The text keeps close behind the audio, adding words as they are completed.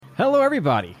Hello,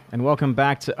 everybody, and welcome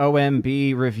back to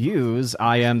OMB Reviews.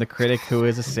 I am the critic who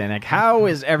is a cynic. How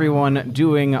is everyone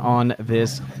doing on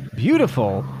this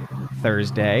beautiful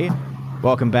Thursday?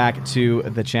 Welcome back to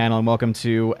the channel, and welcome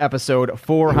to episode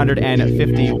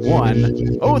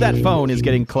 451. Oh, that phone is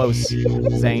getting close,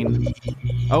 Zane.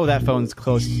 Oh, that phone's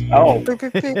close. Oh,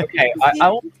 okay. I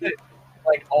will put it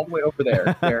like all the way over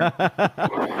there. Oh,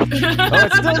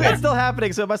 it's still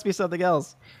happening, so it must be something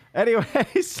else. Anyway,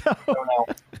 so I don't know.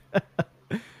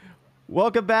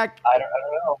 welcome back. I don't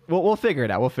know. We'll figure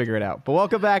it out. But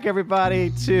welcome back,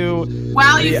 everybody, to.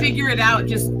 While you figure it out,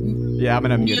 just I'm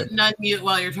gonna mute it. Unmute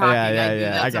while you're talking.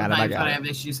 Yeah. I got it. When I have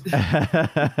issues.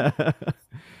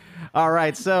 All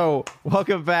right, so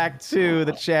welcome back to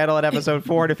the channel at episode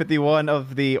 451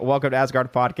 of the Welcome to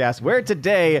Asgard podcast, where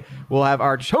today we'll have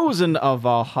our Chosen of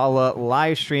Valhalla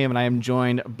live stream, and I am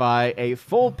joined by a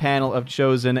full panel of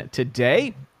Chosen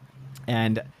today.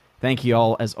 And thank you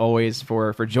all, as always,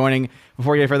 for joining.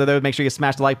 Before you get further, though, make sure you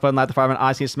smash the like button, like the fire button,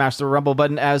 obviously smash the rumble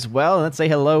button as well. And let's say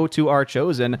hello to our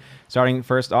Chosen, starting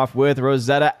first off with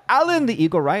Rosetta Allen, the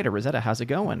Eagle Rider. Rosetta, how's it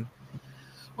going?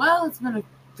 Well, it's been a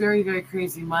very, very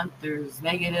crazy month. There's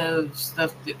negative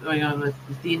stuff going on with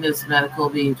Athena's medical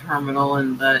being terminal,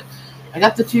 but I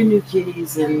got the 2 new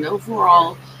kitties, and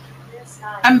overall,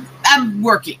 I'm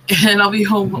working, and I'll be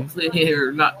home hopefully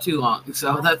here not too long.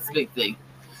 So that's the big thing.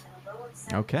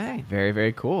 Okay, very,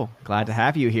 very cool. Glad to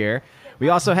have you here. We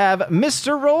also have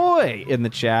Mr. Roy in the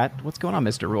chat. What's going on,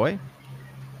 Mr. Roy?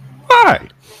 Hi.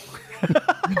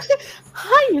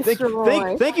 Hi, Mr.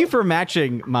 Roy. Thank you for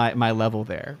matching my level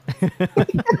there.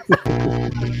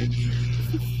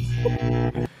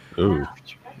 Ooh.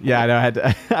 Yeah, I know.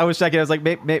 I was checking. I was like,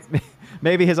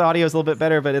 maybe his audio is a little bit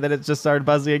better, but then it just started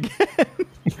buzzing again.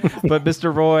 But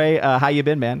Mr. Roy, how you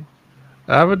been, man?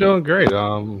 I've been doing great.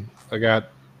 I got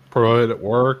promoted at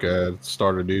work. I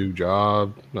started a new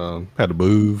job. Had to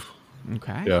move.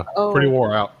 Okay. Yeah, pretty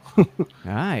wore out.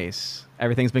 Nice.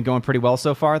 Everything's been going pretty well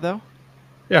so far, though?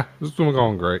 Yeah, it's been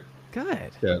going great.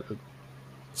 Good. Yeah.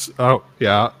 Oh,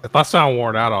 yeah. If I sound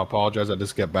worn out, I apologize. I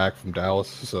just got back from Dallas,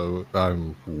 so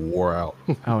I'm wore out.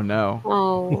 Oh, no.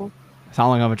 Oh. How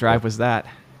long of a drive was that?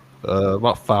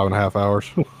 About 5.5 hours.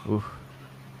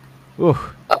 Ooh,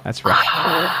 that's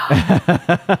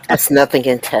right. That's nothing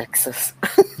in Texas.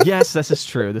 Yes, this is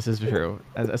true. This is true.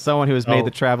 As someone who has made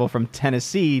the travel from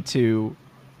Tennessee to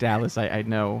Dallas, I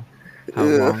know how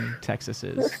long Texas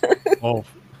is. Well,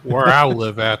 where I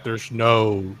live at, there's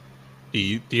no...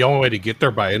 The only way to get there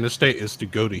by interstate is to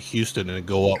go to Houston and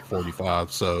go up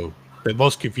 45. So the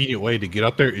most convenient way to get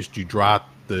up there is to drive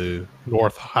the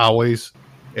north highways,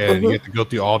 and you have to go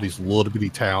through all these little bitty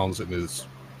towns, and it's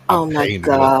Oh my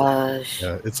gosh.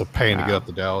 Yeah, it's a pain to get up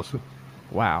to Dallas.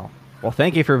 Wow. Well,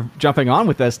 thank you for jumping on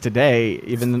with us today,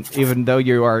 even though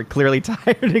you are clearly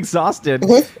tired and exhausted.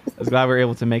 I was glad we were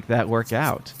able to make that work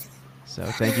out. So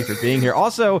thank you for being here.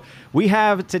 Also, we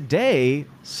have today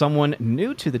someone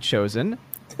new to the Chosen,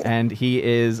 and he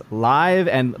is live,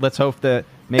 and let's hope that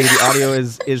maybe the audio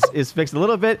is fixed a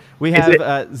little bit. We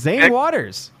have Zane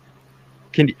Waters.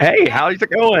 Hey, how's it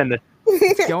going?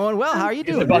 It's going well. How are you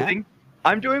doing, man?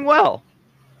 I'm doing well.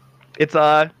 It's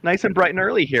nice and bright and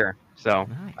early here, so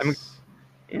Nice.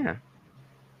 yeah.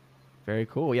 Very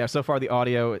cool. Yeah, so far the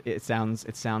audio it sounds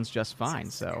just fine.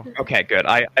 So Okay, good.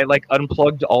 I like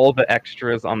unplugged all the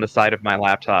extras on the side of my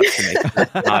laptop to make sure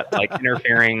it's not like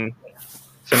interfering.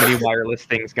 So many wireless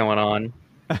things going on.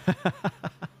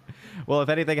 Well, if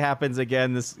anything happens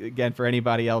again for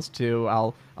anybody else too,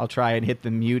 I'll try and hit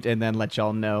the mute and then let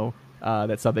y'all know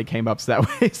that something came up, so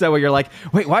that way you're like,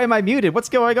 wait, why am I muted? What's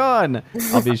going on?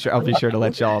 I'll be sure to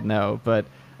let y'all know. But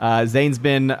Zane's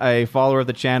been a follower of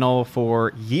the channel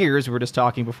for years. We were just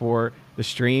talking before the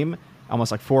stream,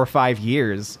 almost like 4 or 5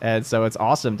 years, and so it's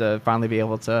awesome to finally be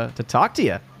able to talk to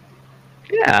you.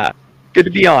 Yeah, good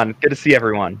to be on. Good to see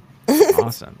everyone.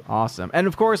 Awesome. And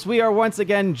of course, we are once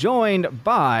again joined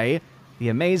by the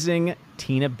amazing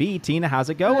Tina B. Tina,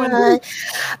 how's it going?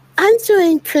 I'm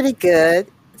doing pretty good.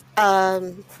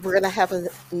 We're going to have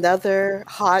another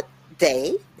hot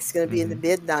day. It's going to be in the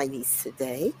mid-90s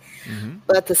today.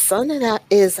 But the sun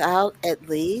is out at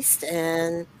least.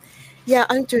 And yeah,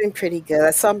 I'm doing pretty good.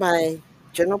 I saw my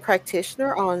general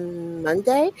practitioner on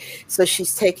Monday. So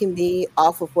she's taking me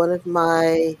off of one of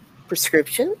my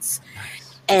prescriptions.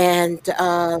 And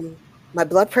my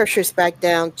blood pressure is back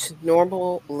down to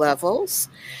normal levels.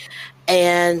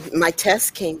 And my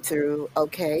test came through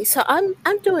okay. So I'm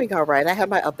doing all right. I have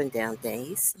my up and down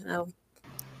days.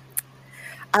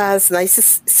 It's nice to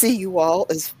see you all,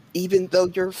 even though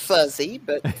you're fuzzy,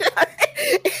 but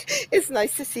it's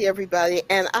nice to see everybody.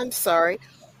 And I'm sorry.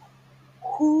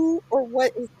 Who or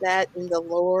what is that in the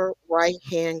lower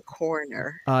right-hand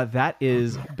corner? That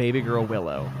is baby girl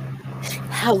Willow.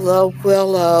 Hello,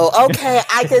 Willow. Okay,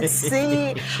 I could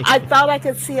see. I thought I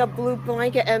could see a blue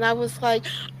blanket, and I was like,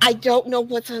 I don't know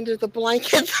what's under the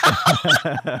blanket.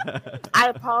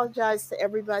 I apologize to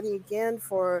everybody again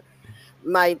for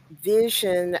my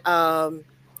vision. The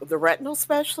retinal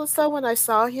specialist, though, when I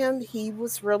saw him, he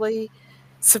was really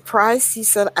surprised. He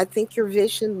said, I think your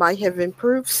vision might have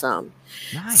improved some.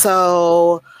 Nice.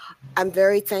 So I'm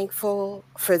very thankful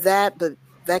for that, but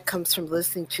that comes from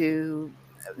listening to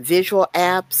visual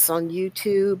apps on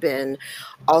YouTube and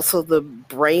also the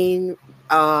brain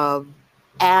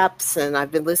apps. And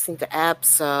I've been listening to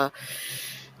apps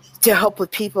to help with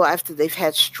people after they've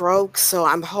had strokes. So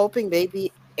I'm hoping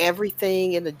maybe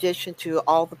everything in addition to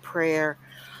all the prayer,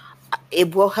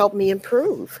 it will help me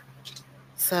improve.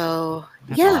 So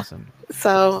That's yeah. awesome.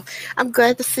 So I'm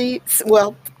glad to see,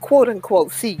 well, quote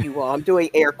unquote, see you all. I'm doing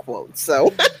air quotes.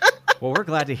 So Well, we're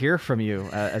glad to hear from you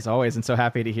as always, and so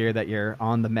happy to hear that you're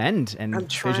on the mend and I'm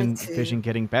trying to. vision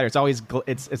getting better. It's always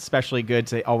it's especially good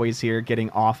to always hear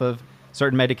getting off of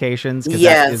certain medications because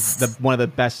Yes. that is one of the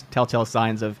best telltale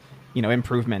signs of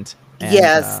improvement. And,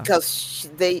 Yes, because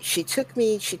she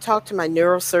talked to my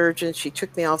neurosurgeon. She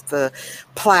took me off the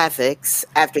Plavix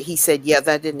after he said, yeah,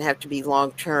 that didn't have to be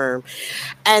long term.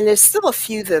 And there's still a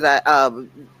few that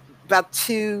about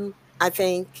 2, I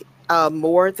think,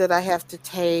 more that I have to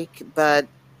take. But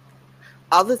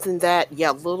other than that,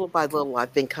 yeah, little by little,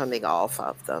 I've been coming off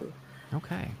of them.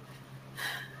 Okay.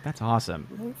 That's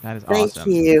awesome. That is Thank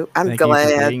awesome. you. I'm Thank you for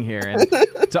glad. being here.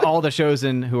 And to all the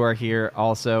chosen who are here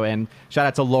also. And shout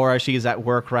out to Laura. She's at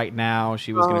work right now.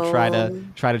 She was going to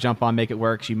try to jump on, make it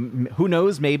work. Who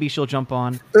knows? Maybe she'll jump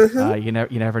on. You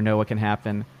never know what can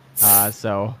happen.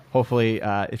 So hopefully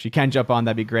if she can jump on,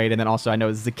 that'd be great. And then also I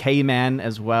know ZK Man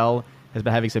as well has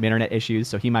been having some internet issues,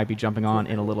 so he might be jumping on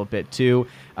in a little bit too.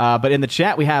 But in the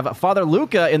chat, we have Father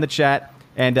Luca in the chat.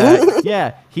 And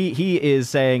yeah, he is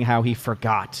saying how he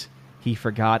forgot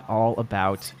all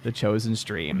about the chosen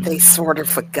stream. They sort of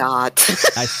forgot.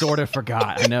 I sort of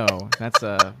forgot. I know. That's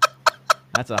a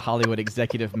Hollywood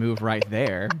executive move right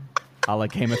there, a la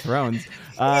Game of Thrones.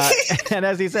 And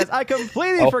as he says, I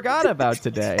completely forgot about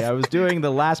today. I was doing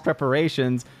the last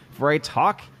preparations for a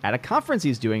talk at a conference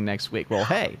he's doing next week. Well,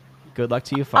 hey, good luck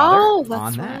to you, Father,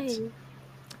 on that. Right.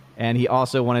 And he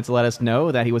also wanted to let us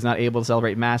know that he was not able to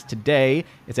celebrate Mass today.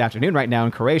 It's afternoon right now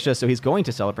in Croatia, so he's going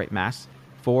to celebrate Mass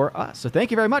for us. So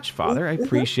thank you very much, Father. I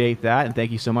appreciate that, and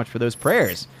thank you so much for those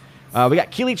prayers. We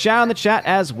got Keely Chow in the chat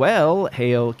as well.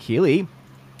 Hail, Keely.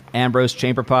 Ambrose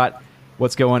Chamberpot,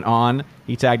 what's going on?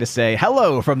 He tagged to say,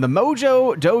 hello from the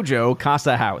Mojo Dojo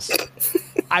Casa House.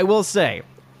 I will say,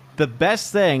 the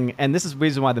best thing, and this is the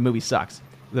reason why the movie sucks,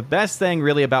 the best thing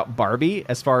really about Barbie,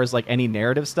 as far as like any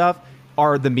narrative stuff,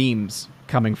 are the memes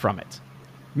coming from it.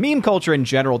 Meme culture in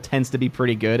general tends to be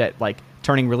pretty good at like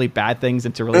turning really bad things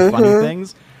into really funny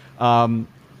things.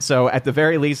 So at the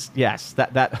very least, yes,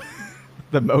 that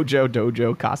the Mojo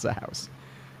Dojo Casa House.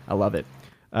 I love it.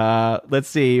 Let's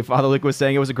see. Father Luke was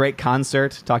saying it was a great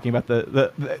concert, talking about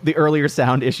the earlier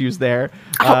sound issues there.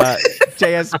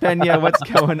 JS Pena, what's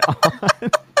going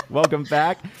on? Welcome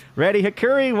back. Ready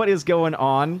Hikuri, what is going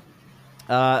on?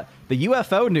 The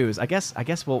UFO news. I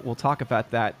guess we'll talk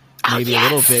about that maybe a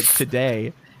little bit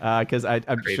today, because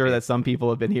I'm sure that some people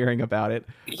have been hearing about it.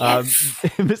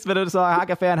 Miss Minnesota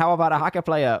hockey fan, how about a hockey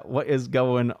player? What is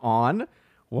going on?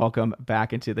 Welcome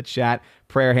back into the chat.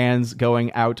 Prayer hands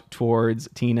going out towards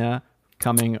Tina,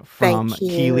 coming from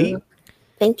Keely.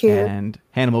 Thank you. And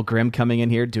Hannibal Grimm coming in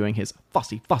here doing his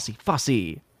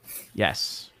fussy.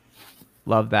 Yes.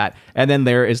 Love that. And then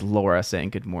there is Laura saying,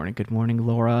 good morning. Good morning,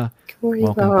 Laura. Good morning,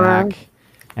 Welcome Laura. back.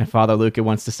 And Father Luca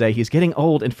wants to say he's getting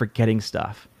old and forgetting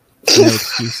stuff. No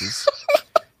excuses.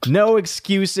 No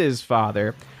excuses,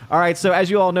 Father. All right, so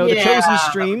as you all know, the Chosen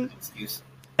Stream...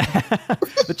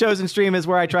 The Chosen Stream is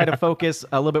where I try to focus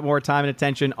a little bit more time and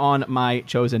attention on my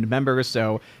chosen members.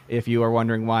 So if you are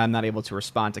wondering why I'm not able to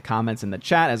respond to comments in the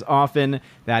chat as often,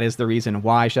 that is the reason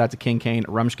why. Shout out to King Kane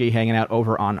Rumsky hanging out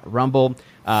over on Rumble.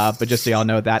 But just so y'all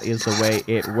know, that is the way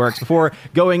it works. Before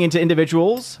going into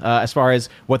individuals, as far as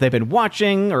what they've been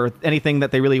watching or anything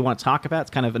that they really want to talk about,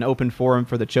 it's kind of an open forum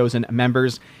for the chosen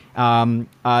members.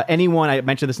 Anyone, I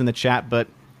mentioned this in the chat, but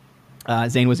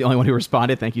Zane was the only one who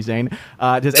responded. Thank you, Zane.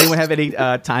 Does anyone have any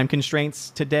time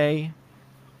constraints today?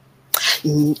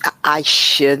 I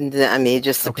shouldn't. I mean, it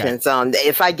just depends on.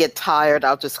 If I get tired,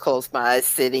 I'll just close my eyes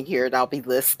sitting here and I'll be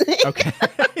listening. Okay.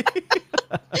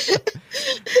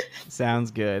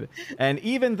 Sounds good. And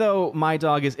even though my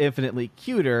dog is infinitely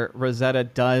cuter, Rosetta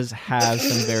does have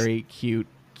some very cute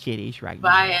kitties right now.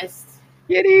 Biased.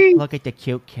 Kitty. Look at the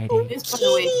cute kitty. This, by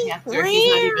the way, Panther, he's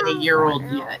not even a year old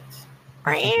yet.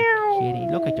 Kitty.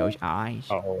 Look at those eyes.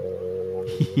 Oh.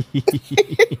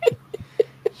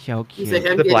 So He's cute.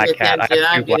 like, I'm The getting black cat. I attention.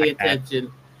 have I'm two black getting cats.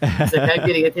 attention. He's like, I'm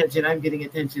getting attention. I'm getting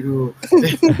attention. Ooh.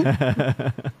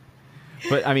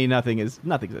 But I mean, nothing's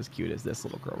as cute as this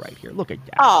little girl right here. Look at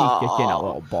that. Aw. She's just in a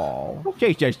little ball.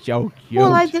 She's just so cute.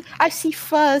 Well, I see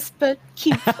fuzz, but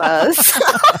cute fuzz.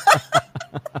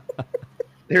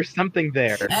 There's something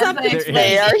there. As I Something's explained,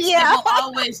 there, yeah.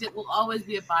 It will always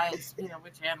be a bias,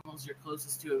 which animals you're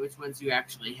closest to and which ones you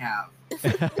actually have.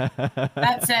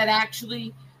 That said,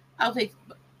 actually, I'll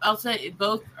say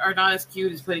both are not as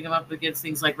cute as putting them up against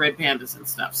things like red pandas and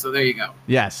stuff. So there you go.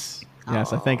 Yes. I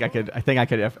think I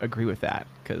could agree with that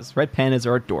because red pandas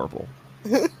are adorable.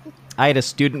 I had a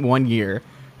student one year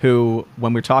who,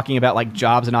 when we're talking about like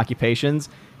jobs and occupations,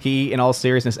 he, in all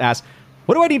seriousness, asked,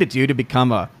 "What do I need to do to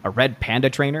become a red panda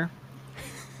trainer?"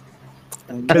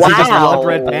 Because he just loved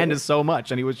red pandas so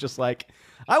much, and he was just like,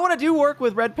 "I want to do work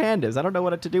with red pandas. I don't know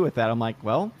what to do with that." I'm like,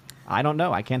 "Well, I don't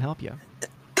know. I can't help you."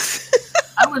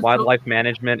 Wildlife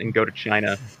management and go to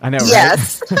China. I know, right?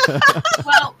 Yes.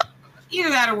 Well, either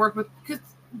that or work with, because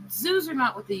zoos are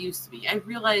not what they used to be. I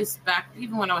realized back,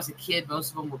 even when I was a kid,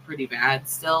 most of them were pretty bad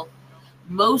still.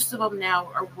 Most of them now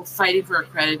are fighting for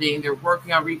accrediting. They're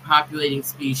working on repopulating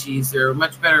species. They're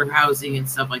much better housing and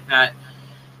stuff like that.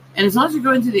 And as long as you're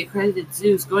going to the accredited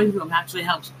zoos, going to them actually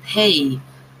helps pay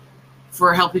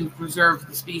for helping preserve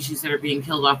the species that are being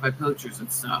killed off by poachers and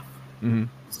stuff. Mm-hmm.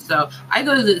 So I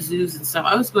go to the zoos and stuff.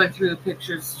 I was going through the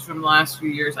pictures from the last few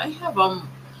years. I have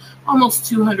almost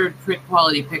 200 print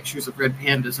quality pictures of red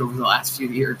pandas over the last few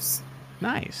years.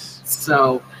 Nice.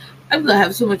 So I'm going to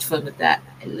have so much fun with that.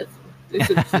 I love them. They're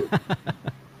so cute.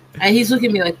 And he's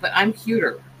looking at me like, but I'm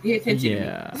cuter. Pay attention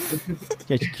Yeah.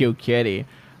 Get your cute kitty.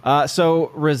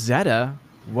 So, Rosetta,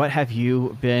 what have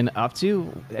you been up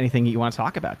to? Anything you want to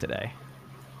talk about today?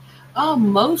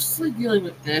 Mostly dealing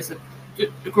with this.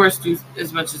 Of course, do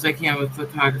as much as I can with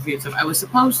photography and stuff. I was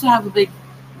supposed to have a big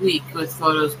week with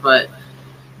photos, but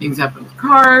things happened with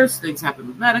cars, things happened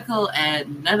with medical,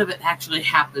 and none of it actually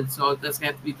happened. So that's going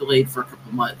to have to be delayed for a couple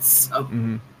of months. So,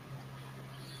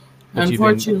 But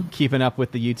unfortunately, you've been keeping up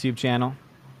with the YouTube channel?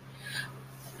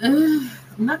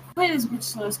 not quite as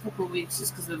much the last couple of weeks,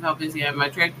 just because of how busy I am. I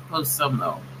tried to post some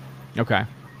though. Okay.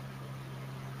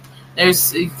 You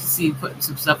can see putting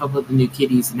some stuff up with the new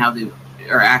kitties and how they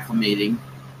are acclimating.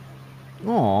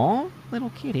 Aw, little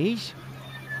kitties.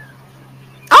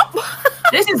 Oh!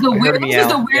 This is the heard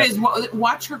weirdest.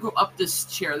 Watch her go up this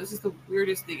chair. This is the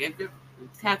weirdest thing.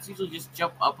 Cats usually just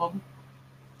jump up them.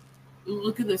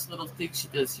 Look at this little thing she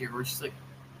does here, where she's like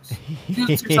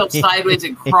shoots herself sideways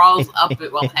and crawls up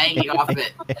it while hanging off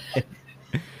it.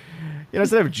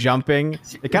 Instead of jumping,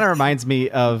 it kind of reminds me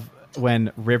of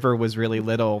when River was really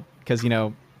little, because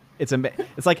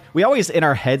it's like we always in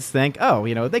our heads think,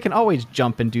 oh, they can always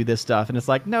jump and do this stuff, and it's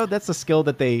like, no, that's a skill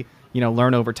that they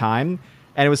learn over time.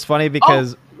 And it was funny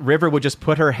because River would just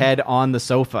put her head on the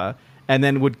sofa and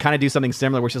then would kind of do something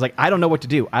similar where she's like, I don't know what to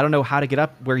do. I don't know how to get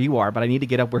up where you are, but I need to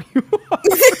get up where you are.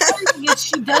 Yes,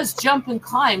 she does jump and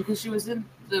climb because she was in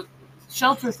the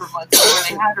shelter for months where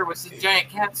they had her was a giant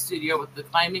cat studio with the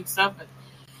climbing stuff. And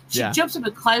she jumps up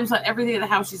and climbs on everything in the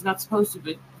house she's not supposed to,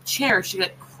 but the chair, she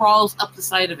crawls up the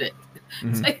side of it. Mm-hmm.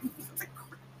 It's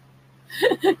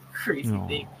like crazy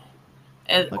thing.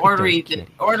 And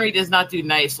Ornery does not do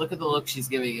nice. Look at the look she's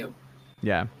giving you.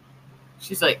 Yeah.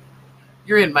 She's like,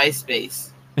 you're in my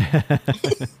space.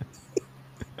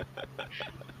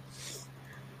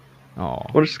 Oh.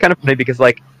 Well, it's kind of funny because,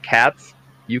 cats,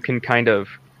 you can kind of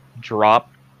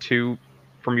drop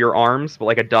from your arms, but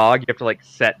like a dog, you have to,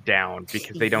 set down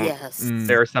because they don't... Yes.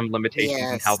 There are some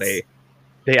limitations in how they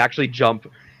actually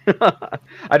jump.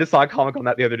 I just saw a comic on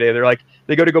that the other day. They're like,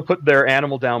 they go to put their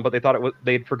animal down, but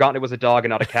they'd forgotten it was a dog and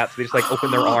not a cat, so they just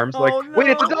open their arms, wait,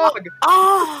 it's a dog!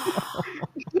 Oh!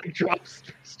 Drops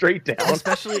straight down.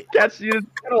 Especially cats, you just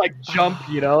kind of jump,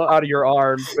 out of your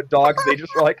arms, but dogs, they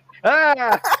just are like,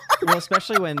 ah! Well,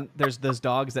 especially when there's those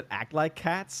dogs that act like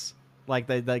cats.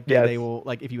 They will,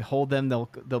 if you hold them,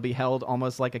 they'll be held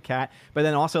almost like a cat. But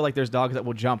then also there's dogs that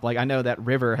will jump. I know that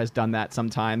River has done that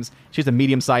sometimes. She's a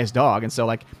medium-sized dog, and so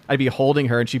I'd be holding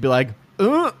her and she'd be like,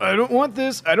 I don't want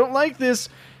this, I don't like this,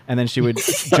 and then she would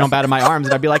jump out of my arms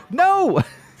and I'd be like, no,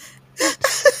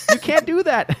 you can't do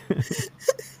that.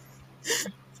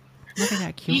 Look at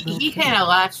that cute little He kitty. kind of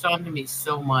latched onto me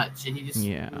so much, and he just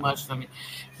mushed on me.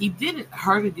 He didn't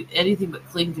hardly do anything but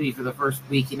cling to me for the first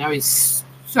week, and now he's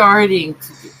starting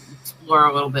to explore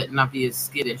a little bit and not be as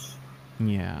skittish.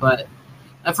 Yeah. But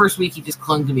that first week, he just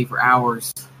clung to me for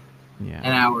hours. Yeah.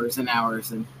 And hours and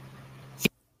hours, and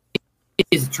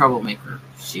she's a troublemaker.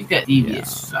 She's got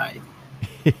devious side.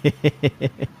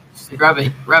 She's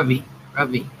like, rub me. Are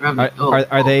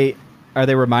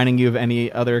they reminding you of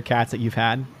any other cats that you've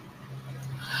had?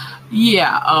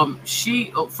 Yeah.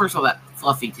 First of all, that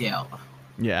fluffy tail.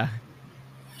 Yeah.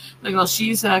 Like, well,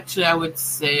 she's actually, I would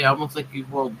say, almost like you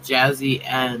rolled Jazzy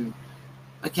and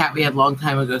a cat we had a long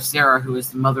time ago, Sarah, who was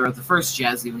the mother of the first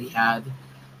Jazzy we had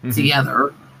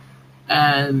together.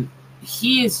 And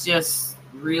he is just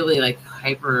really like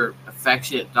hyper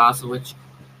affectionate, docile, which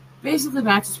basically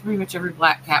matches pretty much every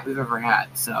black cat we've ever had.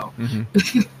 So,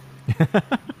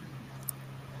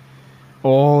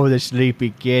 oh, the sleepy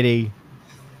kitty.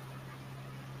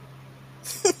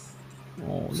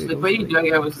 Oh, she's like, what are you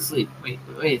doing? I was asleep. Wait,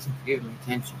 it's giving me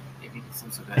attention. Maybe it's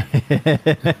not so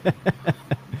bad.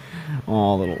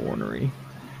 Oh, little ornery.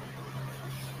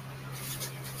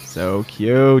 So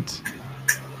cute.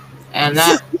 And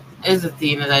that is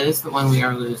Athena. That is the one we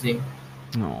are losing.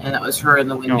 Oh. And that was her in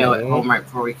the window at home right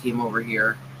before we came over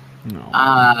here. No.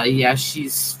 Yeah,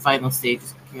 she's final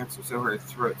stages of cancer, so her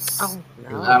throat's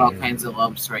got all kinds of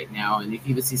lumps right now. And you can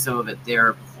even see some of it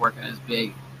there before it got as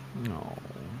big. No.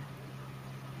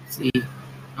 See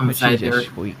on the side there. She's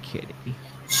a sweet kitty.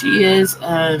 She is.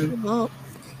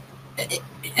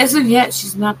 As of yet,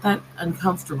 she's not that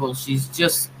uncomfortable. She's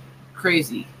just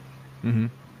crazy.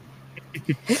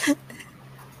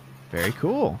 Very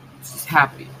cool. She's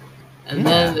happy. And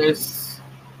then there's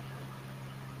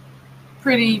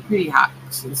pretty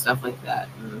hawks and stuff like that.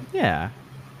 Yeah.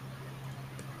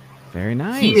 Very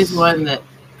nice. He is one that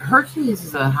Hercules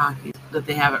is a hockey that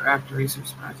they have at Raptor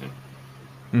Research Project.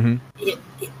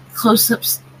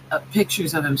 Close-ups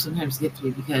pictures of him sometimes get to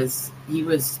me because he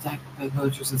was attacked by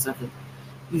poachers and stuff. And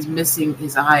he's missing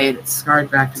his eye and it's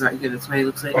scarred back to right here. That's why he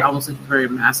looks like almost like he's wearing a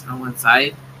mask on one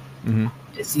side.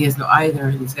 He has no eye there,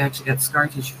 and he's actually got scar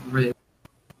tissue from where they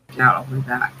out all the way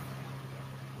back.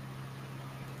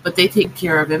 But they take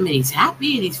care of him, and he's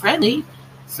happy and he's friendly.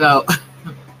 So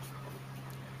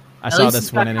I saw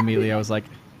this one and immediately I was like,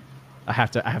 I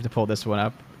have to pull this one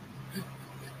up.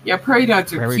 Yeah, prairie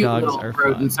dogs are cute little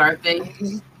rodents, aren't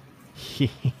they?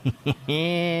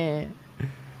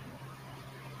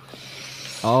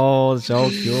 Oh, so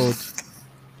cute.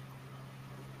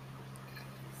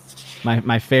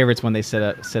 My favorite's when they sit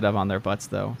up on their butts,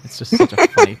 though. It's just such a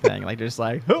funny thing. Like, they're just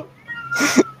like, oh.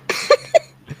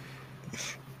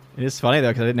 It is funny,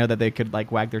 though, because I didn't know that they could,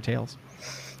 like, wag their tails.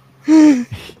 That's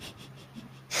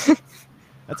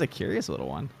a curious little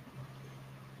one.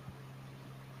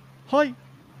 Hi.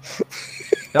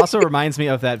 It also reminds me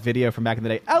of that video from back in the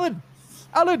day. Alan!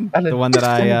 The one that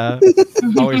I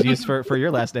always use for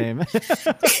your last name.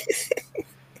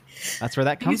 That's where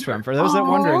that comes from. For those that are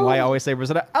wondering why I always say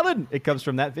Rosetta Alan, it comes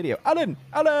from that video. Alan!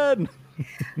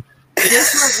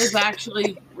 This one is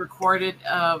actually recorded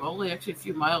only actually a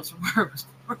few miles from where it was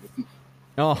recorded.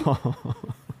 Oh.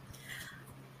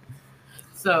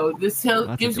 So this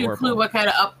gives you a clue what kind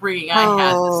of upbringing I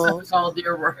had. This stuff is all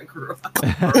near where I grew up.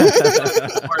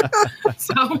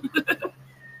 So.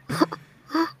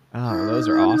 Oh, those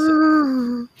are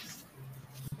awesome.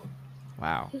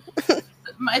 Wow.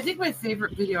 I think my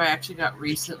favorite video I actually got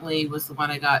recently was the one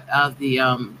I got of the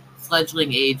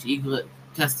fledgling age eaglet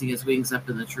testing his wings up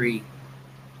in the tree.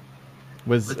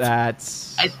 I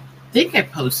think I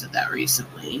posted that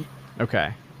recently.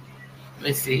 Okay. Let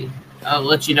me see. I'll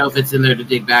let you know if it's in there to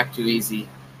dig back too easy.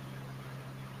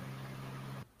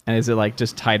 And is it like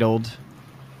just titled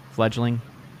fledgling?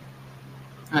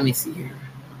 Let me see here.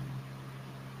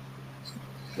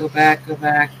 Go back. I'm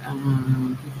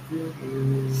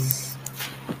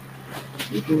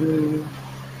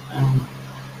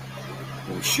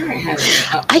sure I had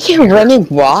it up. I hear running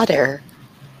water.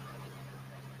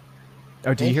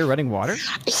 Oh, do you hear running water?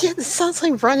 Yeah, it sounds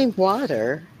like running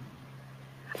water.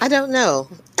 I don't know.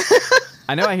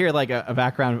 I know I hear like a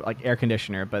background like air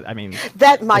conditioner, but I mean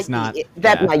that might be not, it.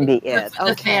 That might be it.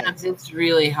 The fans, it's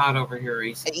really hot over here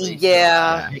recently.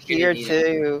 Yeah, so here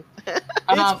too.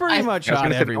 It's pretty much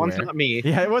hot everywhere. That one's not me.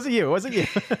 Yeah, it wasn't you.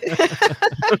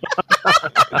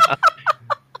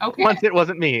 Okay. Once it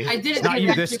wasn't me. I didn't not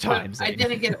you this time. I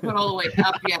didn't get it put all the way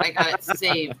up yet. I got it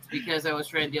saved because I was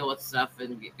trying to deal with stuff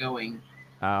and get going.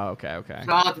 Oh, okay.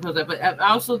 So I'll have to put that. But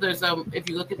also, there's if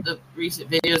you look at the recent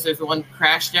videos, there's one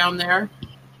crash down there,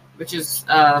 which is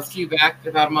a few back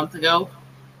about a month ago.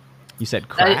 You said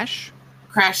crash?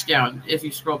 Crashdown. If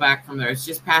you scroll back from there, it's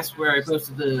just past where I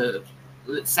posted the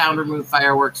sound remove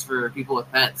fireworks for people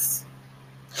with pets.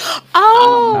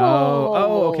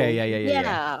 Okay,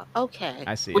 yeah. Okay.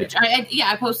 I see. Which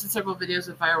I posted several videos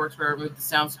of fireworks where I removed the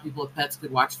sound so people with pets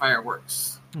could watch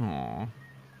fireworks. Aww.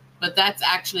 But that's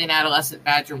actually an adolescent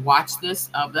badger. Watch this.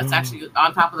 That's actually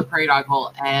on top of the prairie dog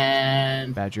hole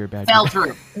and badger fell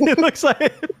through. It looks like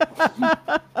it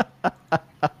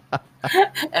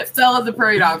fell in the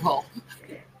prairie dog hole.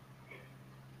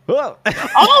 Whoa.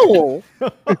 Oh.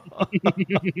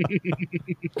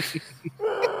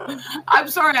 I'm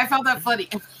sorry. I found that funny.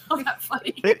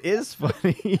 It is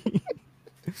funny.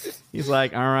 He's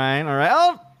like, all right.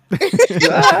 Oh.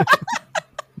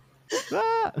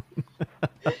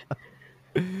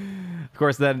 Of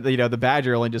course, then the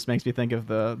badger only just makes me think of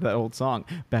that old song,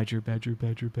 badger, badger,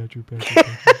 badger, badger, badger,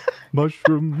 badger.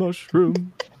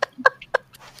 mushroom.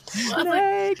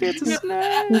 Snake, it's a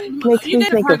snake. Makes me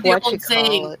think of what you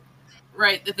call it.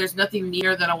 Right, that there's nothing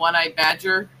meaner than a one-eyed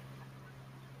badger.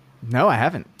 No, I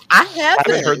haven't. I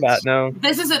haven't heard that. No.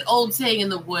 This is an old saying in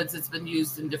the woods. It's been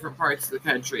used in different parts of the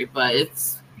country, but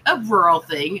it's a rural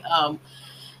thing.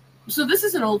 So this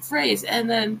is an old phrase. And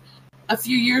then a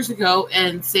few years ago,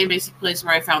 and same basic place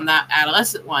where I found that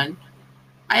adolescent one,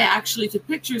 I actually took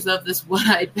pictures of this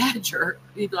one-eyed badger.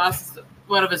 He lost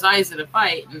one of his eyes in a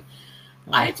fight, and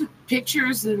I took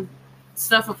pictures and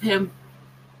stuff of him.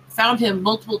 Found him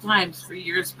multiple times for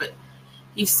years, but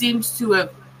he seems to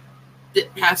have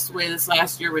passed away this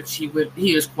last year, which he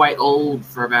was quite old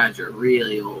for a badger,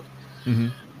 really old. Mm-hmm.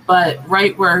 But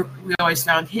right where we always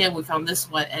found him, we found this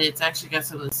one, and it's actually got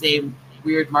some of the same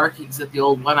weird markings that the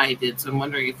old one-eye did, so I'm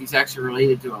wondering if he's actually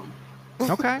related to him.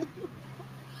 Okay.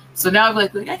 So now I'm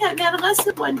like, I got an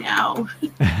adolescent one now.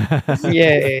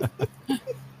 Yay.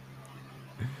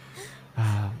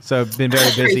 So been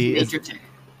very busy.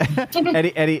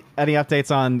 Any any updates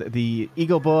on the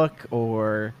Eagle book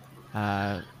or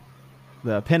the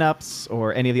pinups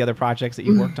or any of the other projects that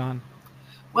you worked on?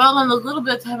 Well, in the little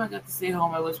bit of time I got to stay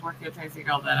home, I was working on trying to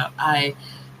figure all that out. I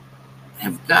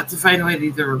have got to find a way to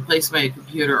either replace my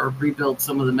computer or rebuild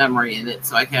some of the memory in it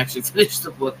so I can actually finish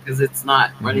the book, because it's not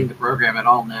running the program at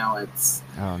all now. It's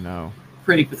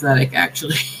pretty pathetic,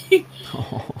 actually.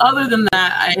 Other than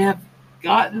that, I have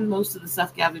gotten most of the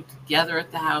stuff gathered together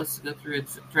at the house to go through and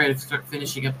try to start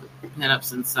finishing up the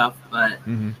pinups and stuff, but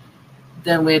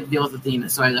then we had to deal with Athena,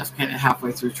 so I left kind of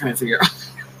halfway through trying to figure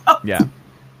out. Yeah.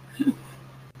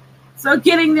 So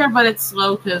getting there, but it's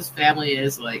slow because family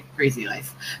is like crazy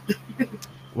life.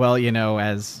 Well,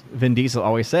 as Vin Diesel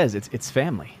always says, it's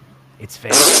family. It's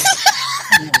family.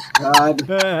 Oh,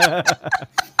 God.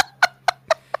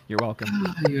 You're welcome.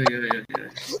 Yeah.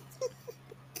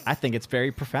 I think it's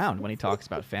very profound when he talks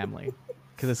about family,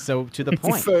 because it's so to the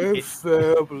point. Family.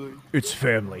 It's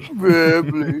family.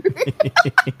 Family.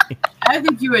 I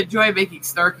think you enjoy making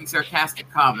snarky, sarcastic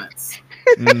comments.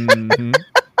 Mm-hmm.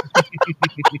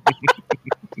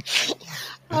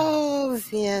 Oh,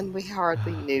 Vin, we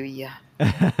hardly knew you.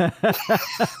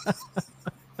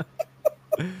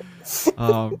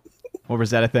 Well,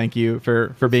 Rosetta, thank you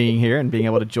for being here and being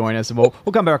able to join us. And we'll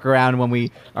come back around when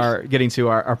we are getting to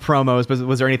our promos. But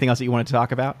was there anything else that you wanted to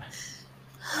talk about?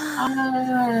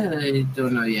 I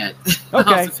don't know yet. Okay. I'll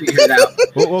have to figure it out.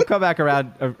 We'll come back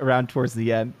around towards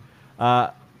the end.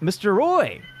 Mr.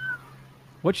 Roy,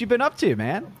 what you been up to,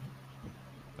 man?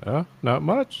 Not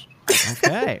much.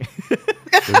 Okay.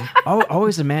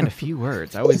 Always a man of few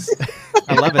words. I love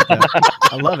it, though.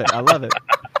 I love it.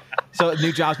 So,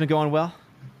 new job's been going well?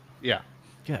 Yeah.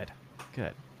 Good.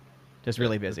 Just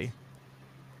really busy.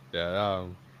 Yeah.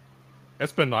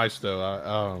 It's been nice though.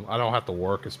 I don't have to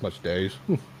work as much days.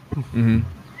 Mm-hmm.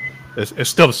 It's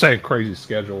still the same crazy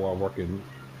schedule while I'm working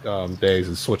days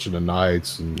and switching to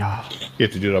nights, and you have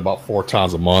to do that about 4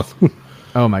 times a month.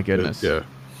 Oh my goodness. Yeah.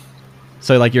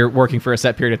 So like you're working for a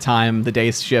set period of time, the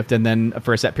days shift, and then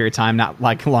for a set period of time, not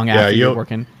like long after you're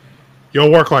working.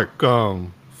 You'll work like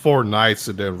 4 nights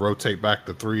and then rotate back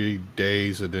to 3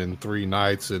 days and then 3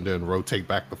 nights and then rotate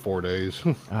back to 4 days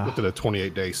within a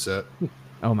 28-day set.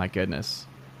 Oh my goodness.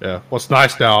 Yeah. What's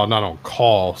nice now, I'm not on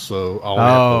call, so I only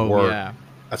have to work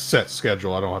a set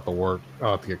schedule. I don't have to work. I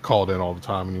don't have to get called in all the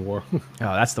time anymore. Oh,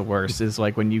 that's the worst. Is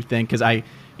like when you think, because I,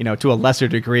 to a lesser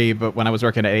degree, but when I was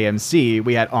working at AMC,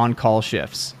 we had on-call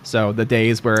shifts. So the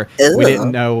days where we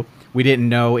didn't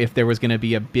know if there was going to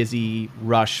be a busy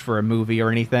rush for a movie or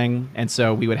anything, and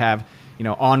so we would have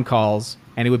on calls,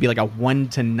 and it would be like a 1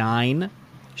 to 9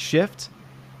 shift,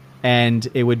 and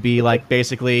it would be like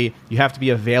basically you have to be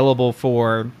available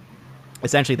for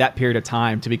essentially that period of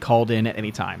time to be called in at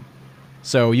any time.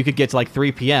 So you could get to like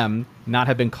 3 p.m., not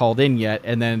have been called in yet,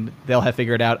 and then they'll have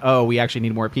figured out, oh, we actually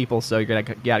need more people, so you're going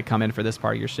to come in for this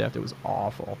part of your shift. It was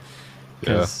awful.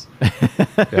 Yeah.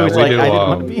 It was like, I didn't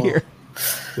want to be here.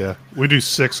 Yeah, we do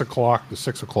 6 o'clock to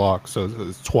 6 o'clock, so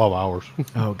it's 12 hours.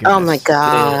 Oh, goodness. Oh my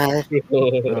God.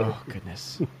 Oh,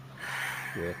 goodness.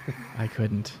 Yeah. I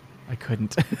couldn't.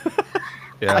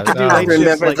 Yeah, I could do I late shifts,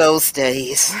 remember like- those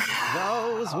days.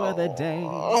 Those were the days.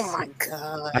 Oh my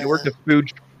God. I worked a food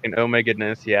truck, and oh my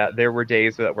goodness, yeah, there were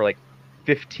days that were like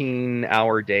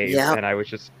 15-hour days, Yep. and I was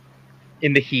just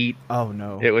in the heat. Oh,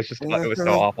 no. It was just, it was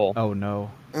so awful. Oh, no.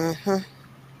 Mm-hmm.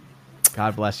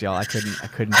 God bless y'all. I couldn't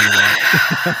do that.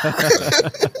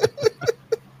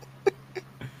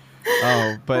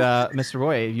 Oh, but Mr.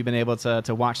 Roy, have you been able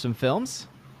to watch some films?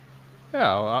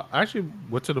 Yeah, I actually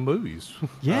went to the movies.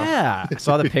 Yeah, I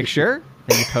saw the picture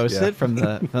that you posted Yeah. from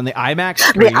the IMAX The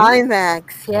screen.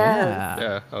 IMAX, yeah.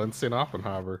 Yeah, I didn't see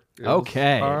Oppenheimer.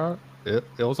 Okay. It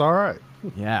was all right.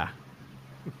 Yeah.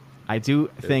 I do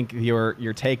think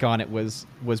your take on it was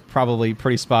probably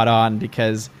pretty spot on,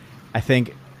 because I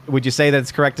think, would you say that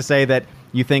it's correct to say that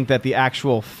you think that the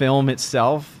actual film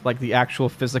itself, like the actual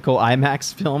physical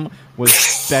IMAX film,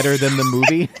 was better than the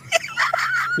movie?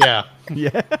 Yeah,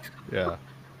 Yeah. yeah.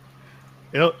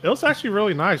 It was actually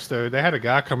really nice, though. They had a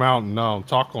guy come out and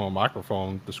talk on a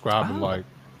microphone describing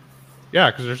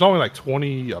because there's only like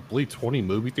 20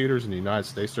 movie theaters in the United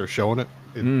States that are showing it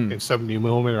in 70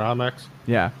 millimeter IMAX.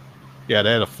 Yeah. Yeah,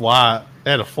 they had to fly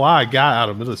a guy out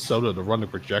of Minnesota to run the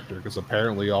projector because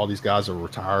apparently all these guys are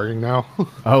retiring now.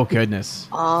 Oh, goodness.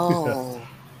 Oh.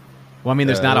 Well, I mean,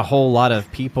 there's Yeah. not a whole lot of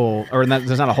people, or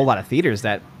there's not a whole lot of theaters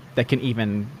that can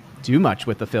even do much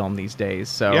with the film these days.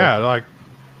 So Yeah, like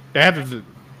they had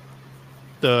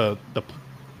the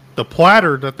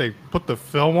platter that they put the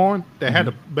film on. They had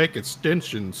to make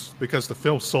extensions because the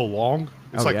film's so long.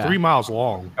 It's 3 miles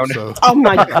long. Oh, no. So Oh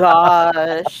my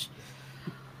gosh.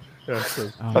 yeah, so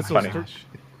Oh, That's my funny. gosh.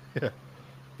 yeah.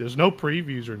 There's no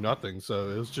previews or nothing, so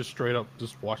it was just straight up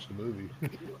just watch the movie.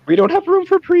 We don't have room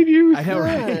for previews. I know,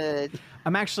 right? Good.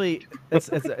 I'm actually,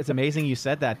 it's amazing you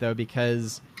said that, though,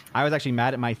 because I was actually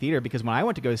mad at my theater, because when I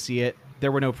went to go see it,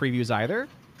 there were no previews either.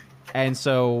 And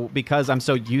so, because I'm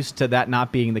so used to that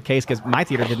not being the case, because my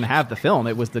theater didn't have the film,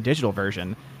 it was the digital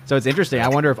version. So it's interesting. I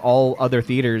wonder if all other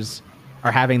theaters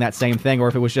are having that same thing, or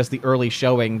if it was just the early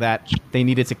showing that they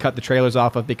needed to cut the trailers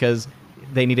off of because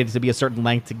they needed it to be a certain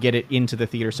length to get it into the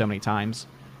theater so many times.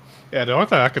 Yeah, the only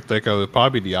thing I could think of would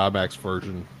probably be the IMAX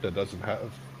version that doesn't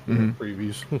have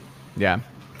previews. Yeah.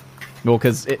 Well,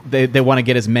 because they want to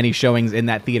get as many showings in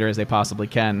that theater as they possibly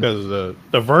can. Because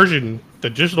the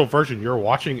digital version you're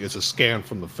watching is a scan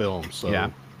from the film, so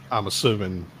Yeah. I'm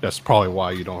assuming that's probably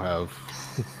why you don't have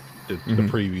the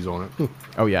previews on it.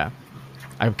 Oh, yeah.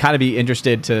 I'd kind of be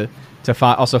interested to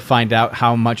also find out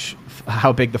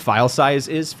how big the file size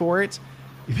is for it,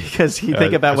 because you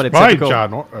think about what a probably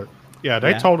typical...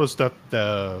 they told us that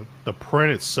the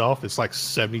print itself is like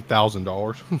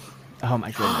 $70,000. Oh,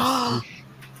 my goodness.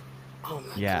 Oh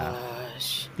my Yeah.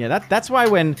 gosh. Yeah, that's why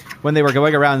when they were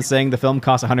going around saying the film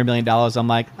cost $100 million, I'm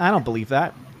like, I don't believe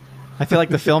that. I feel like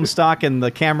the film stock and the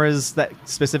cameras that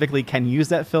specifically can use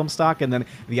that film stock, and then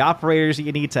the operators that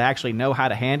you need to actually know how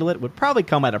to handle it, would probably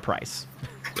come at a price.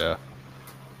 Yeah.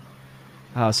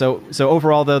 So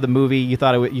overall, though, the movie, you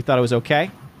thought it was okay?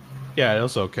 Yeah, it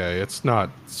was okay. It's not.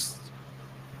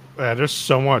 There's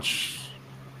so much.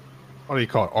 What do you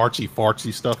call it? Artsy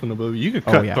fartsy stuff in the movie. You could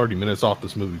cut 30 minutes off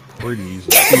this movie pretty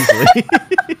easily.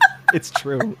 It's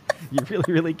true. You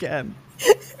really, really can.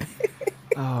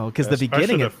 Oh, because the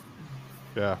beginning.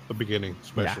 The beginning,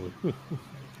 especially. Yeah.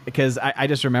 Because I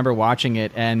just remember watching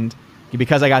it, and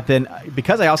because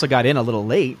I also got in a little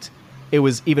late, it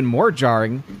was even more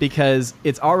jarring because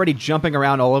it's already jumping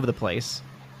around all over the place,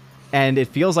 and it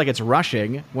feels like it's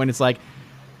rushing when it's like,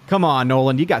 come on,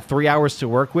 Nolan, you got 3 hours to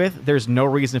work with. There's no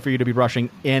reason for you to be rushing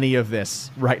any of this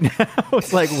right now.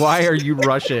 It's like, why are you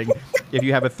rushing if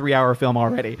you have a 3-hour film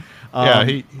already?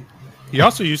 He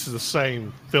also uses the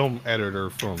same film editor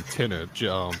from Tenet.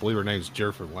 I believe her name's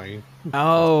Jennifer Lane.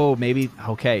 Oh, maybe.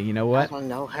 Okay, you know I what? don't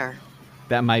know her.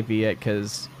 That might be it,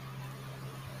 because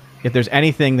if there's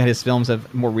anything that his films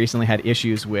have more recently had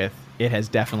issues with, it has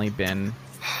definitely been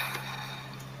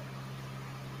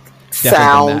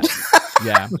Sound.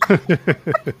 Yeah.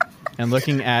 And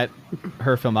looking at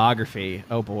her filmography,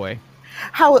 oh boy.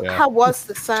 How was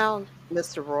the sound,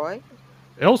 Mr. Roy?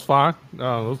 It was fine. It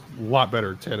was a lot better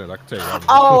than Tenet, I can tell you that.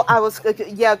 Oh,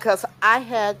 because I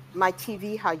had my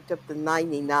TV hiked up to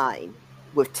 99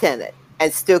 with Tenet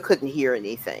and still couldn't hear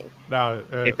anything. No,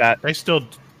 If that- they still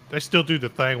they still do the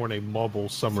thing where they mumble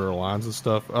some of their lines and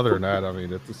stuff. Other than that, I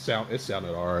mean, it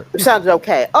sounded all right. It sounded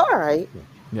okay. All right.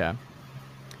 Yeah.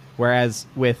 Whereas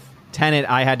with Tenet,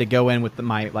 I had to go in with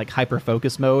my like hyper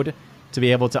focus mode to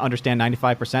be able to understand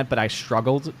 95%, but I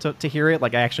struggled to hear it.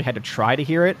 Like I actually had to try to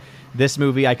hear it. This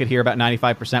movie, I could hear about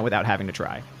 95% without having to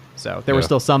try. So there were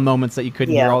still some moments that you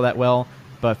couldn't hear all that well,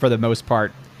 but for the most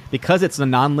part, because it's a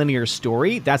non-linear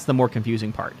story, that's the more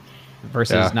confusing part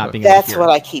versus not being able to hear. That's what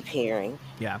I keep hearing.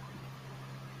 Yeah.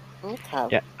 Okay.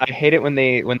 Yeah, I hate it when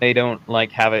they don't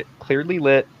like have it clearly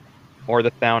lit or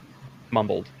the sound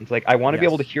mumbled. It's like I want to be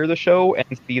able to hear the show and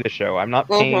see the show. I'm not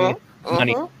paying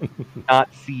money to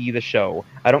not see the show.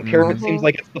 I don't care if it seems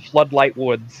like it's the Floodlight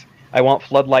Woods. I want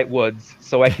Floodlight Woods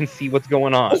so I can see what's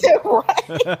going on.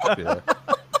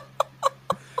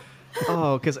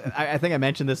 Oh, because I think I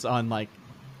mentioned this on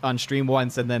stream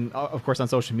once, and then of course on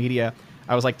social media,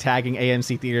 I was like tagging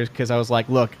AMC theaters because I was like,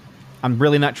 look, I'm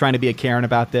really not trying to be a Karen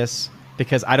about this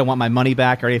because I don't want my money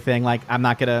back or anything. Like I'm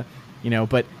not gonna,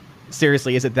 but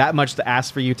seriously, is it that much to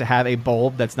ask for you to have a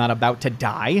bulb that's not about to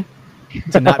die,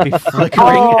 to not be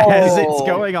flickering as it's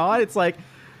going on? It's like,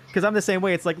 because I'm the same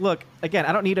way. It's like, look, again,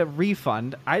 I don't need a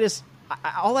refund.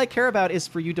 All I care about is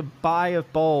for you to buy a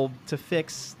bulb to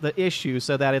fix the issue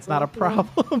so that it's not a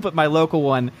problem. But my local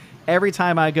one, every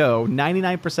time I go,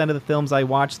 99% of the films I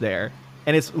watch there,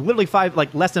 and it's literally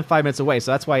less than 5 minutes away.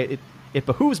 So that's why it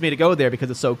behooves me to go there because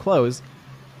it's so close.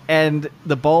 And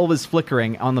the bulb is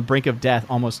flickering on the brink of death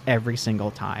almost every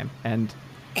single time. And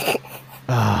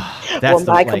that's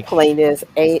my complaint is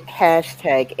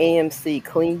hashtag AMC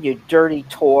clean your dirty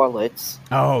toilets.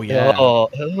 Oh, yeah.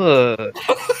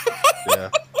 Yeah.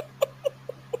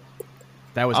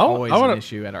 That was always an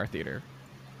issue at our theater.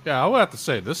 Yeah, I would have to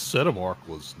say this Cinemark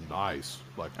was nice.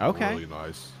 Like, really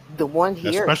nice. The one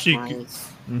here especially,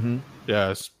 is nice. Yeah,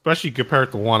 especially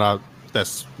compared to one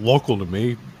that's local to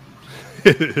me.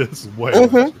 It's way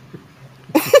nicer.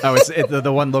 Oh, it's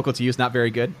the one local to you is not very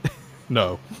good?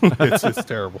 No, it's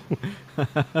terrible.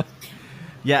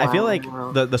 Yeah, I feel like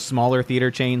the smaller theater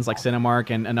chains like Cinemark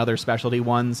and other specialty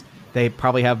ones, they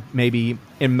probably have maybe,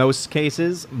 in most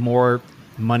cases, more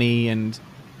money and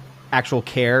actual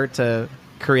care to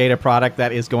create a product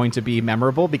that is going to be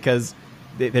memorable because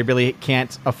they really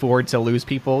can't afford to lose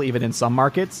people even in some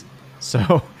markets. So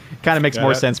it kind of makes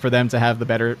more sense for them to have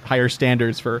the higher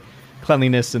standards for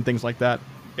cleanliness and things like that.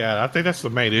 Yeah, I think that's the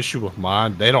main issue with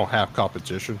mine. They don't have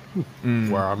competition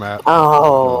where I'm at.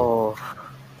 Oh,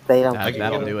 they don't.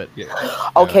 That'll do it. Yeah.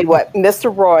 Okay,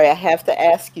 Mr. Roy, I have to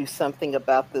ask you something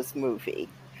about this movie.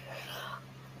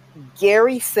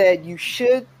 Gary said you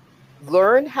should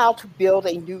learn how to build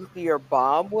a nuclear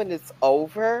bomb when it's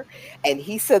over, and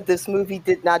he said this movie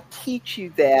did not teach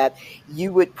you that.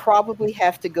 You would probably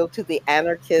have to go to the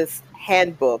Anarchist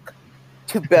Handbook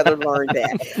to better learn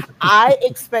that. I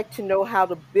expect to know how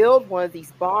to build one of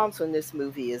these bombs when this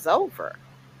movie is over.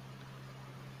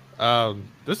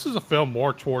 This is a film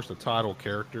more towards the title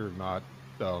character, not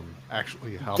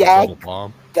actually how to build a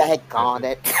bomb. Daggone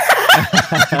it.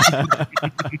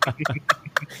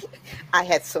 I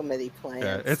had so many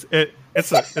plans. Yeah,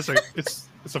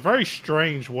 it's a very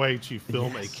strange way to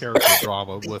film a character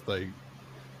drama with a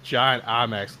giant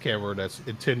IMAX camera that's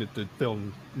intended to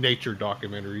film nature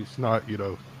documentaries, not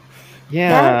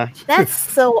Yeah, that's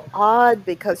so odd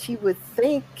because you would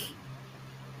think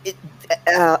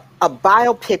a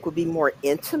biopic would be more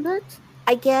intimate.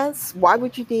 I guess. Why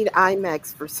would you need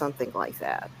IMAX for something like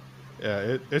that?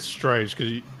 Yeah, it's strange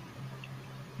because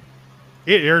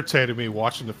it irritated me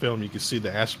watching the film. You could see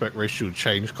the aspect ratio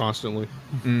change constantly.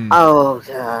 Oh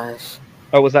gosh.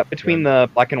 Oh, was that between the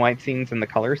black and white scenes and the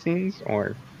color scenes,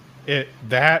 or?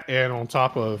 That and on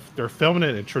top of they're filming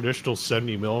it in traditional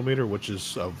 70mm, which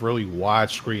is a really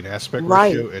widescreen aspect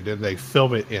ratio, and then they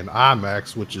film it in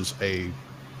IMAX, which is a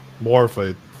more of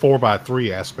a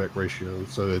 4:3 aspect ratio.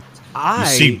 So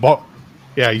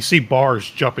you see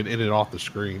bars jumping in and off the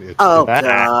screen.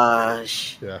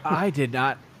 Gosh! Yeah. I did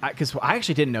not, because I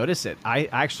actually didn't notice it. I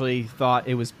actually thought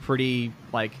it was pretty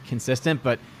consistent,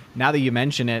 but now that you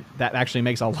mention it, that actually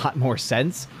makes a lot more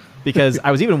sense. Because I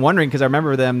was even wondering, because I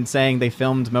remember them saying they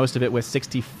filmed most of it with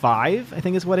 65, I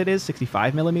think is what it is,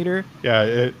 65mm.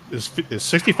 Yeah, it's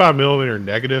 65mm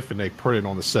negative, and they put it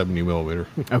on the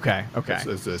 70mm. Okay.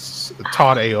 It's a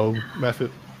Todd AO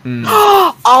method.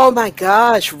 Oh my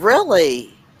gosh,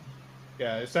 really?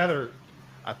 Yeah, it's either,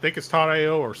 I think it's Todd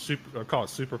AO or call it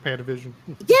Super Panavision.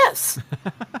 Yes.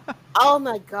 Oh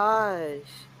my gosh.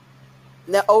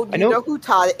 Now, you know who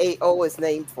Todd AO is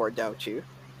named for, don't you?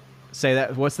 Say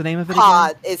that. What's the name of it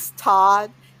Todd. again? It's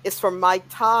Todd. It's from Mike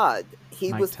Todd.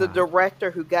 He was the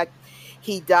director who got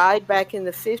He died back in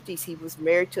the 50s. He was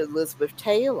married to Elizabeth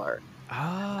Taylor.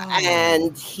 Oh.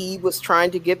 And he was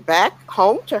trying to get back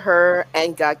home to her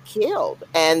and got killed.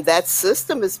 And that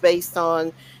system is based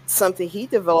on something he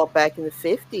developed back in the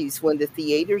 50s when the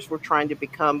theaters were trying to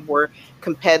become more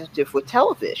competitive with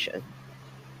television.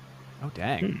 Oh,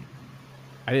 dang.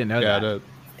 I didn't know that.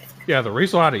 The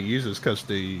reason why they use it is because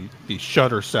the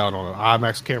shutter sound on an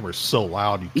IMAX camera is so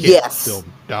loud you can't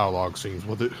film dialogue scenes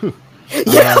with it.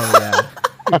 Yeah.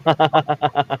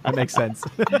 That makes sense.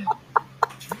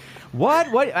 What?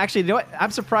 Actually, you know what?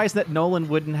 I'm surprised that Nolan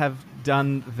wouldn't have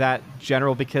done that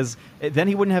general, because then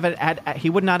he wouldn't have he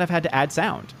would not have had to add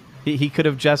sound. He could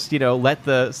have just, let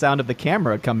the sound of the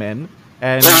camera come in,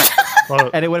 and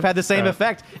and it would have had the same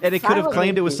effect. And it could have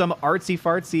claimed it was some artsy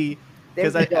fartsy.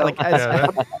 Because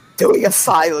doing a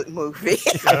silent movie.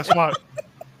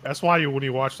 That's why when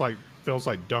you watch like films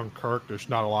like Dunkirk, there's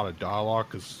not a lot of dialogue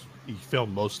because he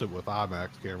filmed most of it with IMAX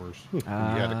cameras. You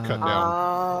had to cut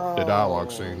down the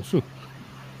dialogue scenes.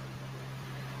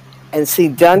 And see,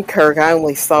 Dunkirk, I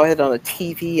only saw it on a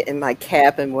TV in my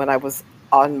cabin when I was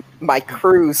on my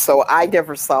cruise, so I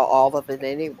never saw all of it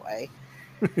anyway.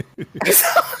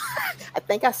 I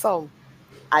think I saw.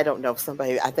 I don't know.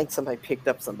 I think somebody picked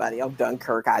up somebody on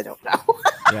Dunkirk. I don't know.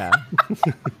 Yeah.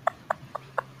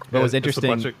 What was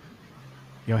interesting?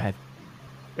 Go ahead.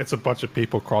 It's a bunch of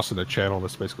people crossing the channel.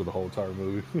 That's basically the whole entire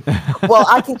movie. Well,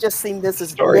 I can just see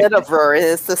Mrs. Miniver, and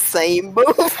it's the same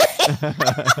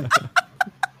movie.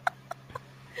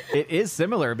 It is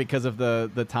similar because of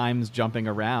the times jumping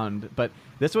around, but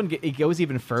this one it goes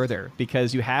even further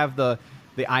because you have the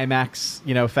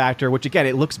IMAX, factor, which again,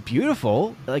 it looks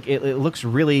beautiful. Like it looks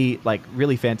really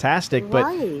fantastic.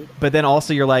 Right. But then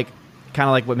also you're like, kind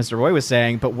of like what Mr. Roy was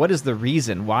saying, but what is the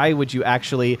reason? Why would you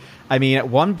actually, at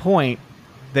one point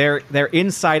they're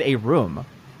inside a room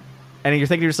and you're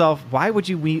thinking to yourself, why would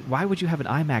you have an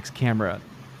IMAX camera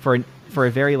for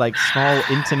a very small,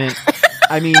 intimate,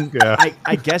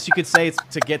 I guess you could say it's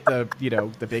to get the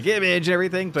big image and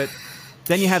everything, but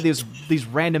then you have these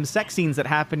random sex scenes that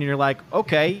happen, and you're like,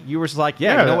 okay, you were just like, you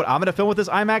know what? I'm gonna film with this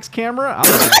IMAX camera. I'm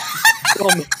gonna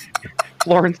film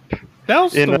Florence. That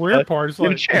was the weird part. It's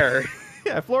in a chair.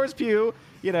 Yeah, Florence Pugh.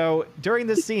 During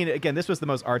this scene, again, this was the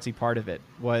most artsy part of it.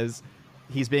 Was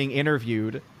he's being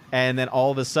interviewed, and then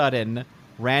all of a sudden,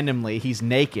 randomly, he's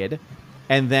naked,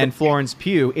 and then Florence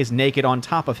Pugh is naked on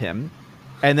top of him.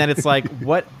 And then it's like,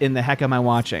 what in the heck am I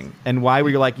watching? And why were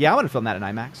you like, I want to film that in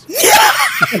IMAX?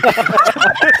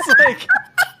 It's like,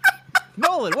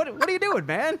 Nolan, what are you doing,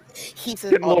 man? He's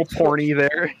getting a little porny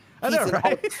there. He's an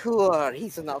auteur.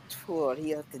 He's an auteur.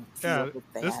 He has to deal with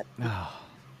that.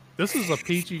 This is a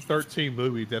PG-13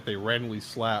 movie that they randomly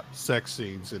slap sex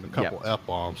scenes and a couple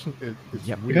F-bombs.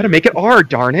 You got to make it R,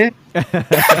 darn it.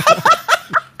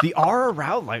 The R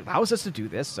route allows us to do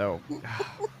this. So,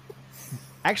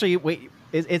 actually, wait,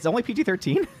 it's only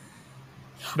PG-13.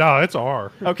 No, it's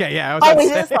R. Okay, yeah. It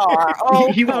is R.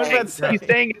 Oh, he's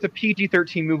saying it's a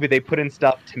PG-13 movie. They put in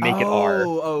stuff to make it R.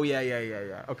 Oh,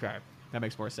 yeah. Okay, that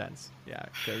makes more sense. Yeah,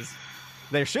 because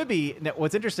there should be.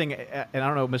 What's interesting, and I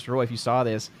don't know, Mr. Roy, if you saw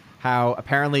this, how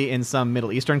apparently in some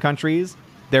Middle Eastern countries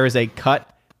there is a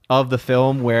cut of the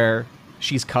film where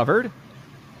she's covered,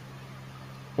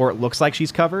 or it looks like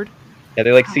she's covered. Yeah,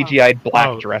 they CGI'd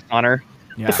black dress on her.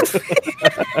 Yeah.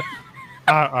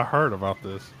 I heard about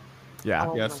this.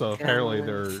 Yeah. So apparently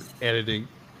they're editing,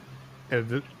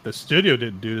 and the studio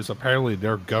didn't do this. Apparently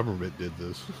their government did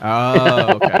this.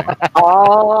 Oh, okay.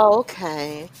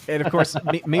 Okay. And of course,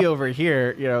 me over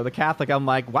here, the Catholic, I'm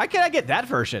like, why can't I get that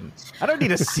version? I don't need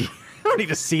to see. I don't need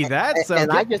to see that.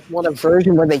 And I just want a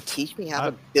version where they teach me how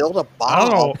to build a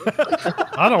bomb.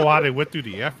 I don't know why they went through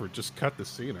the effort. Just cut the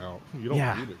scene out. You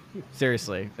don't need it.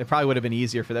 Seriously, it probably would have been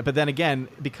easier for that. But then again,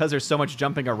 because there's so much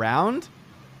jumping around,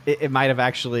 it might have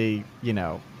actually,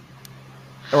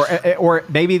 or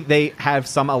maybe they have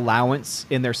some allowance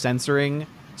in their censoring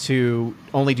to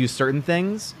only do certain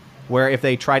things, where if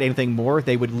they tried anything more,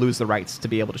 they would lose the rights to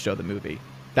be able to show the movie.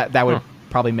 That would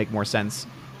probably make more sense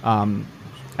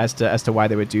as to why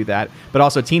they would do that. But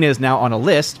also, Tina is now on a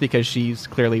list because she's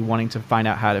clearly wanting to find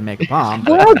out how to make a bomb.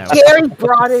 Well, Gary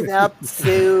brought it up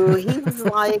too. He was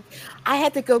like, I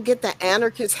had to go get the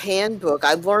Anarchist Handbook.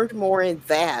 I learned more in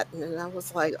that. And I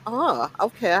was like,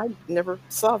 okay, I never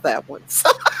saw that one.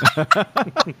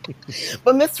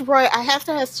 But Mr. Roy, I have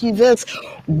to ask you this.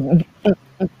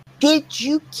 Did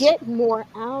you get more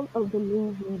out of the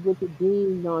movie with it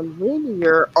being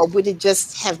non-linear, or would it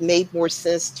just have made more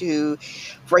sense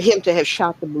for him to have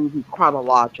shot the movie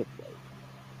chronologically?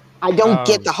 I don't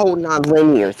get the whole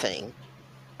non-linear thing.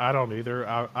 I don't either.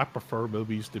 I prefer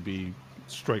movies to be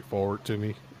straightforward to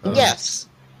me. Yes.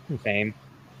 Same.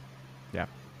 Yeah.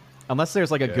 Unless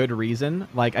there's like a good reason.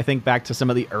 Like I think back to some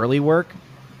of the early work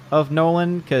of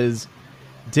Nolan, because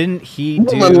didn't he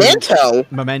do Memento?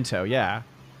 Memento, yeah.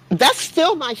 That's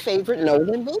still my favorite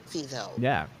Nolan movie, though.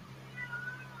 Yeah.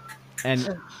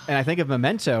 And I think of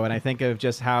Memento, and I think of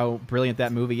just how brilliant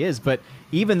that movie is. But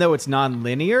even though it's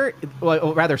non-linear,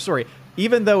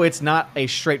 even though it's not a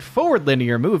straightforward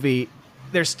linear movie,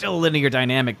 there's still a linear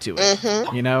dynamic to it.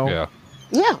 Mm-hmm. You know? Yeah.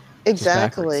 Yeah,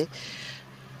 exactly.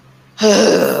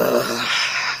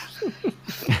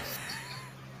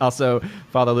 Also,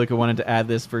 Father Luca wanted to add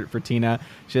this for Tina.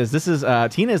 She says, "This is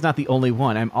Tina is not the only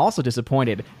one. I'm also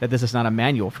disappointed that this is not a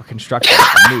manual for construction."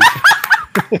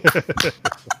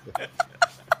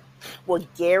 Well,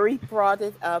 Gary brought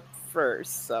it up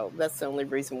first, so that's the only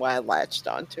reason why I latched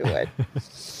onto it.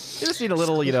 You just need a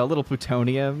little, a little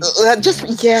plutonium. I was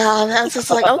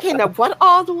just like, okay, now what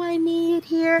all do I need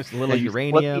here? Just a little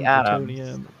uranium,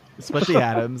 plutonium. Split the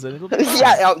atoms, and it'll be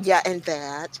fine. And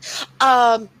that.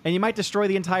 And you might destroy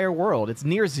the entire world. It's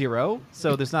near zero,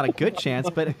 so there's not a good chance,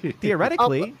 but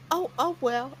theoretically. Oh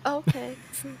well, okay.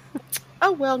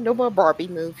 Oh well, no more Barbie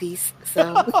movies.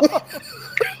 So,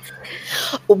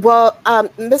 well,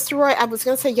 Mr. Roy, I was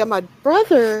going to say, my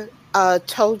brother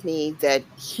told me that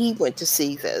he went to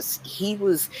see this. He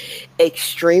was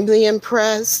extremely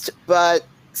impressed, but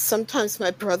sometimes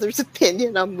my brother's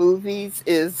opinion on movies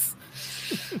is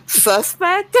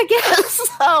suspect, I guess.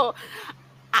 So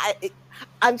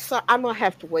I'm sorry, I'm gonna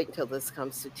have to wait until this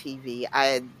comes to TV.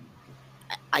 I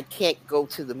can't go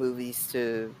to the movies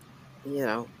to,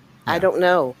 I don't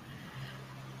know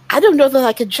that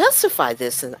I could justify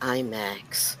this in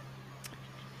IMAX.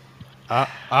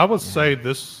 I would say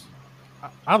this.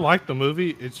 I like the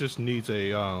movie. It just needs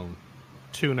a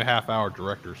 2.5-hour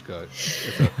director's cut,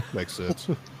 if that makes sense.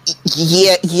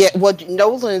 Yeah. Well,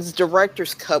 Nolan's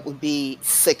director's cut would be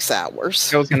 6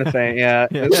 hours. I was gonna say,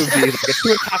 this would be like a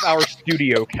 2.5-hour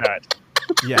studio cut.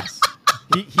 Yes,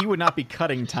 he would not be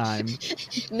cutting time.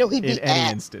 No, he'd be in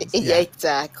any instance. Yeah,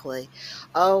 exactly.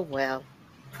 Oh well.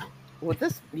 Well,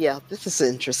 this is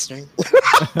interesting.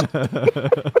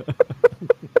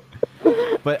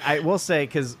 But I will say,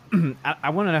 because I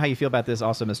want to know how you feel about this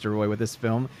also, Mr. Roy, with this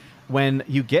film. When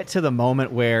you get to the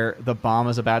moment where the bomb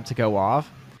is about to go off,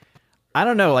 I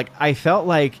don't know, like, I felt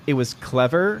like it was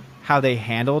clever how they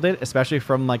handled it, especially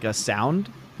from, like, a sound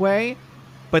way.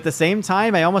 But at the same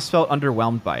time, I almost felt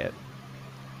underwhelmed by it.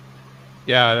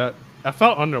 Yeah, I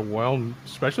felt underwhelmed,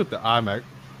 especially with the IMAX.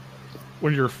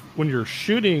 When you're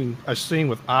shooting a scene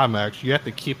with IMAX, you have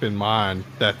to keep in mind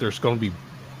that there's going to be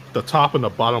the top and the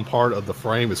bottom part of the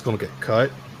frame is going to get cut.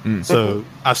 So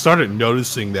I started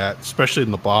noticing that, especially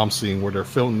in the bomb scene where they're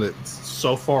filming it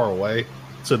so far away,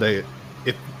 so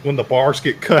when the bars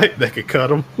get cut, they could cut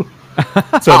them.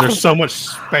 So there's so much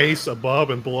space above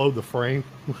and below the frame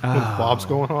when the bomb's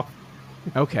going off.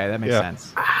 Okay, that makes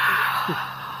sense.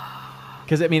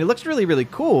 Because, I mean, it looks really, really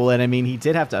cool, and, I mean, he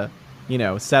did have to,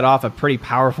 set off a pretty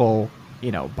powerful,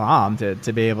 bomb to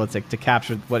be able to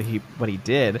capture what he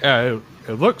did. Yeah,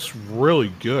 it looks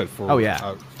really good.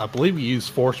 I believe he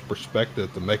used forced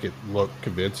perspective to make it look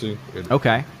convincing.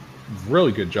 Okay.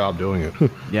 Really good job doing it.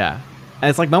 Yeah. And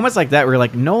it's like moments like that where you're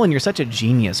like, Nolan, you're such a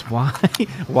genius.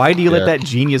 Why do you let that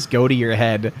genius go to your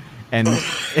head and,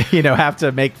 have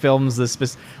to make films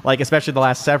this, like, especially the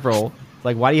last several,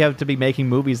 like, why do you have to be making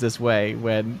movies this way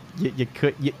when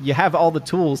you have all the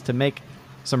tools to make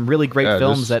some really great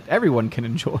films that everyone can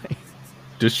enjoy?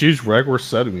 Just use regular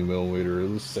 70mm.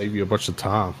 It'll save you a bunch of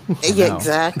time. Yeah,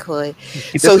 exactly.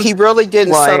 So he really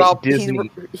didn't set off. Disney...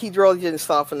 He really didn't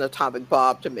set off an atomic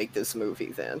bomb to make this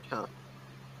movie, then, huh?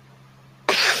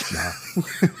 No.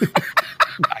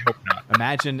 I hope not.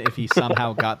 Imagine if he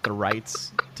somehow got the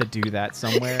rights to do that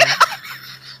somewhere.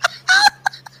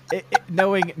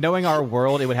 Knowing our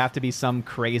world, it would have to be some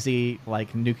crazy,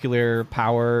 like, nuclear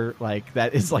power, like,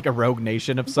 that is like a rogue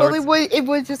nation of sorts. Well, it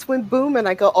would just went boom, and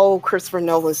I go, oh, Christopher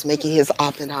Nolan's making his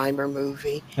Oppenheimer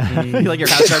movie. Like, your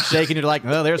house starts shaking, you're like,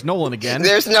 oh, there's Nolan again.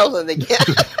 There's Nolan again.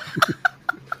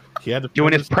 He had to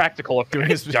doing his practical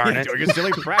effects, darn it. Doing his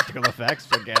silly practical effects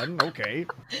again. Okay.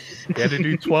 He had to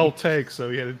do 12 takes, so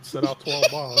he had to set out 12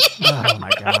 bombs. Oh, my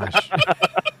gosh.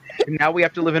 And now we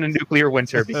have to live in a nuclear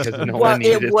winter because no one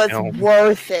needed it was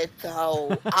worth it,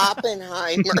 though.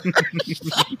 Oppenheimer.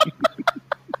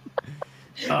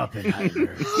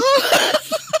 Oppenheimer.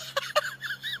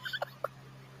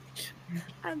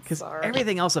 I'm Because sorry.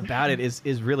 everything else about it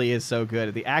is really so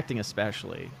good. The acting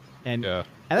especially. And that's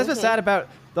what's Mhm. sad about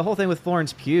the whole thing with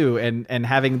Florence Pugh and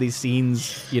having these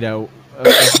scenes, of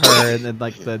her and then,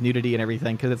 like, the nudity and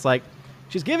everything. Because it's like,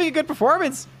 she's giving a good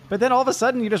performance, but then all of a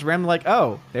sudden you just ran like,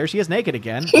 oh, there she is naked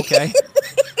again. Okay.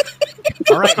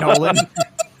 All right, Nolan.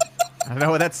 I don't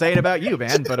know what that's saying about you,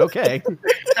 man, but okay.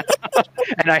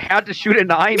 And I had to shoot it in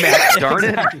IMAX, darn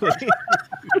it.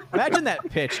 Imagine that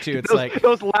pitch too. It's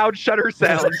those loud shutter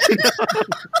sounds.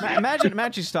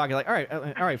 imagine she's talking like, all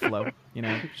right, Flo.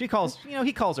 She calls.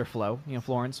 He calls her Flo.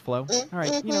 Florence, Flo. All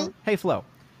right, hey Flo.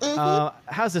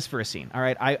 How's this for a scene? All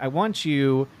right, I want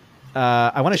you.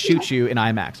 I want to shoot you in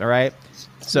IMAX. All right.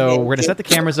 So we're gonna set the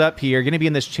cameras up here. You're gonna be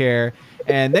in this chair,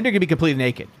 and then you're gonna be completely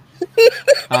naked.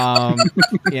 And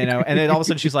then all of a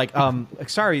sudden she's like,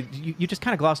 sorry, you just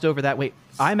kind of glossed over that. Wait,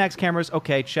 IMAX cameras,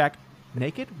 okay, check.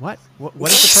 Naked? What is the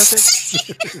purpose?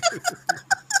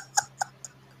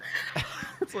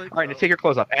 It's like, all right, now take your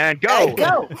clothes off and go.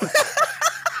 Go.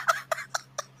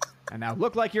 And now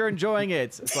look like you're enjoying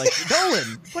it. It's like,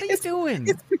 Nolan, what are you doing?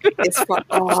 It's for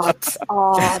art.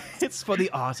 It's for the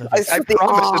art of I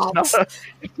promise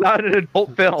it's not an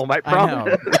adult film. I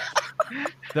promise. I know.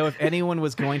 Though if anyone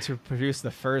was going to produce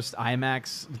the first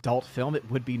IMAX adult film, it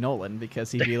would be Nolan,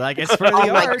 because he'd be like, it's for the art.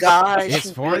 Oh my gosh.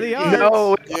 It's for the art.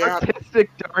 No, it's artistic,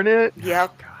 darn it.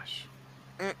 Yep. Gosh.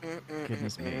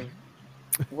 Goodness me.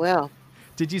 Well.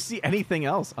 Did you see anything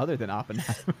else other than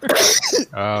Oppenheimer?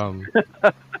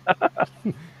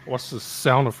 What's the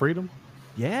Sound of Freedom?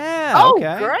 Yeah. Oh,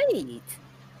 okay. great.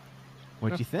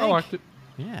 What'd you think? I liked it.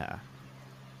 Yeah.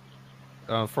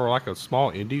 For like a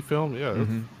small indie film, yeah,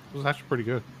 it was actually pretty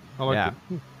good. I liked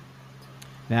it.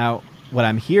 Now, what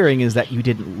I'm hearing is that you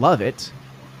didn't love it,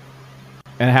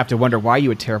 and I have to wonder why you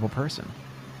a terrible person.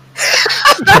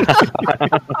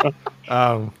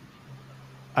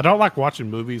 I don't like watching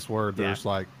movies where there's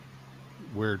like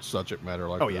weird subject matter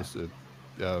like this.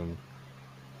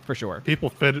 For sure. People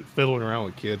fiddling around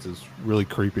with kids is really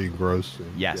creepy and gross.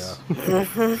 And, yes.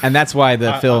 And that's why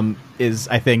the film is,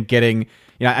 I think, getting,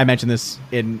 I mentioned this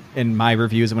in my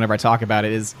reviews and whenever I talk about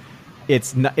it, is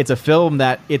it's a film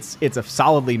that it's a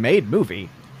solidly made movie,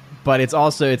 but it's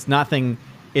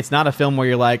not a film where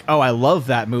you're like, oh, I love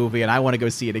that movie and I want to go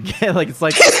see it again. Like, it's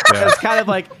like, it's kind of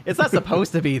like, it's not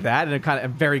supposed to be that. And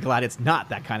I'm very glad it's not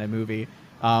that kind of movie.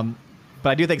 But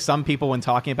I do think some people, when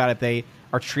talking about it, they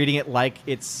are treating it like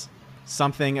it's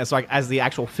something as the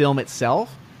actual film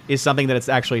itself is something that it's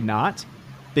actually not.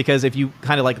 Because if you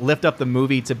kind of like lift up the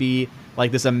movie to be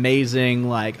like this amazing,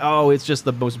 like, oh, it's just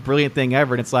the most brilliant thing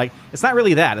ever. And it's like, it's not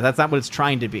really that. That's not what it's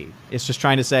trying to be. It's just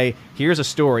trying to say, here's a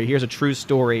story. Here's a true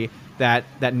story that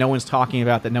no one's talking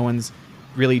about, that no one's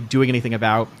really doing anything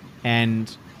about.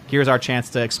 And here's our chance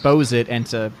to expose it and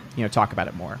to, talk about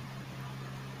it more.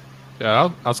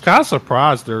 Yeah, I was kind of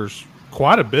surprised. There's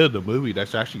quite a bit of the movie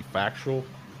that's actually factual.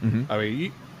 I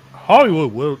mean,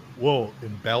 Hollywood will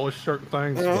embellish certain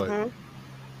things, but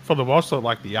for the most part,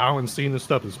 like the island scene and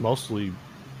stuff is mostly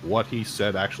what he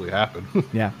said actually happened.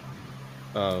 Yeah.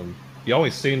 The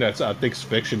only scene that's I think's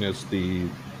fiction is the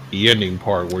ending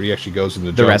part where he actually goes in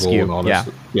the jungle rescue. and all this.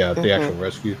 Yeah, the actual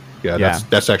rescue. Yeah,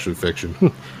 that's actually fiction.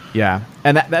 Yeah,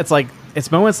 and that's like,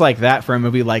 it's moments like that for a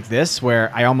movie like this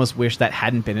where I almost wish that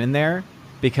hadn't been in there,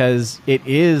 because it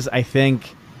is, I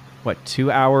think,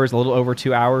 2 hours, a little over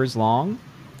 2 hours long.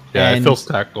 Yeah, it feels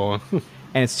tacked on.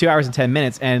 And it's 2 hours and 10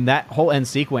 minutes, and that whole end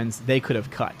sequence they could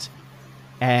have cut,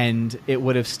 and it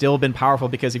would have still been powerful,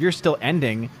 because if you're still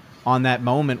ending on that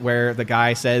moment where the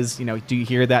guy says, do you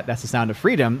hear that? That's the sound of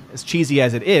freedom. As cheesy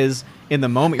as it is, in the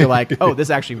moment you're like, oh, this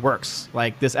actually works.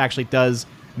 Like, this actually does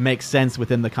make sense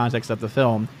within the context of the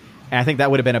film. And I think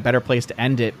that would have been a better place to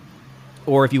end it.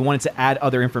 Or if you wanted to add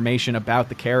other information about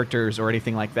the characters or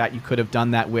anything like that, you could have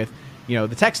done that with,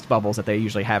 the text bubbles that they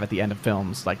usually have at the end of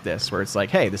films like this, where it's like,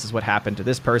 hey, this is what happened to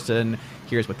this person.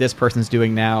 Here's what this person's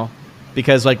doing now.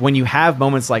 Because like when you have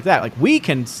moments like that, like we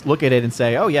can look at it and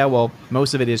say, oh yeah, well,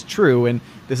 most of it is true. And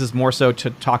this is more so to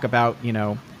talk about,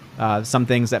 some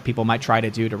things that people might try to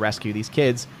do to rescue these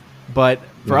kids. But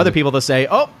for other people to say,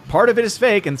 oh, part of it is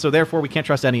fake, and so therefore we can't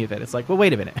trust any of it. It's like, well,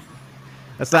 wait a minute.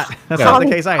 That's not the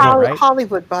case either, right?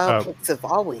 Hollywood biopics have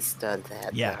always done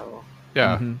that. Yeah. Though.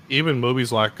 Yeah. Even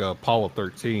movies like Apollo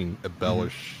 13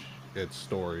 embellish its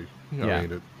story.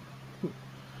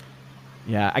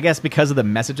 Yeah, I guess because of the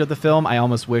message of the film, I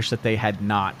almost wish that they had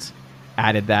not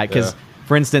added that. Because,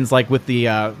 for instance, like with the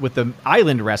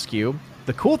island rescue,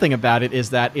 the cool thing about it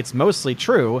is that it's mostly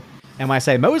true. And when I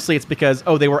say mostly, it's because,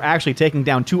 they were actually taking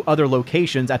down 2 other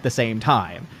locations at the same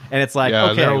time. And it's like,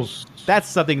 okay, that's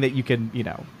something that you can,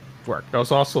 work. There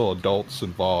was also adults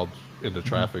involved in the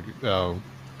traffic.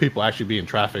 People actually being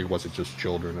trafficked wasn't just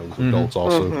children; it was adults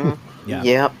also.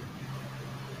 Yeah.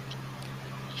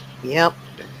 Yep.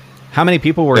 How many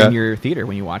people were in your theater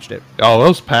when you watched it? Oh,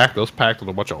 those packed. Those packed with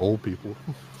a bunch of old people.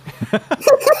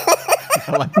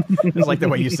 I like the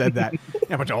way you said that.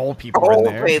 A bunch of old people in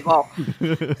there. People.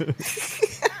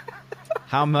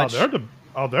 How much?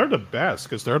 They're the best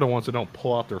because they're the ones that don't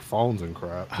pull out their phones and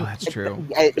crap. Oh, that's true.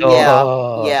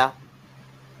 Yeah.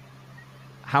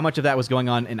 How much of that was going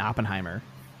on in Oppenheimer?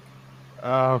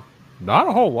 Not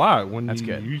a whole lot. When That's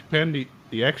good. You spend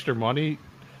the extra money,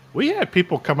 we had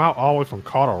people come out all the way from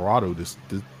Colorado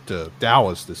to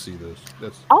Dallas to see this.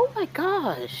 Oh my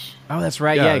gosh. Oh, that's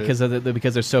right. Yeah,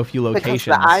 because there's so few locations.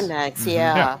 Because the IMAX,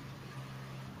 yeah.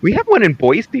 We have one in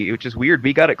Boise, which is weird.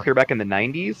 We got it clear back in the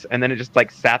 90s, and then it just like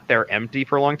sat there empty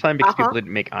for a long time because people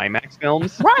didn't make IMAX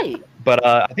films. Right. But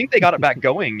I think they got it back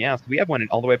going. Yeah, so we have one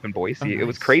all the way up in Boise. Oh, nice. It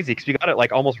was crazy because we got it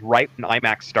like almost right when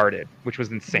IMAX started, which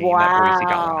was insane. Wow. That Boise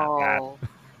got one that bad.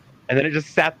 And then it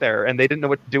just sat there, and they didn't know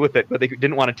what to do with it, but they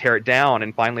didn't want to tear it down.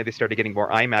 And finally, they started getting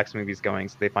more IMAX movies going,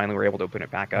 so they finally were able to open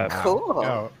it back up. Cool.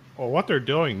 Yeah. Well, what they're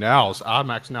doing now is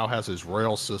IMAX now has this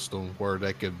rail system where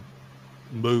they can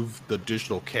move the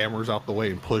digital cameras out the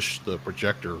way and push the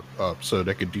projector up, so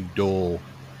they could do dual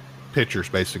pictures.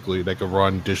 Basically, they could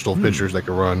run digital pictures, they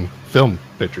could run film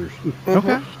pictures.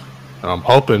 Okay. And I'm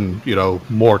hoping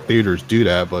more theaters do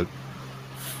that. But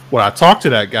when I talked to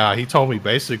that guy, he told me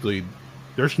basically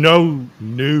there's no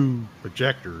new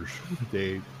projectors.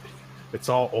 It's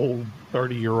all old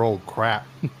 30-year-old crap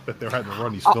that they're having to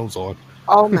run these films on.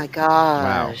 Oh my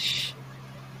gosh.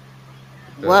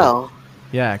 Well.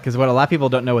 Yeah, because what a lot of people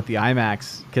don't know with the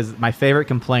IMAX, because my favorite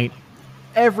complaint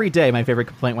when I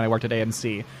worked at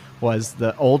AMC was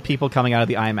the old people coming out of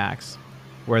the IMAX,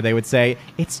 where they would say,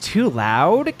 "It's too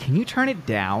loud. Can you turn it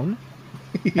down?"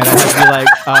 And I had to be like,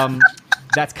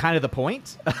 "That's kind of the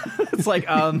point." It's like,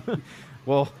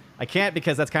 well, I can't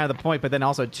because that's kind of the point. But then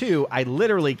also, too, I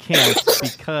literally can't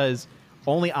because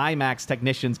only IMAX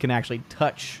technicians can actually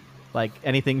touch like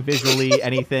anything visually,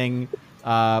 anything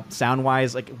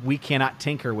sound-wise. Like, we cannot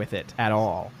tinker with it at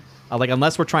all. Like,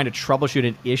 unless we're trying to troubleshoot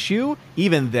an issue,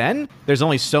 even then, there's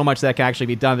only so much that can actually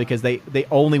be done because they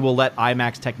only will let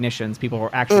IMAX technicians, people who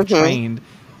are actually trained,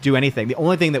 do anything. The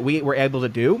only thing that we were able to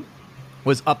do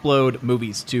was upload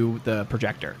movies to the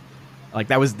projector. Like,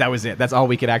 that was it. That's all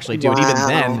we could actually do. Wow. And even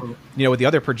then, with the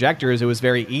other projectors, it was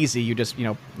very easy. You just,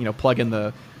 plug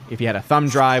in if you had a thumb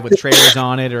drive with trailers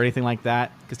on it or anything like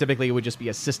that, because typically it would just be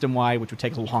a system-wide, which would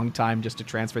take a long time just to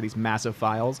transfer these massive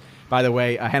files. By the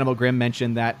way, Hannibal Grimm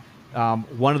mentioned that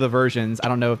one of the versions, I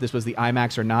don't know if this was the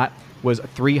IMAX or not, was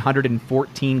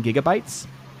 314 gigabytes.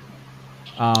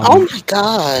 Oh my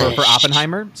god! For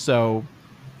Oppenheimer. So,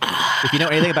 if you know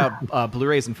anything about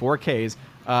Blu-rays and 4Ks,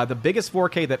 the biggest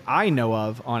 4K that I know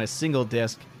of on a single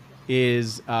disc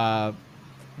is oh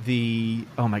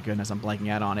my goodness, I'm blanking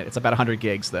out on it. It's about 100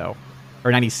 gigs though,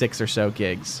 or 96 or so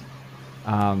gigs.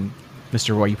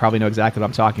 Mr. Roy, you probably know exactly what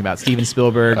I'm talking about. Steven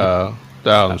Spielberg.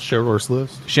 Schindler's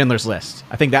List. Schindler's List.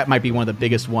 I think that might be one of the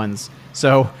biggest ones.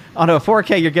 So on a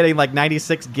 4K, you're getting like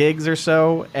 96 gigs or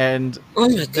so, and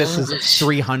this is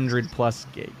 300 plus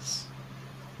gigs.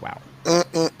 Wow.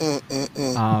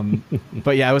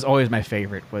 But yeah, it was always my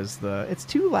favorite. Was it's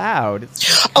too loud.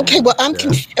 Okay, well,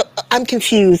 I'm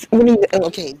confused. One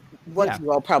of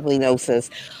you all probably knows this.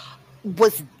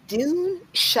 Was Dune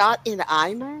shot in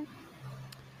IMAX?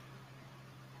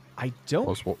 I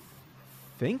don't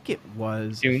think it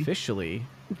was officially.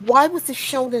 Why was it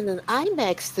shown in an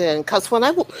IMAX then? Because when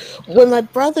my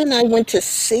brother and I went to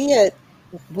see it,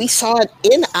 we saw it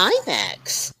in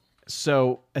IMAX.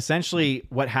 So essentially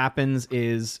what happens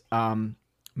is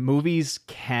movies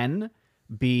can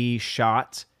be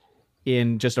shot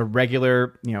in just a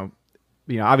regular,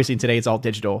 obviously today it's all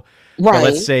digital. Right. But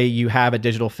let's say you have a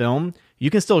digital film,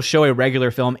 you can still show a regular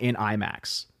film in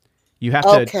IMAX. You have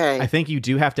to, I think you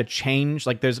do have to change,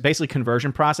 like there's basically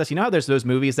conversion process. You know how there's those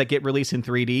movies that get released in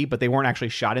 3D, but they weren't actually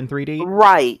shot in 3D?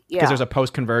 Right, yeah. Because there's a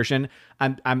post-conversion.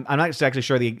 I'm not exactly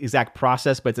sure the exact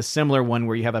process, but it's a similar one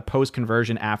where you have a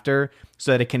post-conversion after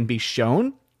so that it can be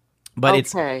shown. But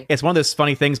it's one of those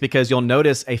funny things because you'll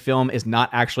notice a film is not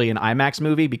actually an IMAX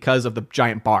movie because of the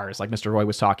giant bars, like Mr. Roy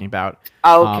was talking about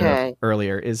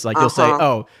earlier. Is like you'll say,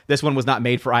 oh, this one was not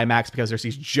made for IMAX because there's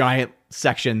these giant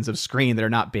sections of screen that are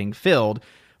not being filled.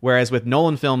 Whereas with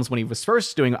Nolan films, when he was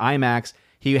first doing IMAX,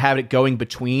 he had it going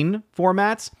between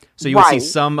formats. So you would see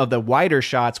some of the wider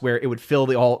shots where it would fill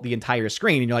the entire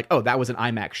screen. And you're like, oh, that was an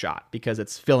IMAX shot because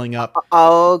it's filling up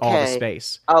all the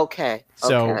space.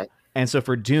 So... And so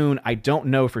for Dune, I don't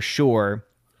know for sure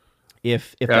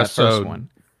if that first one.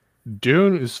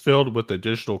 Dune is filled with a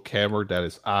digital camera that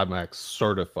is IMAX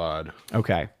certified.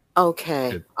 Okay. All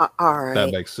right.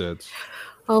 That makes sense.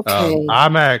 Okay.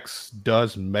 IMAX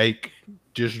does make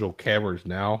digital cameras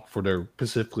now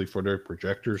specifically for their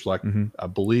projectors. Like I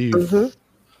believe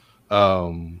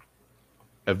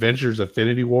Avengers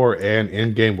Infinity War and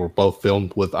Endgame were both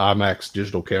filmed with IMAX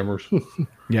digital cameras.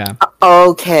 Yeah.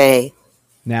 Okay.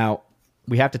 Now,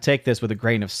 we have to take this with a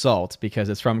grain of salt because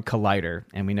it's from Collider,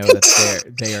 and we know that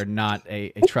they are not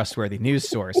a trustworthy news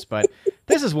source. But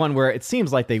this is one where it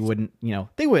seems like they wouldn't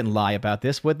lie about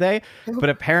this, would they? But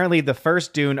apparently, the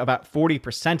first Dune, about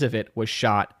 40% of it was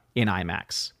shot in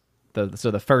IMAX.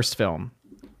 So the first film,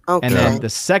 and then the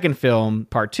second film,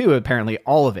 part 2, apparently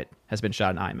all of it has been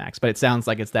shot in IMAX. But it sounds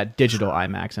like it's that digital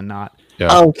IMAX and not.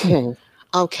 Yeah.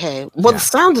 Okay. Well, the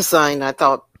sound design I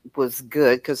thought was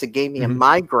good because it gave me a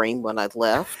migraine when I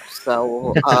left.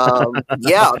 So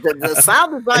the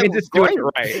sound design was great. Doing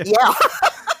it right. Yeah.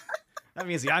 That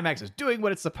means the IMAX is doing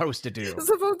what it's supposed to do. It's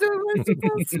supposed to do what it's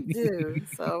supposed to do.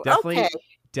 So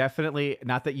definitely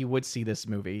not that you would see this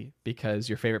movie because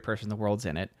your favorite person in the world's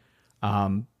in it.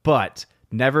 But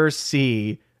never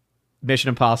see Mission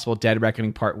Impossible Dead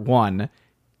Reckoning Part 1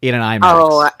 in an IMAX.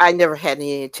 Oh, I never had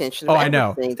any intention of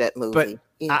seeing that movie.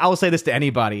 But I will say this to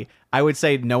anybody. I would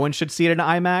say no one should see it in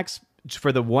IMAX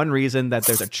for the one reason that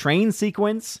there's a train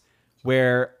sequence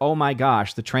where, oh my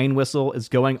gosh, the train whistle is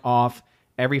going off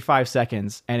every 5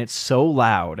 seconds and it's so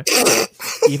loud.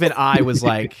 Even I was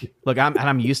like, look,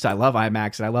 I'm used to, I love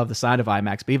IMAX and I love the sound of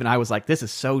IMAX, but even I was like, this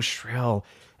is so shrill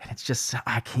and it's just,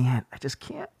 I just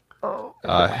can't. Oh,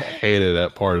 I hated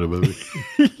that part of the movie.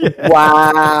 Yeah.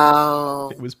 Wow.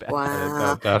 It was bad.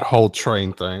 Wow. That whole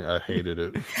train thing, I hated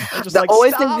it. The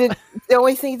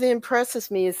only thing that impresses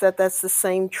me is that that's the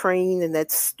same train in that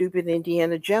stupid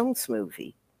Indiana Jones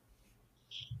movie.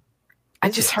 I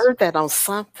just heard that on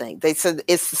something. They said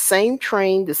it's the same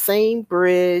train, the same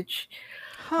bridge,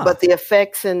 but the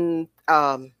effects in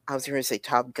I was going to say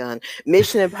Top Gun,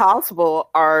 Mission Impossible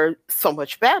are so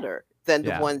much better than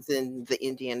the ones in the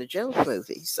Indiana Jones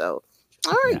movie. So,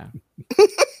 all right.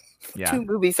 Yeah. 2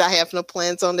 movies I have no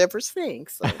plans on ever seeing.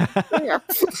 So, yeah.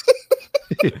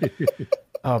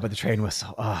 Oh, but the train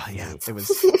whistle. Oh, yeah. It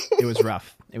was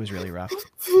rough. It was really rough.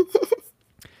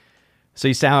 So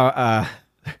you sound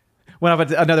went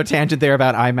off another tangent there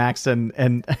about IMAX and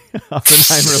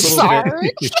Oppenheimer a little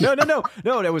bit.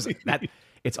 No. That was that.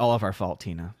 It's all of our fault,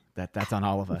 Tina. That's on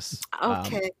all of us.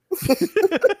 Okay.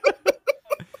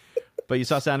 But you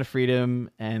saw Sound of Freedom,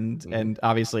 and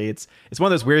obviously it's one of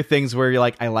those weird things where you're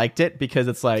like, I liked it because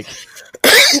it's like,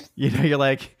 you're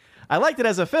like, I liked it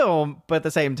as a film, but at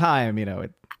the same time, I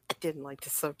didn't like the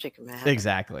subject matter.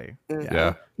 Exactly.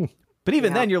 Yeah. But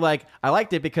even then, you're like, I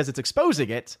liked it because it's exposing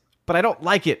it, but I don't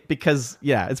like it because,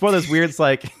 it's one of those weird, it's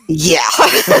like,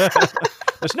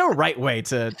 there's no right way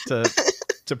to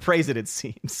praise it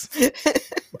seems.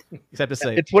 Except to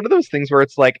say, it's one of those things where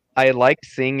it's like, I liked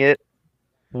seeing it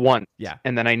once, Yeah.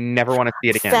 and then I never want to see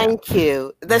it again. Thank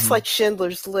you. That's like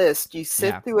Schindler's List. You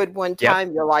sit through it one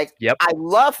time, you're like, I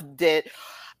loved it,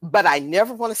 but I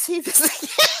never want to see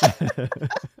this again.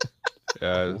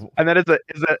 And then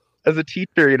as a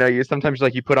teacher, you sometimes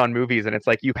you put on movies and it's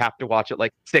like you have to watch it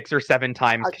like 6 or 7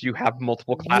 times because you have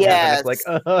multiple classes. Yes. And it's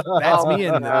like that's me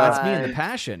in The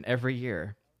Passion every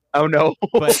year. Oh no!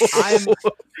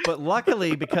 But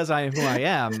luckily, because I am who I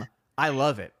am, I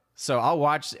love it. So I'll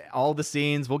watch all the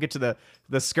scenes. We'll get to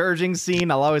the scourging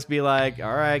scene. I'll always be like,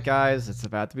 all right, guys, it's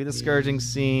about to be the scourging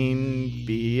scene.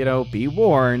 Be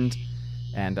warned.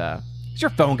 And is your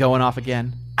phone going off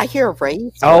again? I hear a razor.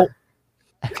 Oh,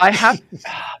 I have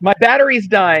my battery's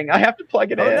dying. I have to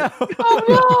plug it in. No.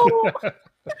 Oh no!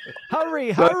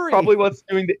 Hurry! That's probably what's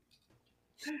doing the.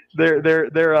 They're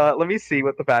let me see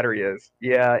what the battery is.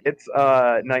 Yeah, it's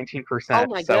 19%. Oh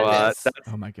my goodness.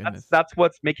 Oh my goodness. That's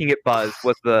what's making it buzz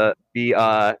was the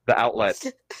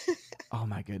outlet. Oh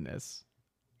my goodness.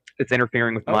 It's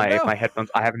interfering with my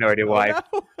headphones. I have no idea why.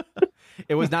 No.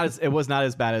 It was not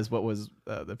as bad as what was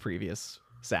the previous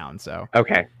sound. So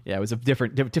okay. Yeah, it was a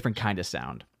different kind of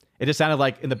sound. It just sounded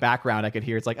like in the background I could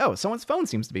hear it's like, oh, someone's phone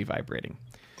seems to be vibrating.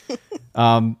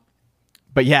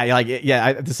 But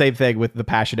the same thing with The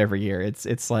Passion every year.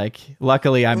 It's like,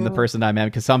 luckily I'm the person I'm in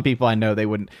because some people I know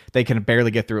they can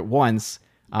barely get through it once.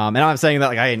 And I'm not saying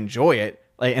that I enjoy it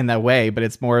in that way, but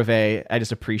it's more of I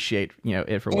just appreciate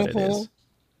it for what it is.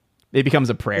 It becomes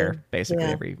a prayer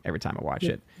basically every time I watch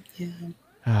it.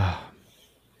 Yeah.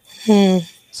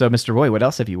 So, Mr. Roy, what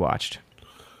else have you watched?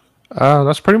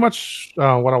 That's pretty much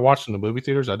what I watched in the movie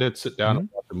theaters. I did sit down and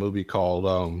watch a movie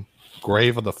called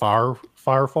Grave of the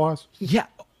Fireflies. Yeah,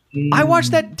 I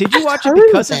watched that. Did you watch it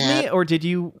because of me, or did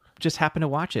you just happen to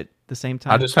watch it the same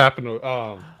time? I just happened to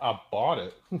I bought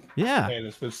it. Yeah. And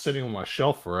it's been sitting on my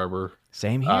shelf forever.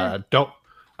 Same here.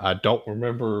 I don't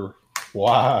remember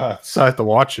why I decided to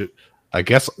watch it. I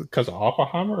guess because of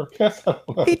Oppenheimer. I guess.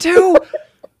 Me too.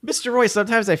 Mr. Roy,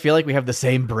 sometimes I feel like we have the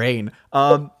same brain.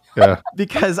 Yeah.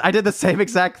 Because I did the same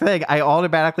exact thing. I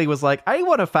automatically was like, I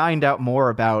want to find out more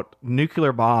about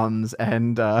nuclear bombs,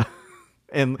 and I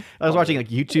was watching like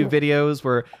YouTube videos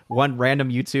where one random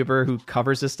YouTuber who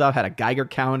covers this stuff had a Geiger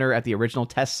counter at the original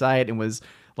test site and was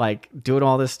like doing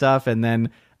all this stuff. And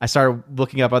then I started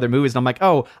looking up other movies, and I'm like,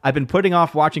 oh, I've been putting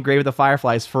off watching Grave of the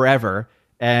Fireflies forever,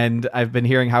 and I've been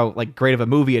hearing how like great of a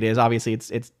movie it is. Obviously,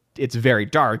 it's very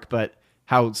dark, but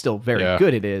how still very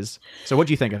good it is. So what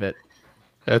do you think of it?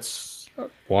 It's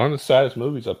one of the saddest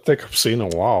movies I think I've seen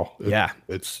in a while.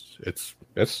 It's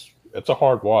a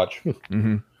hard watch.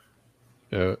 Mm-hmm.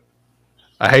 Yeah,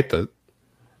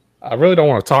 I really don't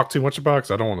want to talk too much about it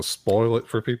because I don't want to spoil it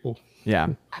for people. Yeah.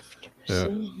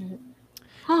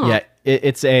 Huh. Yeah,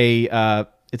 it's a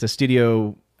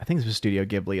studio. I think it's a Studio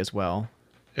Ghibli as well.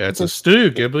 Yeah, it's a Studio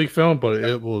Ghibli film, but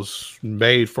it was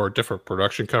made for a different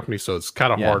production company, so it's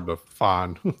kind of hard to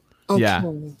find. Okay. Yeah.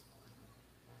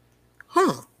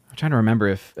 Huh. I'm trying to remember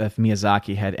if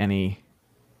Miyazaki had any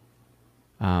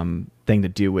thing to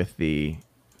do with the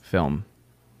film.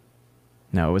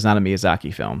 No, it was not a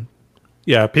Miyazaki film.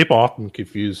 Yeah, people often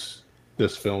confuse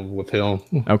this film with him.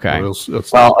 Okay.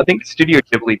 Well, I think Studio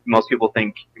Ghibli, most people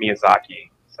think Miyazaki,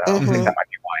 so I think that might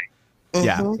be why.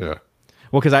 Yeah. Yeah.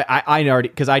 Well, because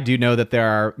I do know that there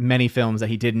are many films that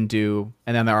he didn't do,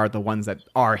 and then there are the ones that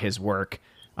are his work,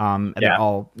 and they're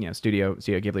all Studio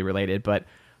Ghibli related. But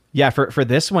yeah, for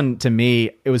this one, to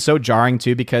me, it was so jarring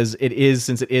too, because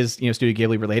since it is Studio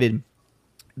Ghibli related.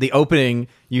 The opening,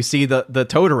 you see the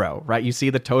Totoro, right? You see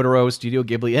the Totoro Studio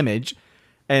Ghibli image,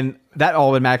 and that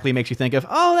automatically makes you think of,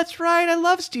 oh, that's right, I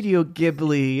love Studio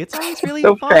Ghibli. It's always really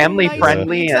so fun, family nice.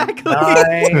 friendly Exactly.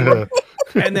 and nice.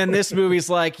 And then this movie's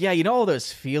like, yeah, all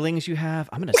those feelings you have,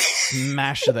 I'm gonna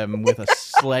smash them with a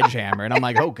sledgehammer. And I'm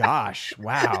like, oh gosh,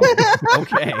 wow,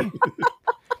 okay.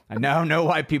 I now know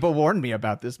why people warned me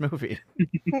about this movie.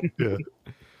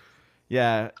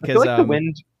 Yeah, I feel like The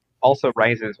Wind Also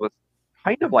Rises was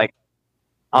kind of like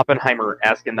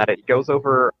Oppenheimer-esque in that it goes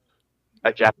over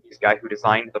a Japanese guy who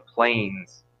designed the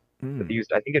planes that they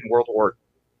used, I think, in World War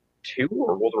II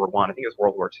or World War I. I think it was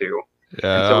World War II.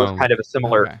 Yeah, and so it was kind of a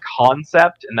similar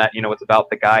concept in that, it's about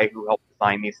the guy who helped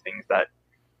design these things that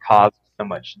caused so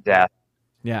much death.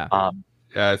 Yeah.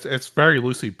 Yeah, it's very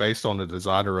loosely based on the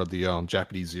designer of the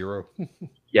Japanese Zero.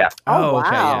 Yeah. Oh, okay.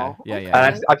 wow. Yeah.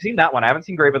 And I've seen that one. I haven't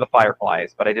seen Grave of the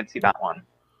Fireflies, but I did see that one.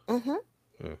 Mm-hmm.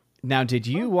 Now, did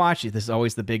you watch it? This is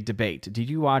always the big debate. Did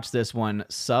you watch this one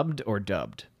subbed or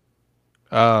dubbed?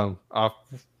 I've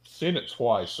seen it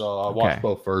twice, so I watched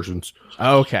both versions.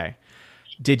 Okay.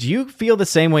 Did you feel the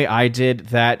same way I did,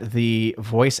 that the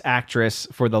voice actress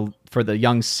for the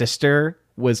young sister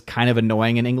was kind of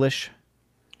annoying in English?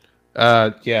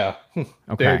 Yeah.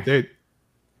 Okay.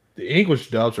 The English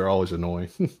dubs are always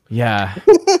annoying. Yeah.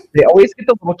 They always get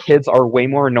the little kids are way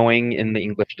more annoying in the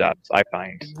English dubs, I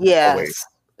find. Yes. Always.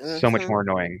 So much more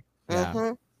annoying. Yeah.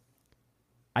 Mm-hmm.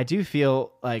 I do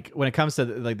feel like when it comes to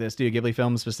like the Studio Ghibli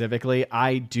films specifically,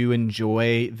 I do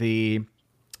enjoy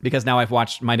because now I've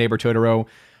watched My Neighbor Totoro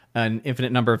an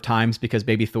infinite number of times because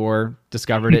baby Thor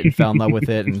discovered it and fell in love with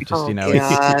it, and just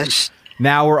Gosh.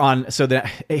 now we're on. So that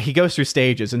he goes through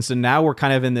stages, and so now we're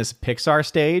kind of in this Pixar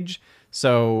stage.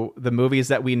 So the movies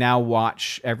that we now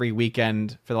watch every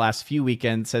weekend for the last few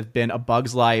weekends have been A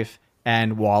Bug's Life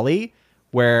and WALL-E,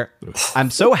 where I'm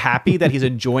so happy that he's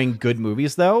enjoying good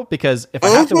movies, though, because if I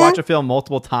have to watch a film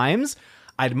multiple times,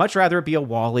 I'd much rather it be a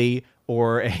WALL-E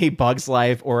or a Bug's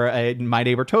Life or a My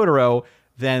Neighbor Totoro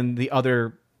than the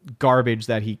other garbage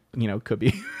that he, could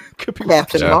be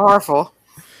Captain Marvel.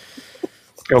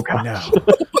 Oh, God. No,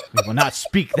 we will not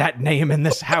speak that name in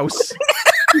this house.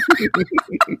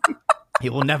 He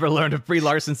will never learn of Brie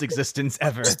Larson's existence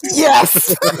ever.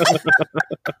 Yes.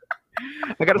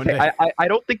 I gotta say, I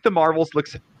don't think the Marvels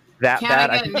looks that bad.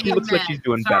 I think she looks like she's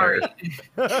doing better.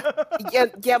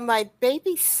 Yeah. My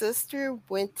baby sister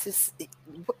went to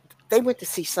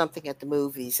see something at the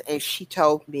movies, and she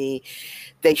told me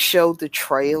they showed the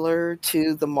trailer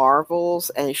to the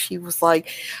Marvels, and she was like,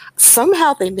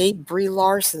 somehow they made Brie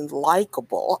Larson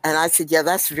likable. And I said, yeah,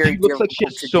 that's very. She looks like she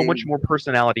has so much more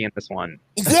personality in this one.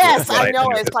 Yes, I know.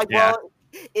 It's like, well,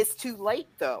 it's too late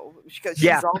though, because she's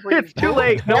already. It's too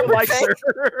late. No one likes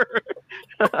her.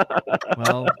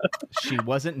 Well, she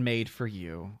wasn't made for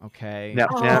you, okay? No,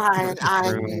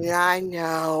 I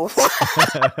know.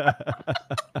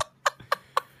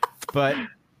 But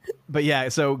But yeah,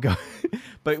 so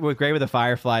but with Grave of the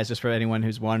Fireflies, just for anyone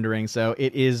who's wondering, so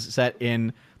it is set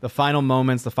in the final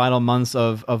moments, the final months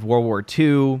of World War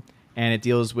II, and it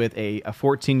deals with a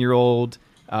 14-year-old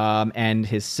and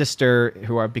his sister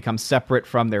who are become separate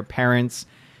from their parents,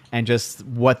 and just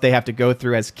what they have to go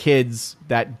through as kids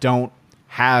that don't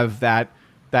have that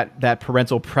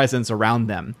parental presence around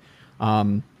them,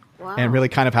 and really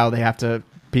kind of how they have to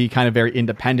be kind of very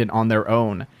independent on their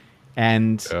own.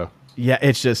 And yeah,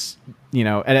 it's just,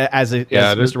 as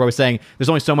Mr. Roy was saying, there's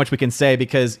only so much we can say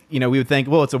because, we would think,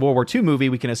 well, it's a World War II movie.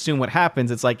 We can assume what happens.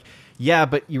 It's like, yeah,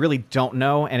 but you really don't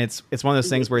know. And it's one of those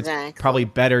things where it's probably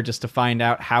better just to find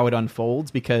out how it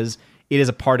unfolds because it is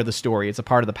a part of the story. It's a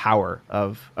part of the power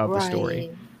of the story.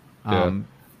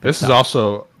 This is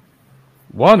also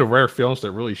one of the rare films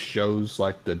that really shows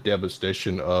like the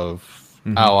devastation of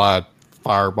Allied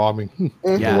firebombing.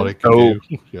 What it can do.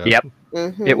 Yep.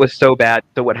 It was so bad.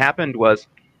 So what happened was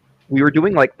we were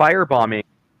doing like firebombing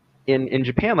in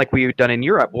Japan like we had done in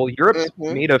Europe. Well, Europe's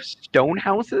made of stone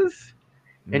houses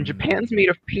and Japan's made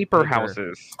of paper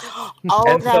houses. Oh,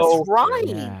 and that's so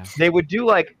right. They would do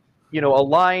like, a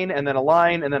line and then a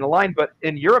line and then a line. But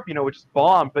in Europe, it just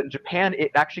bombed. But in Japan,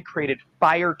 it actually created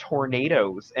fire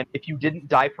tornadoes. And if you didn't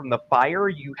die from the fire,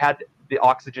 you had the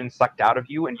oxygen sucked out of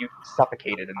you and you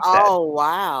suffocated instead. Oh,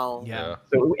 wow. Yeah.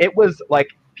 So it was like,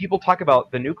 people talk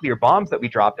about the nuclear bombs that we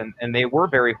dropped, and they were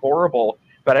very horrible.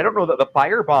 But I don't know that the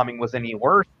firebombing was any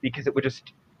worse because it would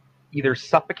just either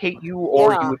suffocate you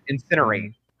or you would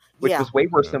incinerate, which was way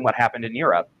worse than what happened in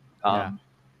Europe.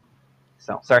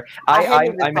 So sorry,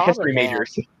 I'm a history major.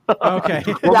 So. Okay.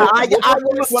 World War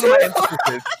II was one of my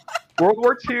emphases. World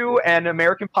War II and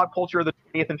American pop culture of the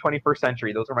 20th and 21st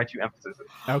century. Those are my two emphases.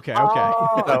 Okay. So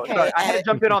I had to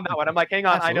jump in on that one. I'm like, hang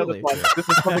on, Absolutely. I know this one. This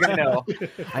is something I know.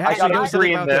 I got to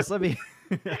agree in this. Let me.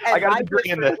 I got to agree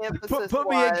in this. Put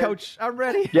me in, Coach. I'm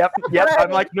ready. Yep.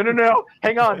 I'm like, no.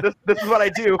 Hang on. This is what I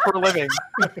do for a living.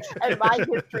 And my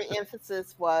history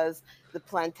emphasis was the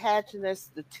Plantagenets,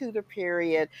 the Tudor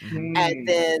period, and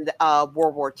then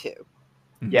World War II.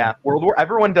 Yeah,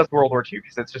 everyone does World War II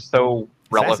because it's just so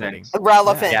relevant.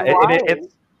 Yeah,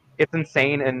 it's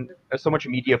insane, and so much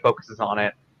media focuses on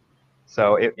it.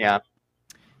 So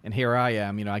And here I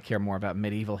am, I care more about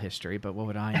medieval history, but what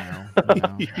would I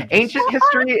know? Ancient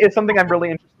history is something I'm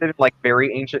really interested in, like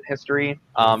very ancient history.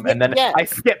 And then I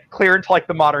skip clear into like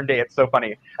the modern day. It's so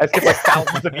funny. I skip like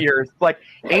thousands of years. It's like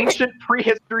ancient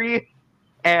prehistory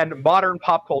and modern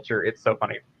pop culture. It's so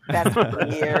funny. That's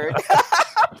weird.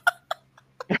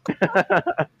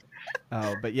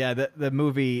 Oh, but yeah, the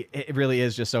movie, it really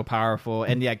is just so powerful,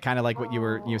 and yeah, kind of like what you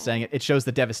were saying, it shows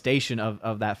the devastation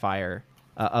of that fire,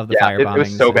 of the firebombing. It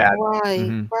was so bad.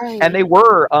 Right. And they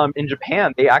were in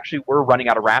Japan. They actually were running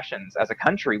out of rations as a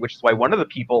country, which is why one of the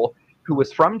people who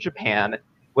was from Japan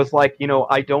was like,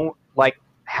 I don't like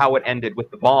how it ended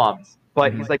with the bombs,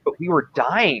 but he's like, but we were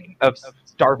dying of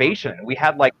starvation. We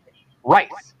had like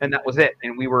rice, and that was it,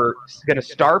 and we were going to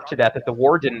starve to death if the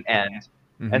war didn't end.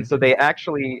 And so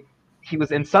he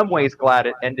was in some ways glad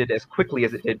it ended as quickly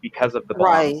as it did because of the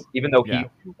bombs, even though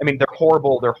they're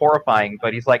horrible, they're horrifying,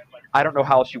 but he's like, I don't know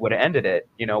how else you would have ended it.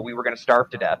 We were going to starve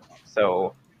to death.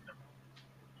 So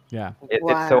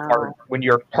it's so hard when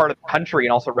you're part of the country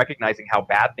and also recognizing how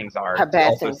bad things are.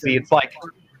 It's like,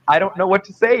 I don't know what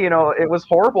to say. It was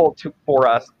horrible for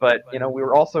us, but we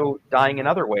were also dying in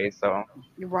other ways. So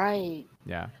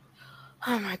Yeah.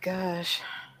 Oh my gosh.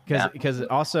 Because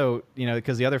also,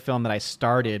 because the other film that I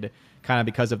started kind of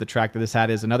because of the track that this had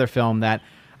is another film that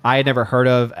I had never heard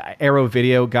of. Arrow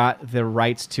Video got the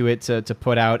rights to it to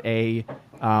put out a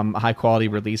high quality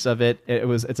release of it.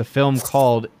 It's a film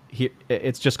called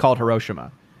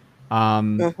Hiroshima,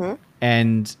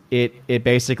 and it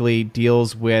basically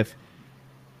deals with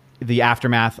the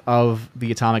aftermath of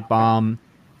the atomic bomb.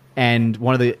 And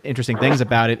one of the interesting things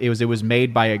about it was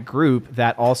made by a group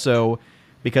that also,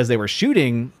 because they were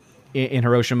shooting in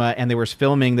Hiroshima and they were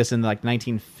filming this in like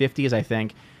 1950s, I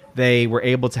think, they were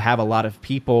able to have a lot of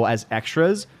people as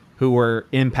extras who were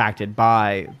impacted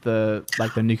by the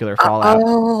nuclear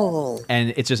fallout.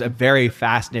 And it's just a very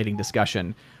fascinating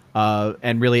discussion.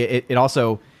 And really, it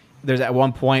also, there's at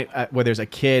one point where there's a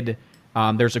kid,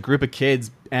 there's a group of kids,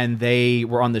 and they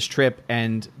were on this trip,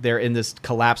 and they're in this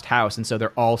collapsed house, and so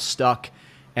they're all stuck,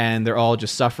 and they're all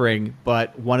just suffering.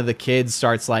 But one of the kids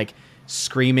starts like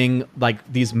screaming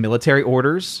like these military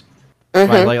orders,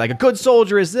 right? like a good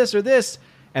soldier is this or this,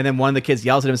 and then one of the kids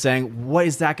yells at him saying, what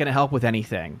is that going to help with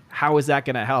anything? How is that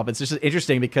going to help? It's just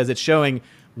interesting because it's showing,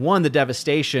 one, the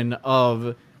devastation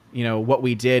of what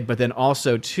we did, but then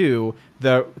also too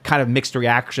the kind of mixed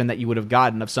reaction that you would have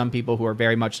gotten of some people who are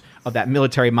very much of that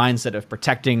military mindset of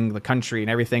protecting the country and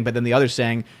everything, but then the others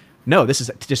saying, no, this is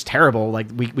just terrible. Like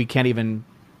we can't even,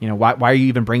 why are you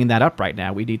even bringing that up right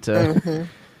now? We need to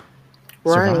survive.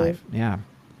 Right. Yeah.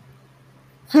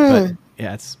 But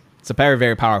yeah, it's a very,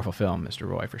 very powerful film, Mr.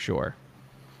 Roy, for sure.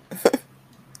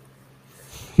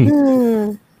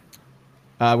 Were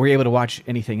you able to watch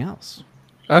anything else?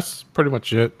 That's pretty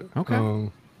much it. Okay.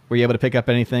 Were you able to pick up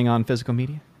anything on physical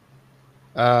media?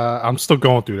 I'm still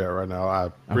going through that right now.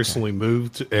 I recently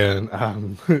moved, and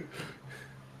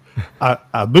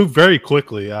I moved very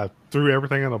quickly. I threw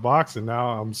everything in a box, and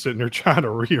now I'm sitting there trying to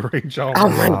rearrange all. Oh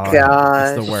my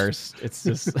god, it's the worst. It's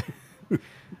just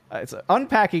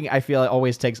unpacking. I feel it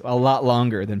always takes a lot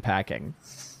longer than packing,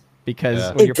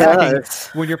 because when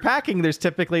you're packing, there's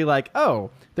typically like, oh,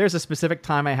 there's a specific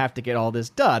time I have to get all this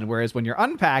done. Whereas when you're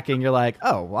unpacking, you're like,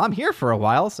 oh, well, I'm here for a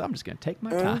while, so I'm just going to take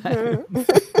my time.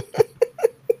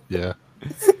 Yeah.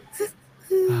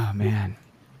 Oh, man.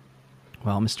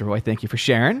 Well, Mr. Roy, thank you for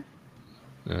sharing.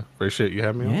 Yeah, appreciate you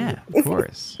having me on. Yeah, of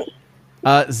course.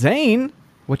 Zane,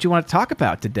 what you want to talk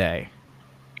about today?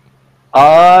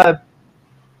 I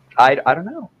don't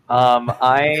know.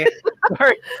 I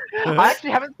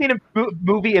actually haven't seen a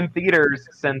movie in theaters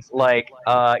since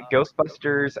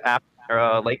Ghostbusters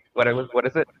after what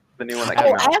is it? The new one that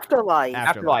came out. Afterlife.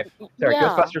 Sorry, Yeah.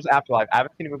 Ghostbusters Afterlife. I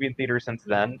haven't seen a movie in theaters since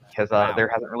then because there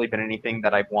hasn't really been anything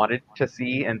that I've wanted to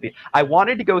see. I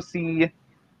wanted to go see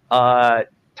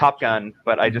Top Gun,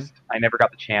 but I never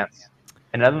got the chance.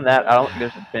 And other than that, I don't think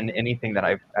there's been anything that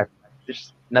I've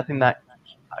there's nothing that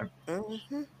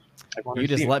You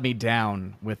just let me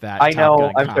down with that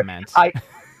Top Gun comment.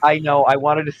 I know. I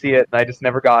wanted to see it, and I just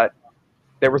never got.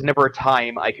 There was never a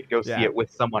time I could go see it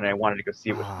with someone, and I wanted to go see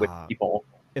it with people.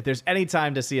 If there's any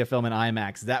time to see a film in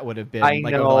IMAX, that would have been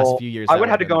over the last few years. I would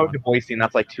have to go to Boise, and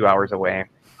that's like 2 hours away.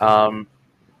 But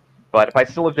if I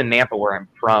still lived in Nampa, where I'm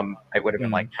from, it would have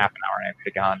been like half an hour, and I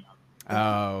could have gone.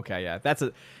 Oh, okay, yeah,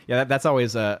 that's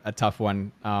always a tough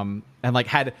one. And like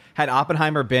had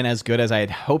Oppenheimer been as good as I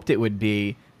had hoped it would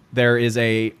be, there is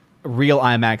a real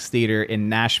IMAX theater in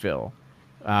Nashville,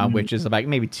 which is about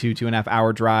maybe 2.5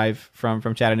 hour drive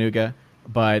from Chattanooga.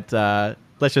 But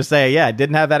let's just say, I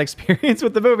didn't have that experience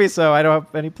with the movie, so I don't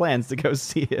have any plans to go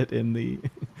see it in the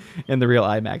real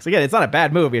IMAX. Again, it's not a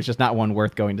bad movie; it's just not one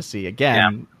worth going to see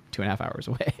again. 2.5 hours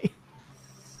away.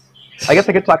 I guess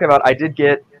I could talk about. I did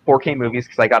get 4K movies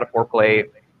because I got a 4K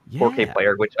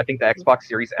player, which I think the Xbox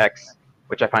Series X,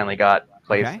 which I finally got,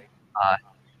 plays. Okay.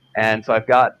 And so I've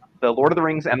got the Lord of the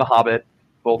Rings and the Hobbit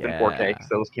both in 4K because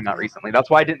those came out recently. That's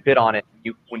why I didn't bid on it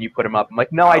when you put them up. I'm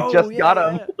like, no, I just got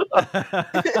them.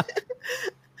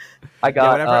 I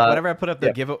got whenever I put up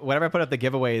the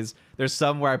giveaways, there's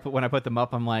some where when I put them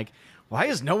up, I'm like, why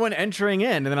is no one entering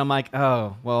in? And then I'm like,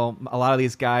 oh, well, a lot of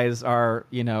these guys are,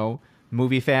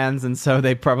 movie fans, and so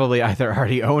they probably either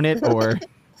already own it or.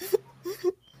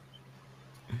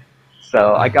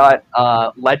 So I got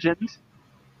Legend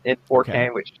in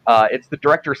 4K, which it's the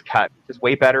director's cut, which is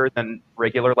way better than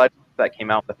regular Legend that came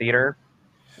out in the theater.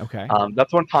 Okay.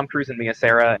 That's one Tom Cruise and Mia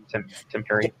Sarah and Tim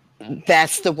Curry.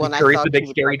 That's the one. Tim Curry's the big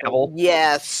scary devil.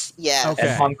 Yes. Okay.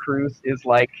 And Tom Cruise is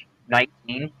like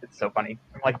 19. It's so funny.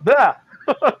 I'm like, bah!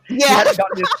 He hadn't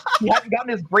gotten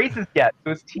his braces yet,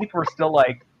 so his teeth were still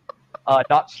like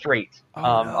not straight.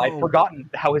 I'd forgotten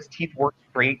how his teeth worked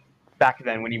straight back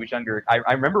then when he was younger.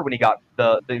 I remember when he got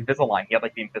the Invisalign. He had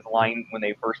like the Invisalign when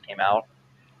they first came out.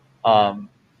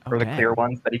 For the clear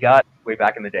ones that he got way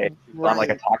back in the day. On like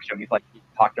a talk show, he's like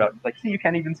see, you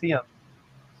can't even see him.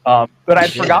 But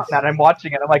I'd forgotten that. I'm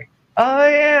watching it. I'm like, oh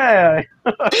yeah.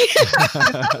 He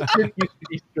used to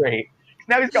be straight.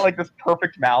 Now he's got like this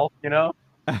perfect mouth, That's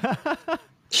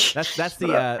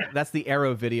the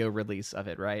Arrow video release of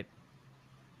it, right?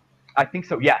 I think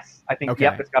so. Yes, I think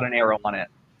it's got an arrow on it.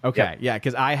 Okay, yeah,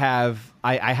 because I have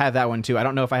that one too. I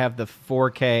don't know if I have the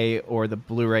 4K or the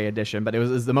Blu-ray edition, but it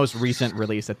was the most recent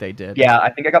release that they did. Yeah, I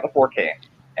think I got the 4K,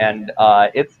 and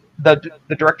it's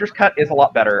the director's cut is a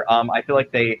lot better. I feel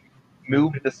like they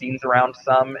moved the scenes around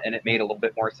some, and it made a little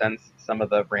bit more sense. Some of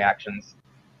the reactions,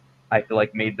 I feel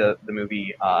like, made the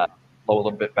movie flow a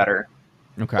little bit better.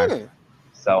 Okay.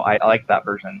 So I like that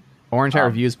version. Orange Hat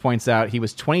Reviews points out he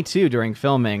was 22 during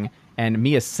filming, and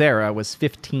Mia Sarah was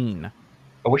 15.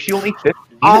 Oh, was she only 15?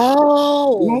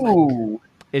 Oh. Ooh.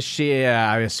 Is she?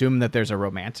 I assume that there's a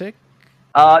romantic.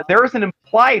 There is an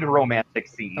implied romantic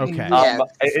scene. Okay.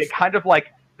 It kind of like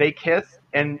they kiss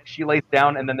and she lays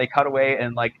down, and then they cut away,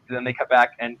 and then they cut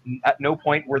back, and at no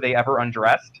point were they ever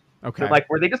undressed. Okay. So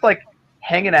were they just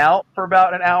hanging out for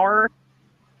about an hour?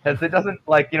 because it doesn't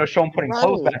like show them putting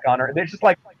clothes Right. back on her. And it just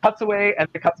like cuts away and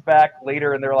it cuts back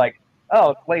later, and they're like,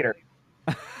 "Oh, it's later."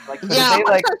 Like, so did Yeah. they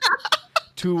like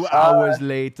 2 hours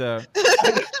later.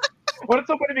 Well, it's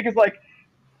so funny because like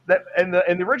that in the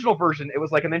original version, it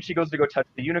was like, and then she goes to go touch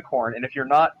the unicorn, and if you're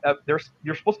not,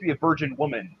 you're supposed to be a virgin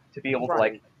woman to be able to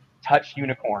like touch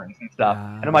unicorns and stuff.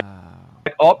 And I'm like,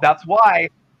 oh, that's why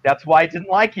I didn't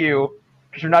like you,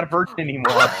 because you're not a virgin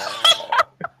anymore.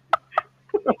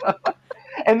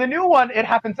 And the new one, it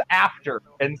happens after,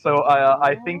 and so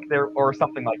I think there or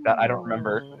something like that. I don't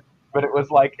remember, but it was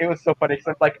so funny because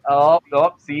I'm like, oh,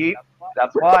 see,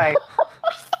 that's why.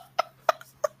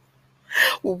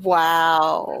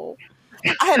 Wow.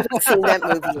 I haven't seen that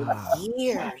movie in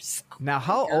years. Now,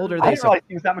 how old are I they? didn't realize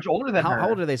he was that much older than her. How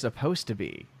old are they supposed to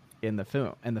be in the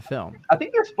film? I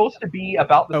think they're supposed to be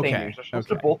about the same Okay, age. They're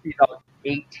supposed okay. to both be about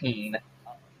 18.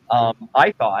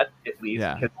 I thought, at least.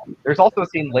 Yeah. Because there's also a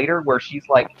scene later where she's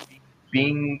like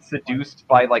being seduced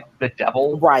by like the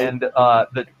devil Right. and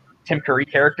the Tim Curry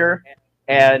character,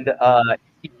 and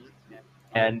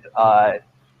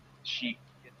she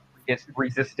is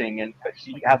resisting, and but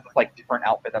she has this like different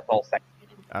outfit that's all sexy,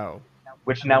 Oh.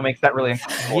 which now makes that really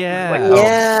uncomfortable. Yeah. It's like, oh,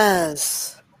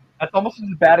 Yes. that's almost as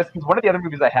bad as because one of the other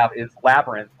movies I have is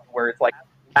Labyrinth, where it's like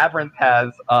Labyrinth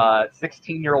has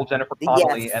 16-year-old Jennifer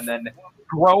Connelly, Yes. and then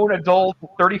grown adult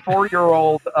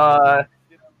 34-year-old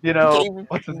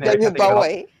what's his name? I David can't think of it.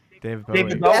 Bowie.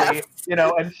 David Bowie,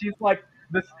 and she's like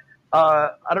this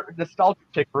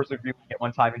nostalgic chick was reviewing it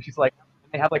one time, and she's like,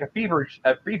 they have like a fever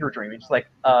dream, and she's like,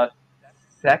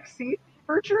 sexy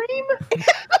fever dream?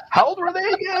 How old were they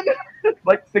again?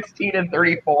 Like 16 and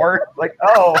 34. Like,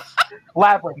 oh,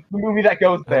 Labyrinth, the movie that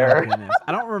goes there. Oh,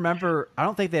 I don't remember. I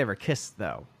don't think they ever kissed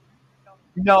though.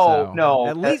 No.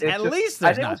 At least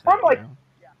there's it not. was from that, like, you know?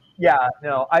 yeah,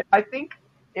 no, I think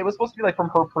it was supposed to be like from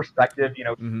her perspective,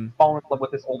 Mhm. fall in love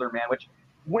with this older man, which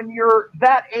when you're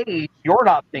that age, you're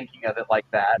not thinking of it like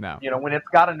that. No. When it's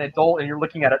got an adult and you're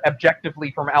looking at it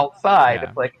objectively from outside, Yeah.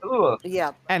 it's like, ugh.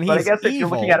 Yeah. And But I he's guess if evil. you're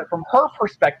looking at it from her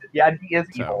perspective, yeah, he is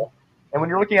So. evil. And when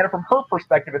you're looking at it from her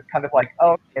perspective, it's kind of like,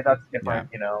 oh, okay, that's different,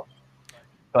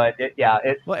 But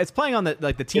Well, it's playing on the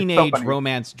so teenage funny.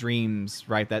 romance dreams,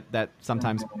 right? That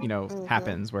sometimes Mhm.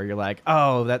 happens where you're like,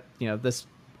 oh, that this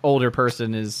older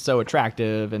person is so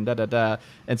attractive and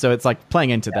and so it's like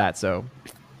playing into that. So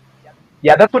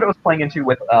yeah, that's what it was playing into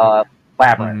with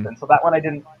Labyrinth, Mhm. and so that one I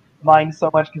didn't mind so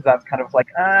much because that's kind of like,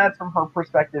 it's from her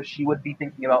perspective. She would be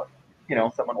thinking about,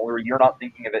 someone older. You're not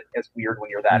thinking of it as weird when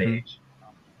you're that Mhm. age.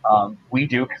 We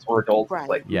do because we're adults. Right. It's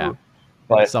like, Yeah. ooh.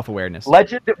 But self-awareness.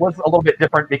 Legend, it was a little bit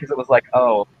different because it was like,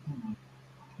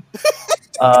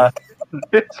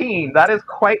 15. That is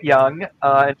quite young,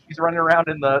 and she's running around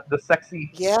in the sexy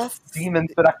Yes. demon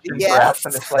seduction Yes. dress,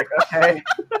 and it's like, okay,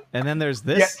 And then there's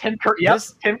yeah, this. Tim Curry. Yep,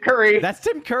 this- Tim Curry. That's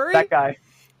Tim Curry. That guy.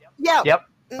 Yeah. Yep,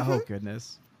 Mhm. Oh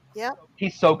goodness. Yep.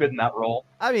 he's so good in that role.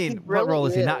 I mean, He what really role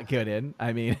is he is. not good in?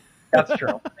 I mean, That's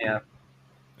true. Yeah.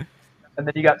 And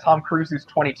then you got Tom Cruise, who's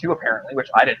 22 apparently, which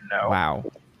I didn't know. wow.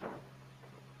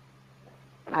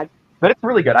 But it's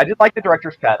really good. I did like the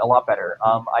director's cut a lot better.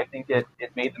 I think it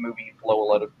made the movie flow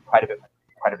quite a bit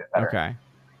better. Okay.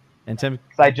 And Tim.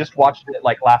 Because I just watched it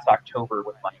like last October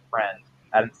with my friend.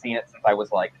 I hadn't seen it since I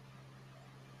was like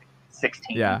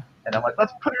 16. Yeah. And I'm like,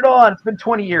 let's put it on. It's been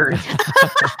 20 years.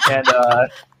 and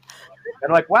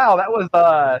I'm like, wow, that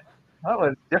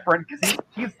was different because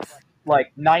he's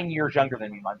like 9 years younger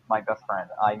than me. My best friend.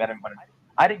 I met him when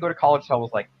I didn't go to college till I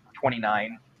was like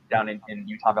 29 down in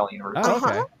Utah Valley University. Oh,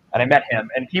 okay. And I met him,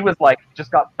 and he was like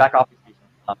just got back off his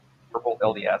we're both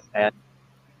LDS, and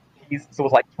he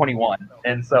was like 21,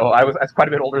 and so I was quite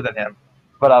a bit older than him,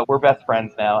 but we're best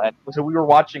friends now, and so we were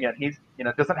watching it. He's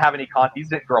doesn't have any he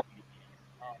didn't grow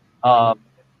up,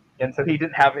 and so he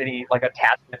didn't have any like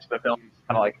attachment to the film. He's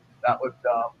kind of like, that was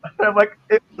dumb. And I'm like,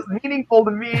 it was meaningful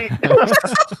to me.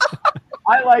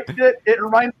 I liked it. It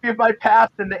reminds me of my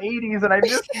past in the 80s, and I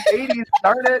miss the 80s.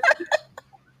 Darn it.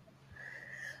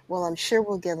 Well, I'm sure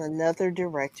we'll get another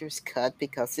director's cut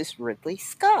because it's Ridley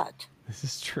Scott. This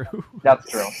is true. That's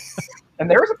true. And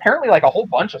there was apparently like a whole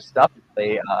bunch of stuff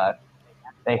that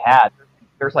they had.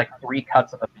 There's like 3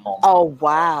 cuts of the film. Oh,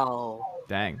 wow.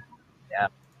 Dang.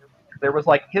 There was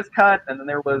like his cut, and then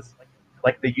there was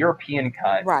like the European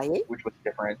cut, Right. which was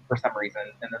different for some reason.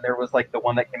 And then there was like the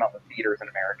one that came out in the theaters in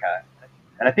America.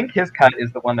 And I think his cut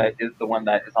is the one that is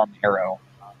on Arrow.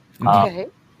 Okay.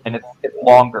 And it's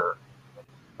longer,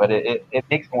 but it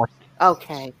makes more sense.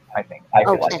 Okay. I think. I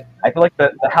feel like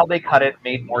the how they cut it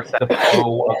made more sense. The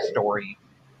flow of story.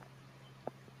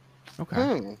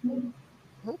 Okay.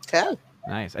 Okay.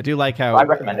 Nice. I do like how I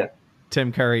recommend it.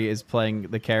 Tim Curry is playing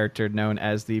the character known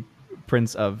as the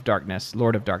Prince of Darkness,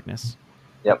 Lord of Darkness.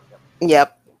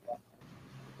 Yep.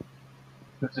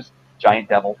 It's just giant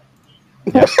devil.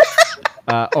 Yep.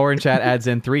 Orange Chat adds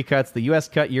in 3 cuts: the U.S.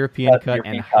 cut, European cut,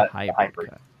 European and cut, hybrid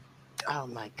cut. Oh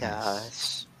my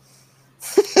gosh.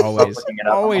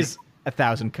 Always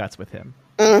 1,000 cuts with him.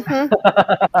 Mm-hmm.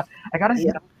 I gotta.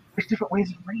 Yeah. There's different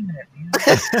ways of framing it, man.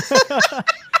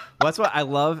 Well, that's what I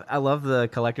love. I love the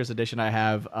collector's edition I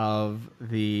have of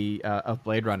the of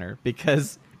Blade Runner,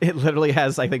 because it literally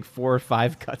has, I think, 4 or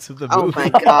 5 cuts of the movie. Oh my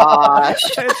gosh.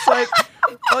 It's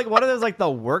like one of those, like the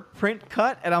work print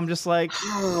cut, and I'm just like,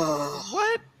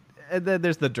 what? And then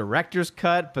there's the director's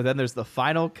cut, but then there's the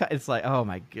final cut. It's like, oh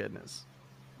my goodness.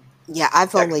 Yeah,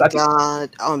 I've only got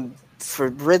for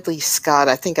Ridley Scott,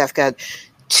 I think I've got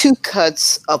 2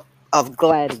 cuts of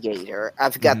Gladiator.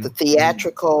 I've got the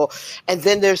theatrical, and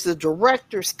then there's the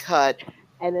director's cut.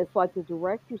 And it's like the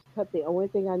director's cut, the only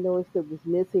thing I noticed that was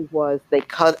missing was they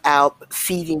cut out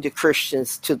feeding the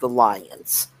Christians to the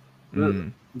lions.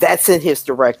 That's in his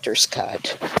director's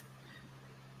cut.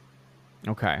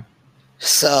 Okay.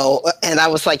 So, and I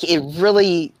was like, it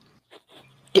really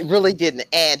didn't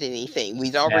add anything.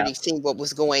 We'd already seen what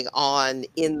was going on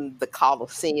in the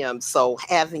Colosseum, so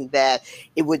having that,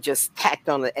 it would just tacked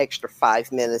on an extra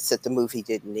 5 minutes that the movie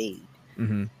didn't need.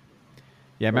 Mm-hmm.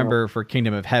 Yeah, I remember for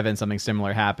Kingdom of Heaven, something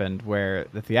similar happened where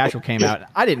the theatrical came out.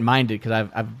 I didn't mind it because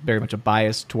I've very much a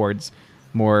bias towards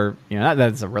more, not that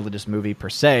it's a religious movie per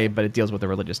se, but it deals with a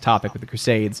religious topic with the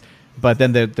Crusades. But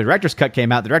then the director's cut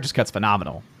came out. The director's cut's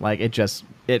phenomenal. Like,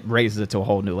 it raises it to a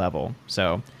whole new level.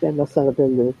 So that must have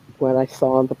been when I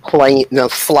saw on the plane,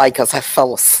 flight, because I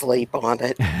fell asleep on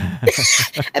it,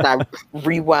 and I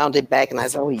rewound it back, and I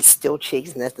was, oh, he's still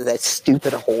chasing after that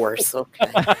stupid horse.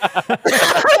 Okay,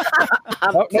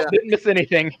 no, didn't miss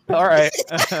anything. All right.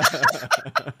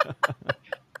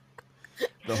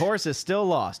 The horse is still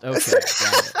lost. Okay,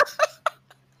 got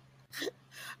it.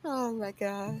 Oh my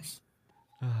gosh.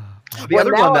 The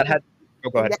other one that had. Oh,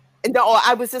 go ahead. No,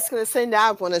 I was just going to say, now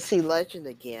I want to see Legend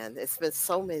again. It's been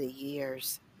so many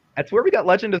years. That's where we got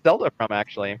Legend of Zelda from,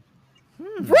 actually.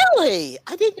 Really?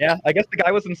 I didn't. Yeah, I guess the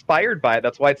guy was inspired by it.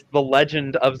 That's why it's the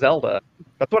Legend of Zelda.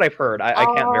 That's what I've heard. I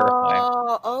can't verify.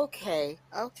 Oh, okay.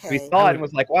 We saw it and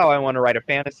was like, wow, I want to write a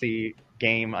fantasy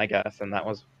game, I guess, and that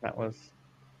was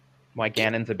why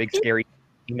Ganon's a big scary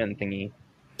demon thingy.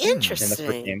 Interesting. In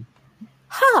the first game.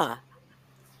 Huh.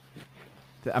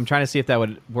 I'm trying to see if that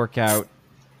would work out.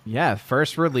 Yeah,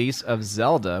 first release of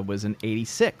Zelda was in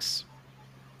 '86.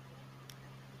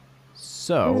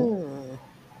 So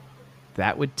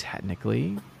that would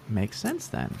technically make sense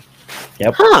then.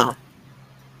 Yep. Huh.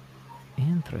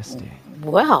 Interesting.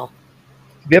 Well.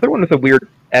 The other one with a weird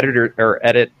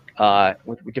edit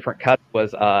with different cuts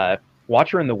was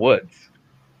Watcher in the Woods,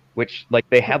 which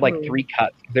they had 3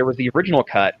 cuts. There was the original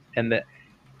cut, and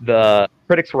the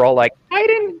critics were all like, I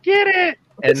didn't get it.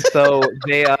 And so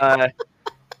they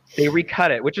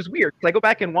recut it, which is weird. I go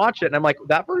back and watch it, and I'm like,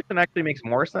 that version actually makes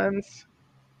more sense.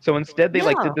 So instead, they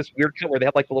did this weird cut where they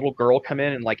had the little girl come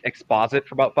in and exposit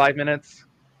for about 5 minutes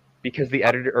because the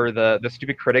editor or the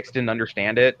stupid critics didn't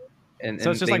understand it. And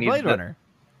so it's just like Blade Runner.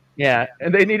 Yeah,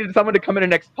 and they needed someone to come in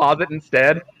and exposit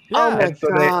instead. Yeah. And so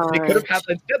they could have had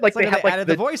instead they had added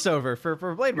the voiceover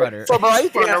for Blade Runner. For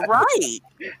Blade Runner, right?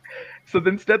 So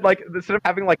then instead of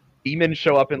having demons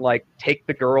show up and take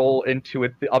the girl into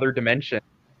the other dimension,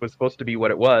 was supposed to be what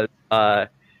it was.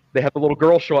 They have the little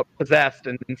girl show up possessed,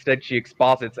 and instead she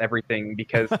exposits everything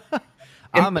because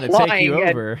I'm going to take you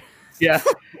over. Yeah.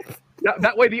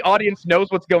 That way the audience knows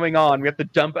what's going on. We have to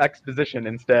dump exposition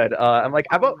instead. I'm like,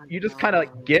 how about you just kind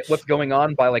of get what's going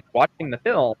on by watching the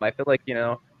film? I feel like,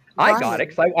 I got it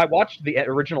because I watched the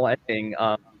original ending.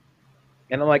 And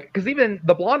I'm like, because even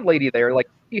the blonde lady there,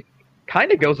 she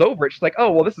kind of goes over it. She's like,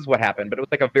 oh, well, this is what happened. But it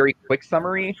was a very quick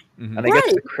summary. Mm-hmm. And I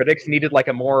guess the critics needed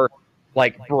a more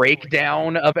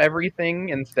breakdown of everything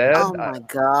instead. Oh my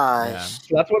gosh.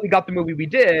 So that's what we got the movie we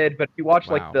did. But if you watch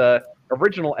the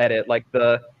original edit,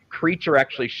 the creature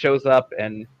actually shows up,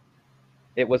 and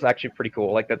it was actually pretty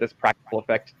cool. That this practical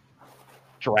effect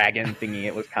dragon thingy,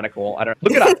 it was kind of cool. I don't know.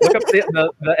 Look it up. Look up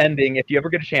the ending if you ever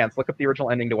get a chance. Look up the original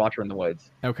ending to Watcher in the Woods.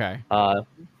 Okay.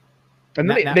 And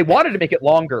then they wanted to make it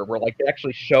longer, where they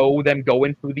actually show them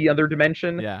going through the other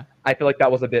dimension. Yeah. I feel like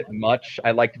that was a bit much.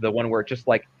 I liked the one where it's just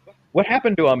what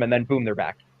happened to them, and then boom, they're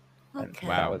back. Okay.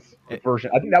 That was the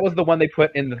version. I think that was the one they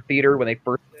put in the theater when they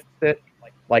first did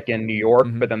it, in New York.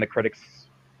 Mm-hmm. But then the critics,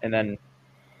 and then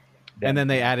And then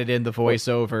they added in the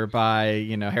voiceover by,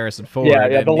 Harrison Ford. Yeah,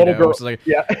 and, the little girl. It's like,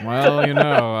 Yeah. well,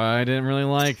 I didn't really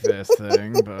like this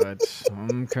thing, but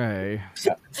okay.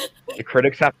 Yeah. The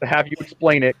critics have to have you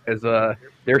explain it because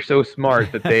they're so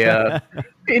smart that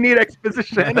they need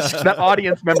exposition that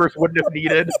audience members wouldn't have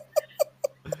needed.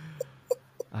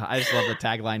 I just love the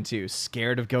tagline too.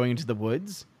 Scared of going into the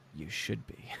woods? You should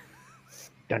be.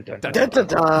 Dun, dun, Dun, dun,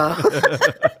 dun.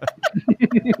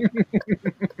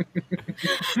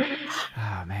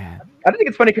 Oh man. I think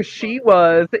it's funny because she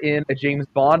was in a James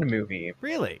Bond movie.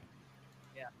 Really?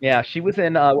 Yeah, she was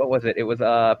in what was it? It was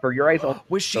For Your Eyes Only.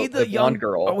 Was she the blonde young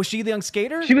girl? Oh, was she the young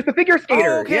skater? She was the figure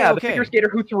skater. Oh, okay, yeah, okay. The figure skater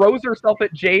who throws herself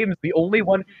at James. The only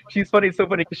one. She's funny. It's so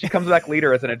funny because she comes back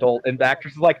later as an adult, and the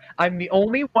actress is like, "I'm the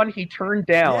only one he turned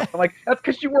down." Yeah. I'm like, "That's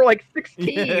because you were like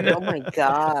 16." Oh my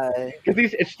god. Because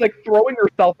she's like throwing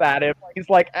herself at him. He's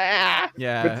like, ah.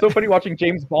 Yeah. But it's so funny watching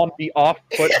James Bond be off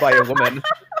put by a woman.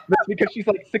 That's because she's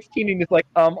like 16 and he's like,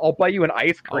 I'll buy you an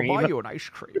ice cream. I'll buy you an ice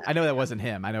cream. I know that wasn't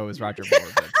him. I know it was Roger Moore.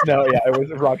 But No, yeah, it was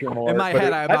Roger Moore. in my but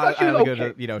head, I I thought she was would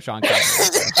okay. go to, Sean Connery.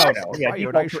 Oh no, yeah, I'll buy you you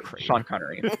an don't ice put cream. Sean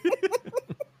Connery.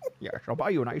 Yes, I'll buy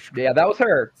you an ice cream. Yeah, that was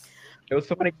her. It was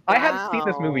so funny. I hadn't seen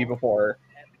this movie before,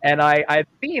 and I'd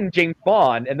seen James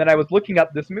Bond, and then I was looking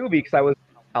up this movie because I was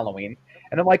Halloween,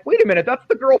 and I'm like, wait a minute, that's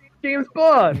the girl from James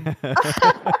Bond.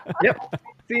 Yep.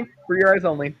 See, For Your Eyes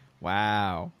Only.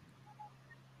 Wow.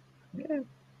 Yeah.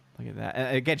 Look at that.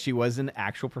 And again, she was an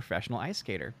actual professional ice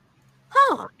skater.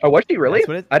 Huh. Oh, was she really? That's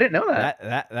what I didn't know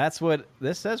that. That's what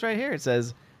this says right here. It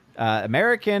says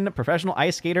American professional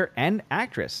ice skater and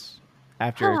actress.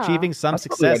 After Huh. achieving some That's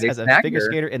probably why success they as a snagged figure her.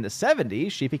 skater in the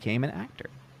 70s, she became an actor.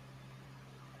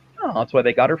 Oh, that's why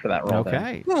they got her for that role. Then.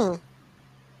 Okay.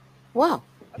 Wow.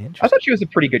 I Interesting. thought she was a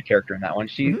pretty good character in that one.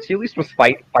 She at least was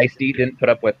feisty, didn't put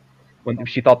up with when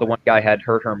she thought the one guy had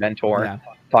hurt her mentor, Yeah.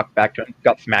 talked back to him,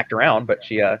 got smacked around, but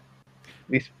she at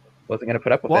least wasn't going to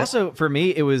put up with Well, it. also for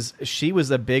me, she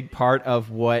was a big part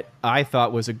of what I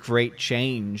thought was a great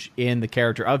change in the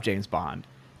character of James Bond.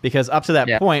 Because up to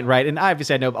that point, right, and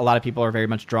obviously I know a lot of people are very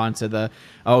much drawn to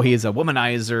he's a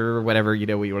womanizer or whatever, what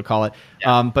you would call it.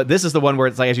 Yeah. But this is the one where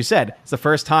it's like, as you said, it's the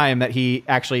first time that he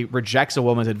actually rejects a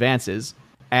woman's advances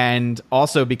and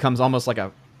also becomes almost like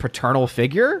a paternal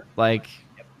figure. Like,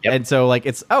 and so like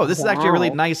this is actually a really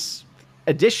nice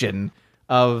addition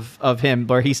of him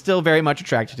where he's still very much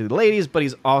attracted to the ladies, but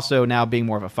he's also now being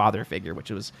more of a father figure,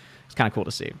 which was kind of cool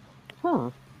to see.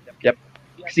 Huh. Yep.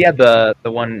 Because he had the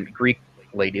one Greek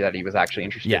lady that he was actually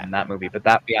interested in that movie, but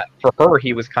for her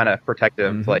he was kind of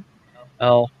protective. Mm-hmm. Like,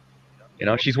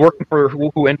 she's working for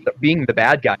who ended up being the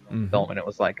bad guy in the film, and it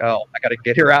was like, I got to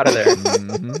get her out of there.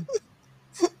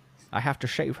 Mm-hmm. I have to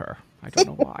shave her. I don't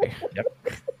know why. Yep.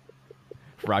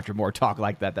 If Roger Moore talk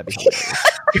like that, that'd be hilarious.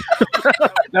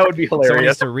 That would be Someone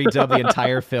needs hilarious. to redub the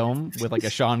entire film with like a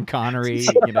Sean Connery,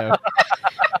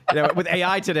 with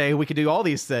AI today, we could do all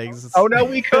these things. Oh no,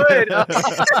 we could.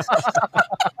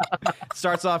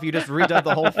 Starts off, you just redub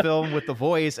the whole film with the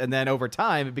voice, and then over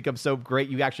time, it becomes so great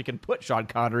you actually can put Sean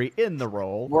Connery in the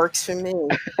role. Works for me.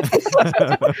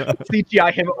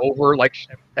 CGI him over like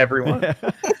everyone.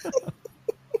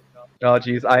 Oh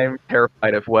geez, I am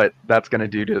terrified of what that's going to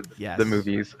do to the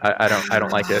movies. I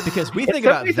don't like it. Because we think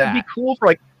about that. It'd be cool for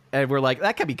like. And we're like,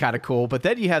 that could be kind of cool. But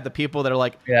then you have the people that are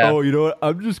like, oh, you know what?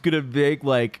 I'm just going to make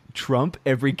like Trump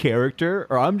every character.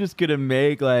 Or I'm just going to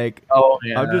make like,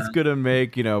 I'm just going to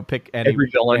make, pick any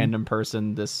random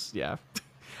person. I'm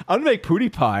going to make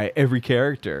Pootie Pie every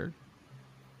character.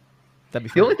 That'd be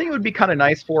fun. The only thing it would be kind of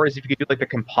nice for is if you could do like a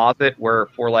composite where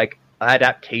for like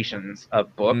adaptations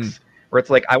of books. Where it's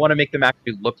like, I want to make them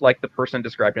actually look like the person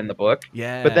described in the book.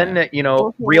 Yeah. But then,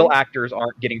 real actors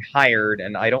aren't getting hired.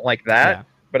 And I don't like that. Yeah.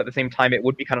 But at the same time, it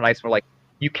would be kind of nice for like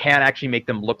you can actually make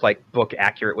them look like book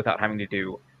accurate without having to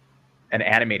do an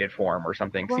animated form or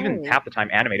something. Because even half the time,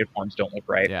 animated forms don't look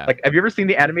right. Yeah. Like, have you ever seen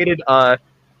the animated?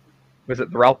 Was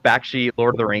it the Ralph Bakshi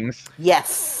Lord of the Rings?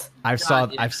 Yes.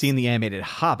 I've seen the animated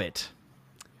Hobbit,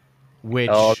 which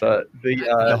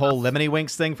the whole Lemony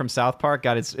Winks thing from South Park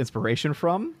got its inspiration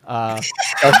from.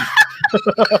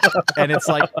 And it's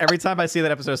like every time I see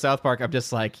that episode of South Park, I'm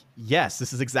just like, yes,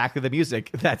 this is exactly the music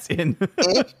that's in.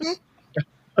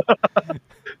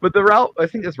 But the Ralph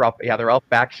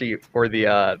Bakshi for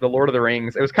the Lord of the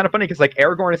Rings, it was kind of funny because like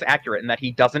Aragorn is accurate in that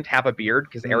he doesn't have a beard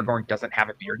because Aragorn doesn't have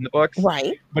a beard in the books,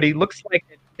 right? But he looks like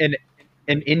an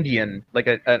Indian, like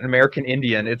an American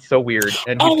Indian. It's so weird,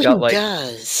 and he's got like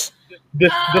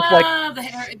this like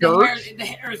the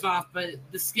hair is off, but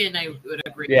the skin I would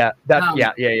agree. Yeah,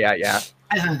 yeah.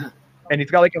 And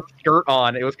he's got like a skirt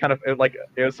on. It was kind of it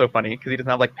was so funny because he doesn't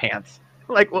have like pants.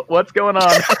 Like what's going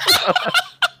on?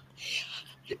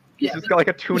 He's just got like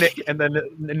a tunic and then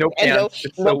no pants. And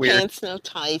it's no so weird. pants, no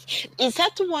ties. Is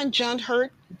that the one John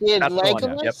Hurt did? That's the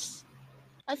Legolas, one, yep.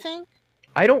 I think.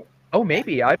 I don't. Oh,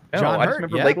 maybe I don't know. John I just Hurt,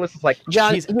 remember yeah. Legolas is like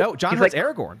John. John he's Hurt's like-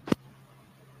 Aragorn.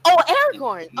 Oh,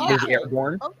 Aragorn. Oh, he's okay.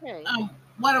 Aragorn. Okay.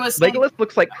 What I was saying, Legolas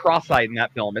looks like cross-eyed in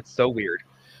that film. It's so weird.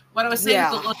 what I was saying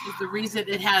Yeah. with the look is the reason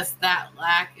it has that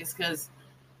lack is because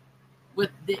with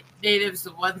the natives,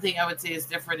 the one thing I would say is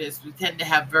different is we tend to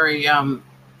have very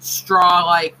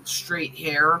straw-like straight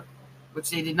hair, which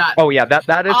they did not. Oh yeah, that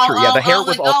is true. Yeah, the hair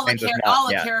was all kinds of all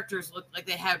the yeah. characters look like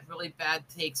they had really bad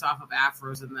takes off of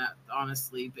afros in that,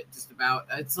 honestly, but just about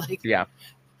it's like Yeah.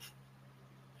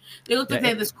 they looked like they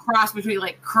had this cross between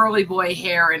like curly boy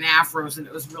hair and afros, and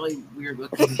it was really weird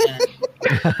looking.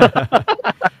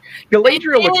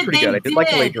 Galadriel looks pretty They good. I did like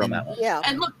did. Galadriel on that one. Yeah.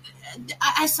 And look,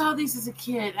 I saw these as a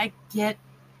kid. I get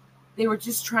they were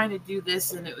just trying to do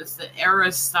this, and it was the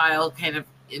era style kind of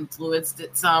influenced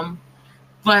it some,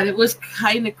 but it was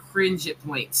kind of cringe at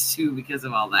points too because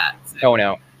of all that. So. Oh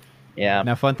no. Yeah.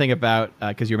 Now, fun thing about,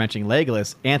 because you were mentioning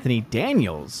Legolas, Anthony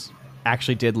Daniels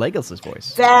actually did Legolas's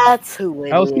voice. That's who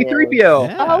it Oh, is. C-3PO.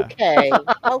 Yeah. Okay.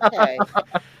 Okay.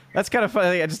 That's kind of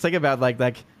funny. I just think about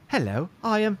like, hello,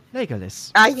 I am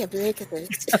Legolas. I am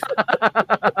Legolas.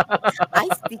 I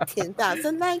speak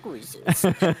 10,000 languages.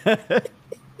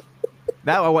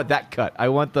 Now I want that cut. I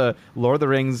want the Lord of the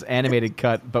Rings animated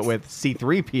cut, but with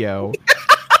C-3PO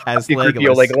as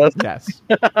C-3PO Legolas. Legolas. Yes.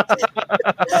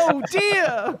 Oh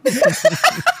dear!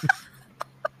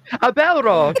 A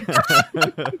Balrog.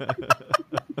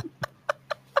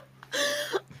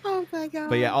 Oh my god.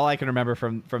 But yeah, all I can remember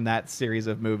from that series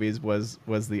of movies was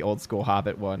the old school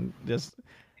Hobbit one. Just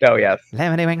Oh yes.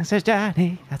 Lemony Wings'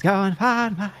 journey has gone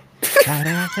far by.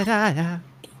 Da-da-da-da-da.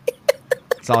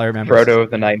 That's all I remember. Frodo of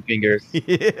the Nine Fingers.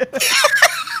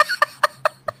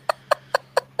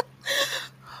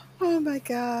 Oh my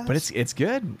god. But it's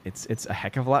good. It's a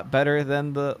heck of a lot better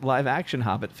than the live action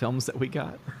Hobbit films that we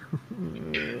got.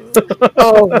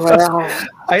 Oh wow.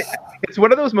 It's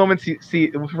one of those moments. You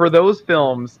see, for those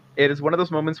films, it is one of those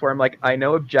moments where I'm like, I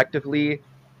know objectively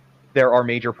there are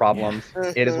major problems.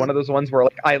 Yeah. It is one of those ones where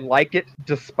like I like it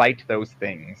despite those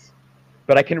things,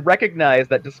 but I can recognize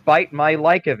that despite my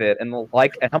like of it and how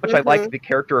much I liked the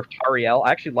character of Tariel.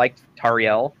 I actually liked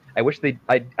Tariel. I wish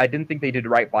I didn't think they did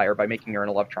right by her by making her in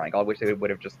a love triangle. I wish they would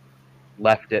have just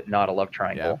left it not a love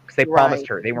triangle because they promised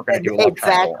her they weren't going to do a love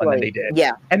triangle, and then they did.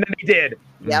 Yeah. And then they did.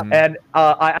 Yep. Mhm. And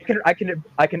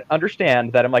I can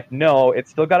understand that. I'm like, no,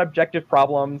 it's still got objective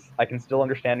problems. I can still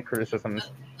understand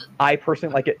criticisms. I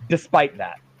personally like it despite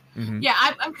that. Mhm. Yeah,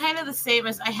 I'm kind of the same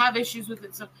as I have issues with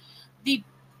it. So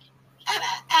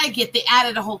I get they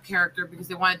added a whole character because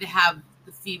they wanted to have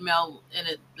the female in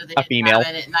it that they A didn't female.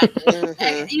 have in it.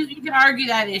 And you can argue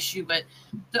that issue, but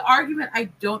the argument I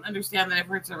don't understand that I've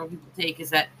heard several people take is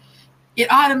that it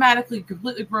automatically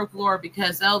completely broke lore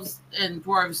because elves and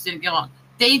dwarves didn't get along.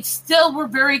 They still were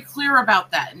very clear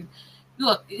about that. And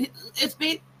look, it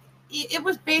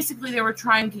was basically they were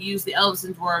trying to use the elves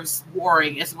and dwarves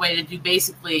warring as a way to do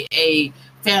basically a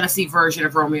fantasy version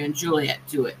of Romeo and Juliet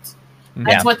to it.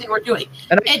 That's what they were doing.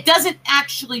 And it doesn't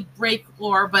actually break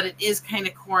lore, but it is kind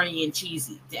of corny and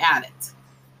cheesy to add it.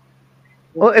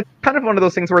 Well, it's kind of one of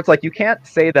those things where it's like you can't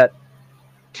say that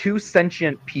two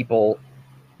sentient people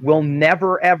will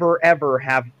never, ever, ever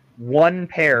have one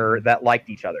pair that liked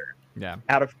each other. Yeah.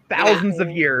 Out of thousands of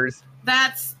years,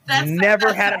 That's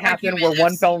never had it happen where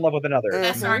one fell in love with another.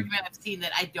 That's the argument I've seen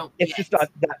that I don't It's get. just not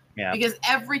that. Yeah. Because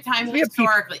every time We have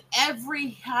historically,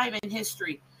 every time in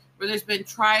history where there's been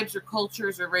tribes or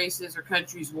cultures or races or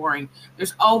countries warring,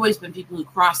 there's always been people who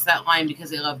crossed that line because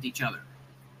they loved each other.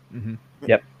 Mm-hmm.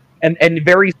 Yep. And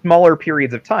very smaller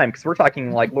periods of time, because we're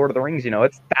talking like Lord of the Rings,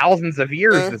 it's thousands of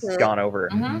years this has gone over.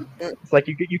 Mhm. It's like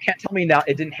you can't tell me now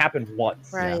it didn't happen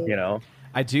once. Right.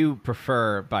 I do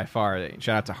prefer by far,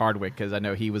 shout out to Hardwick, because I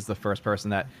know he was the first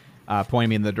person that pointed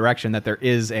me in the direction that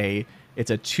it's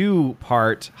a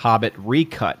 2-part Hobbit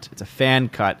recut. It's a fan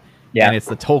cut. Yeah. And it's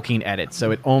the Tolkien edit,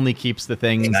 so it only keeps the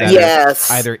things that Yes.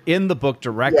 are either in the book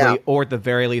directly Yeah. or at the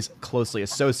very least closely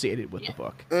associated with the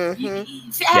book.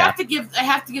 See, I have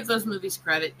to give those movies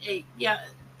credit.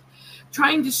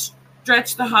 Trying to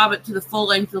stretch The Hobbit to the full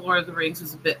length of Lord of the Rings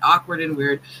was a bit awkward and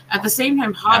weird. At the same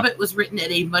time, Hobbit was written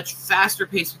at a much faster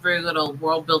pace with very little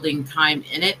world building time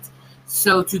in it.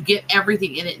 So to get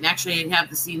everything in it and actually have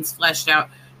the scenes fleshed out,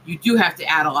 you do have to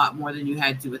add a lot more than you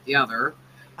had to with the other.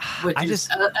 Which I is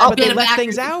just, a but bit they of let acting-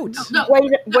 things out. No, Wait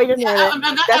a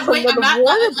minute. That's wait, another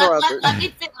Warner Brothers.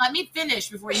 let me finish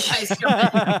before you guys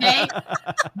jump in, okay?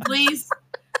 Please.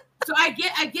 So I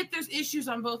get there's issues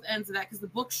on both ends of that because the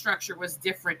book structure was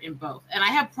different in both. And I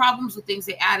have problems with things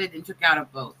they added and took out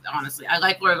of both, honestly. I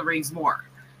like Lord of the Rings more.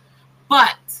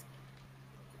 But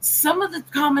some of the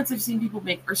comments I've seen people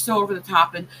make are so over the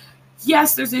top. And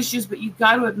yes, there's issues, but you've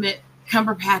got to admit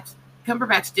Cumberbatch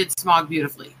did Smaug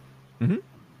beautifully. Mm-hmm.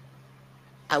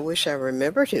 I wish I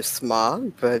remembered his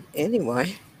Smaug, but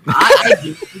anyway. I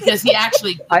do, because he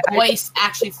the voice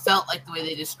actually felt like the way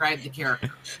they described the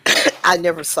character. I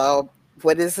never saw,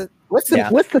 what is it? What's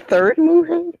the third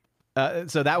movie?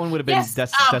 So that one would have been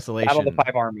Desolation. Battle of the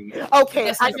Five Armies. Okay,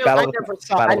 Yes, I never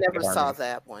saw Armies.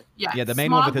 that one. Yeah, the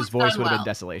main one with his voice would have been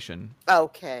Desolation.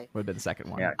 Okay. Would have been the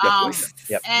second one. Yeah,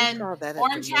 Yep. And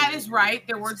Orange Hat is right.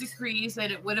 There were decrees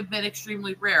that it would have been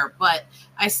extremely rare, but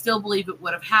I still believe it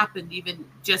would have happened even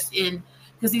just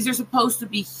because these are supposed to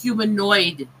be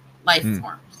humanoid life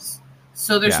forms.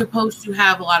 So they're supposed to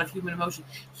have a lot of human emotion.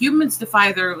 Humans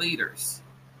defy their leaders.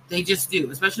 They just do,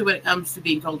 especially when it comes to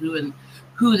being told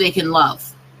who they can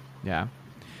love. Yeah.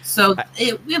 So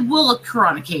it will occur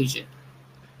on occasion.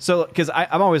 So, because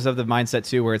I'm always of the mindset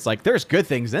too, where it's like there's good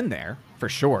things in there for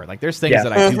sure. Like there's things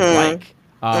that I do like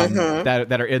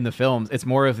that are in the films. It's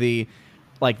more of the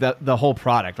whole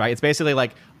product, right? It's basically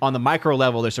like on the micro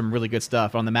level, there's some really good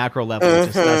stuff. On the macro level, it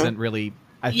just doesn't really.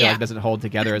 I feel like it doesn't hold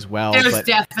together as well. There's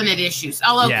definite issues.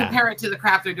 Although compare it to the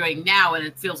crap they're doing now, and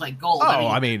it feels like gold.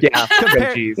 I mean,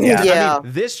 I mean,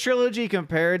 this trilogy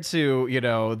compared to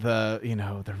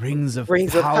the Rings of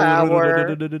Power.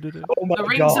 Oh my the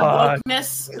Rings God. of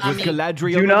Wokeness. With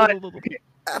Galadriel. Do not.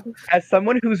 As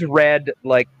someone who's read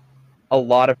like a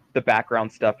lot of the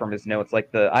background stuff from his notes, like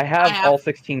I have all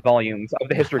 16 volumes of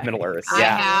the history of Middle Earth.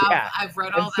 I've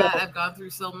read all that. I've gone through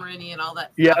Silmarillion and all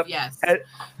that stuff. Yes.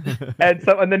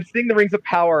 And then seeing the Rings of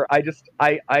Power, I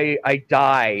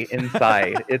die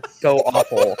inside. It's so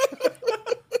awful.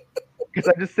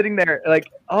 Because I'm just sitting there like,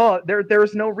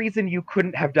 there's no reason you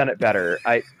couldn't have done it better.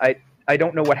 I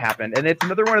don't know what happened. And it's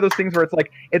another one of those things where it's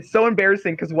like, it's so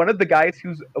embarrassing because one of the guys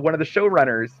who's one of the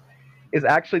showrunners is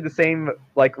actually the same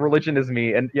like religion as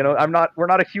me, and we're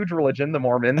not a huge religion, the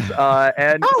Mormons,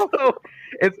 and so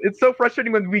it's so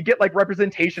frustrating when we get like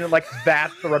representation and like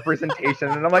that's the representation,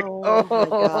 and I'm like,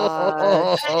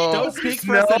 don't speak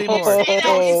for us anymore.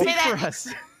 Don't speak for us.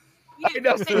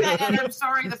 You say that, and I'm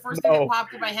sorry. The first thing that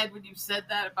popped in my head when you said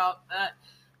that about that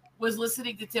was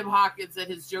listening to Tim Hawkins and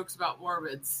his jokes about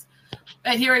Mormons,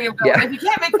 and hearing him go, "If you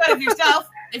can't make fun of yourself,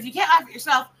 if you can't laugh at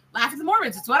yourself, laugh at the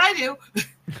Mormons. It's what I do."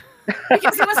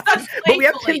 Because he was done but we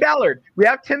have Tim Ballard. We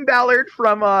have Tim Ballard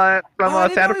from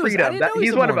Sound of Freedom.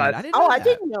 He's one of us. I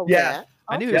didn't know that.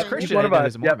 I knew he was Christian. I didn't know he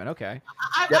was a Mormon. Okay.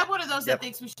 I'm one of those that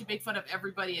thinks we should make fun of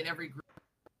everybody in every group,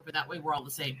 but that way we're all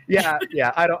the same. Yeah.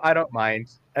 I don't mind.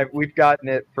 We've gotten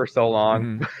it for so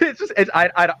long. It's just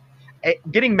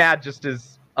getting mad just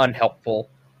is unhelpful.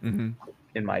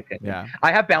 In my opinion. Yeah.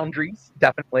 I have boundaries,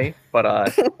 definitely, but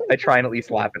I try and at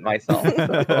least laugh at myself.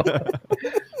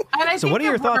 So what are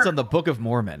your thoughts on the Book of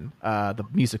Mormon, the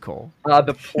musical?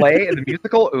 The play and the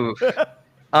musical? Oof.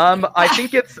 I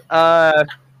think it's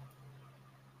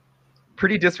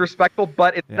pretty disrespectful,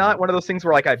 but it's not one of those things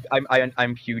where like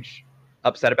I'm huge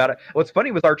upset about it. What's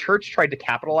funny was our church tried to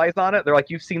capitalize on it. They're like,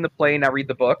 you've seen the play, now read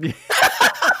the book. Oh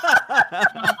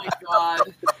my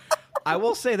God. I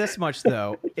will say this much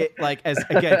though, because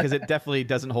it definitely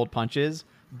doesn't hold punches,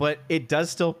 but it does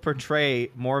still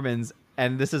portray Mormons,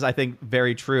 and this is I think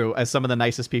very true, as some of the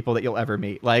nicest people that you'll ever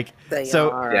meet. Like as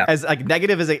like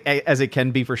negative as it can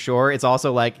be for sure, it's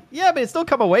also like but it still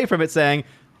come away from it saying,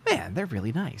 man, they're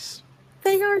really nice.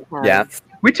 They are nice. Yeah,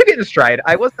 we took it in stride.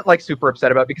 I wasn't like super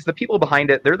upset about it because the people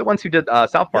behind it, they're the ones who did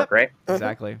South Park, right?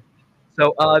 Exactly.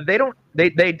 So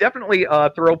they definitely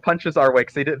throw punches our way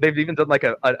because they've even done like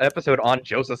an episode on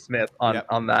Joseph Smith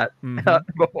on that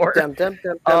before. But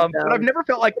I've never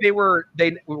felt like they were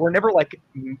never like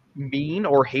mean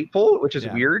or hateful, which is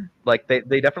weird. Like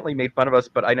they definitely made fun of us,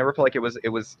 but I never felt like it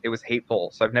was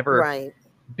hateful. So I've never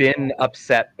been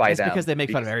upset by them. Because they make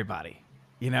fun of everybody.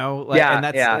 And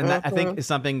that I think is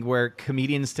something where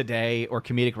comedians today or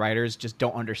comedic writers just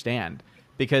don't understand.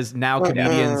 Because now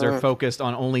comedians are focused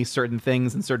on only certain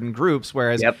things and certain groups,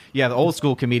 whereas you have old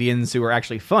school comedians who are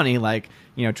actually funny, like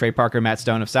Trey Parker, Matt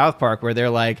Stone of South Park, where they're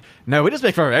like, no, we just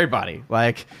make fun of everybody.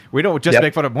 Like we don't just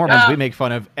make fun of Mormons, we make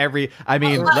fun of every. I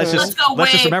mean, let's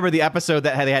just remember the episode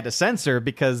that they had to censor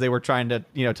because they were trying to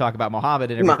talk about Muhammad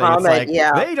and everything. It's like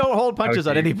they don't hold punches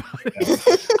on anybody.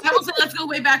 I will say let's go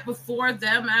way back before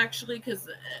them actually,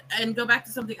 and go back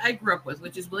to something I grew up with,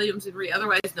 which is Williams and Ree,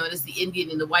 otherwise known as the Indian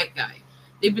and the White Guy.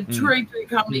 They've been touring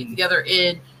comedy together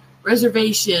in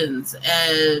reservations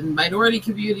and minority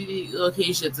community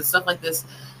locations and stuff like this.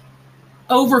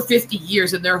 over 50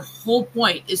 years, and their whole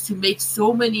point is to make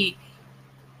so many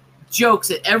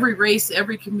jokes at every race,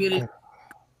 every community,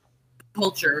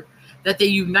 culture, that they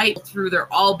unite through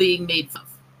they're all being made fun of.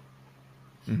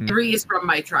 Mhm. 3 is from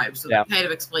my tribe, so that kind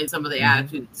of explains some of the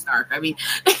attitude in Stark. I mean,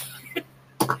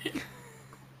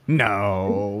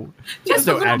 no, just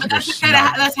no a little bit. attitude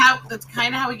That's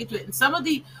kind of how we get to it. And some of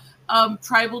the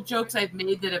tribal jokes I've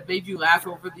made that have made you laugh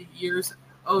over the years,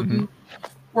 Odin,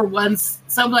 were ones,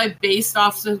 some I based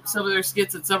off some of their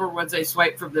skits, and some are ones I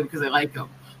swiped from them because I like them.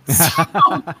 So,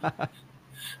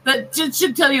 that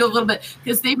should tell you a little bit,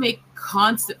 because they make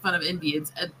constant fun of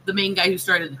Indians. And the main guy who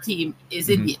started the team is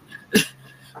Indian.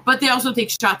 But they also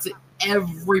take shots at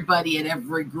everybody in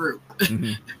every group.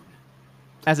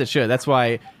 As it should. That's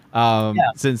why,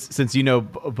 since you know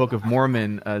Book of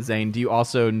Mormon, Zane, do you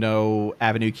also know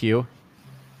Avenue Q?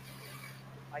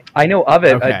 I know of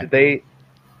it. Okay.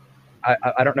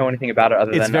 I don't know anything about it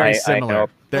other It's than very I similar.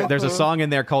 know. There's a song in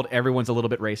there called "Everyone's a Little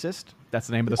Bit Racist." That's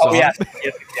the name of the song. Oh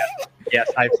yes,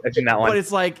 I've seen that one. But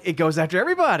it's like it goes after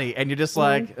everybody, and you're just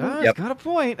like, oh, it's got a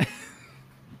point.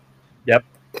 Yep.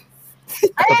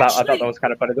 I thought actually that was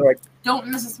kind of funny. They're like, don't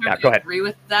necessarily go ahead. agree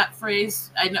with that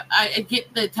phrase. I know I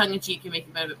get the tongue in cheek and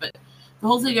making fun of it, but the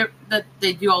whole thing that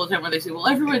they do all the time where they say, well,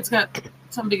 everyone's got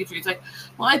some bigotry. It's like,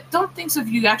 well, I don't think so. If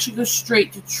you actually go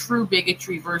straight to true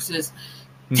bigotry versus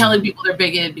telling people they're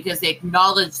bigoted because they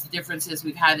acknowledge the differences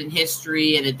we've had in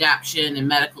history and adaptation and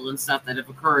medical and stuff that have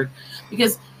occurred.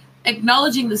 Because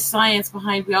acknowledging the science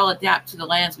behind we all adapt to the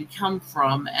lands we come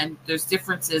from, and there's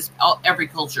differences every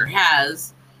culture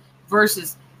has,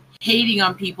 versus hating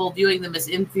on people, viewing them as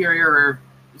inferior or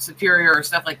superior or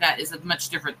stuff like that, is a much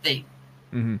different thing.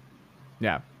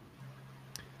 Yeah.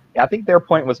 I think their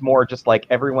point was more just like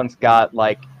everyone's got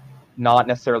like not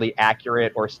necessarily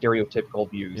accurate or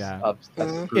stereotypical views of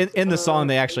in the song.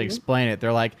 They actually explain it.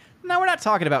 They're like, no, we're not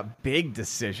talking about big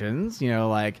decisions,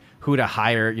 like who to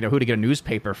hire, who to get a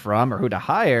newspaper from or who to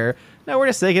hire. No, we're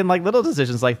just thinking like little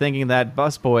decisions, like thinking that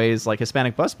busboys, like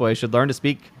Hispanic busboys, should learn to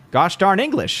speak gosh darn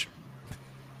English.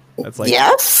 That's like,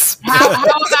 yes. How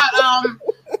about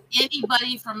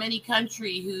anybody from any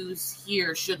country who's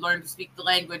here should learn to speak the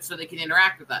language so they can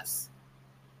interact with us?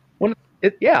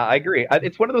 Yeah, I agree.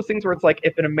 It's one of those things where it's like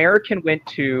if an American went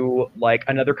to like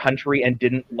another country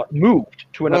and moved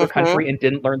to another country and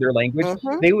didn't learn their language,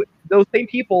 those same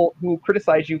people who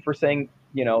criticize you for saying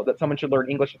that someone should learn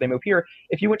English if they move here,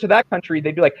 if you went to that country,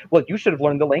 they'd be like, well, you should have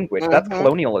learned the language. That's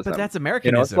colonialism. But that's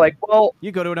Americanism. It's like, well,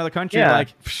 you go to another country, like,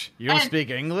 you don't speak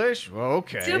English? Well,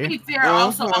 okay. To be fair,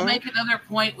 also, I'll make another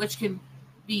point which can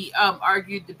be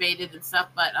argued, debated, and stuff,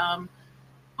 but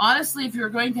honestly, if you're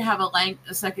going to have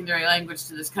a secondary language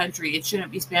to this country, it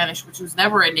shouldn't be Spanish, which was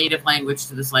never a native language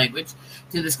to this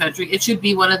country. It should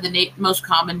be one of the most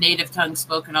common native tongues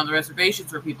spoken on the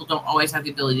reservations, where people don't always have the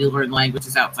ability to learn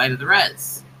languages outside of the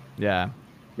res. Yeah.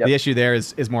 Yep. The issue there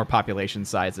is more population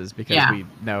sizes, because we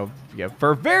know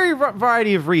for a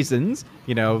variety of reasons,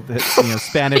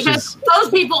 Spanish because those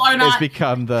people are not has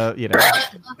become the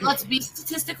Let's be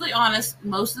statistically honest.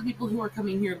 Most of the people who are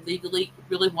coming here legally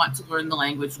really want to learn the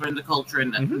language, learn the culture,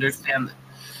 and understand it.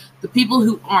 The people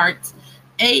who aren't,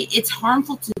 it's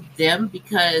harmful to them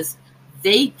because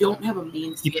they don't have a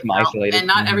means to get out, and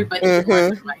not everybody can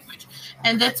learn the language.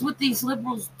 And that's what these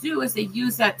liberals do, is they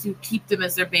use that to keep them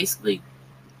as they're basically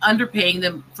underpaying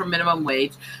them for minimum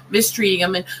wage, mistreating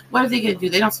them, and what are they going to do?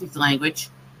 They don't speak the language,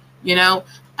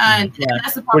 and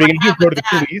that's the part.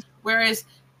 Whereas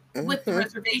with the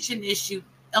reservation issue,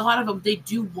 a lot of them, they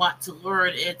do want to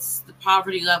learn. It's the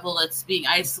poverty level. It's being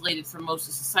isolated from most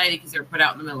of society because they're put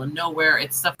out in the middle of nowhere.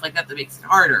 It's stuff like that makes it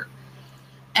harder.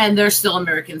 And they're still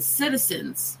American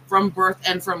citizens from birth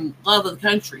and from love of the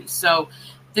country. So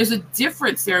there's a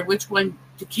difference there in which one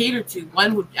to cater to.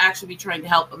 One would actually be trying to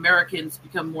help Americans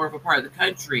become more of a part of the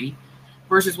country,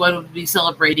 versus one would be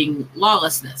celebrating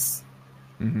lawlessness.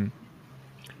 Have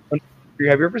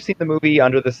you ever seen the movie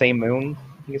Under the Same Moon?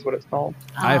 I think is what it's called.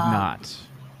 I have not.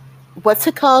 What's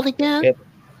it called again? It's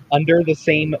Under the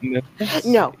Same Moon.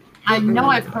 No. I know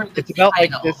I've heard the It's about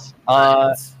title,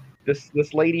 like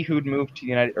this lady who'd moved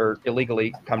to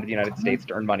illegally come to the United States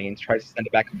to earn money and tries to send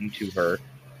it back home to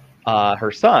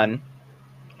her son.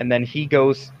 And then he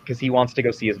goes, because he wants to go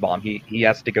see his mom. He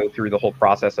has to go through the whole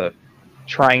process of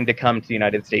trying to come to the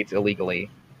United States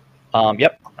illegally.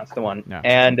 Yep, that's the one. Yeah.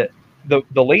 And the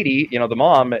lady, the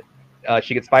mom,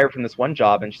 she gets fired from this one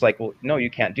job, and she's like, well, no, you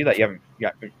can't do that.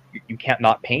 You can't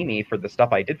not pay me for the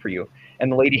stuff I did for you.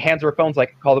 And the lady hands her a phone, is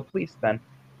like, call the police then.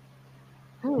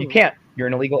 You can't. You're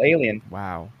an illegal alien.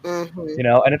 Wow. And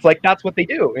it's like, that's what they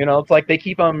do. It's like they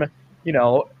keep them,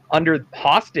 under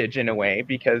hostage in a way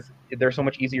because they're so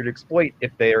much easier to exploit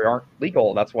if they aren't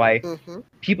legal. That's why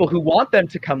people who want them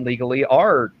to come legally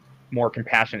are more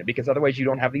compassionate, because otherwise you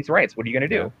don't have these rights. What are you going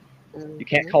to do? You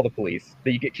can't call the police.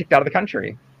 You get kicked out of the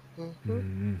country.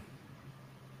 It's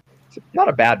not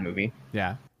a bad movie.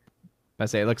 Yeah. I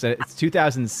say it's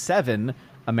 2007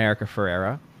 America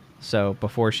Ferrera, so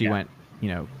before she went,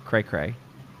 cray cray.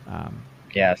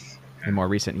 Yes. In more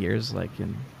recent years, like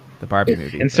in the Barbie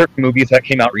movie. In certain movies that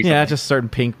came out recently. Yeah, just certain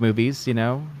pink movies,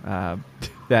 that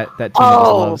teenagers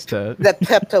loves to. The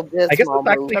Pepto-Bismol. I guess it's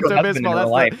actually her husband in real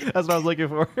life. That's what I was looking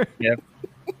for. Yeah.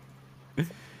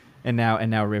 And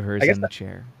now River's in the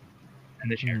chair. In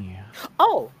the chair. Yeah.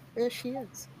 Oh, there she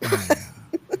is.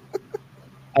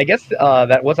 I guess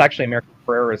that was actually America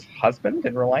Ferrera's husband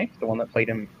in real life, the one that played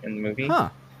him in the movie. Huh.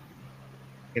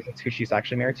 I guess that's who she's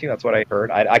actually married to. That's what I heard.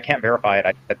 I can't verify it.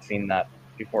 I had seen that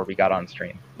before we got on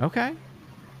stream. Okay.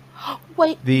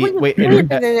 Wait a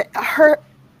minute. Her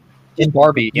in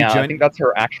Barbie, I think that's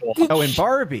her actual. Oh, in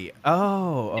Barbie.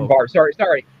 Oh. In Barbie.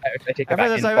 Sorry. I take that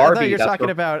back. I thought you were talking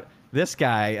about this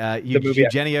guy,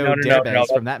 Eugenio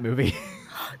Derbez from that movie.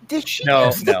 Did she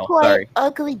play sorry.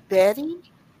 Ugly Betty?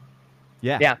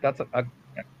 Yeah. Yeah, that's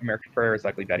American Ferrera's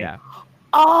Ugly Betty. Yeah.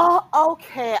 Oh,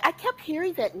 okay. I kept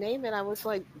hearing that name, and I was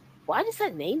like, "Why does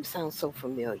that name sound so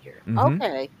familiar?"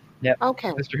 Okay. Yep.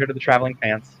 Okay. Sisterhood of the Traveling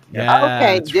Pants. Yeah.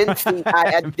 Okay. I didn't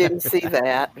see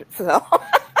that. So.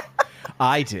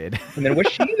 I did. And then was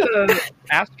she the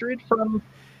Astrid from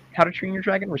How to Train Your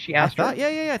Dragon? Was she Astrid?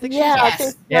 I think I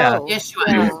think so. Yeah. Yes, she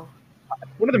was.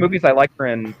 One of the movies I like her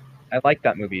in. I like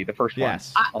that movie, the first one,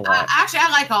 a lot. Actually,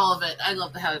 I like all of it. I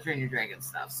love the How to Train Your Dragon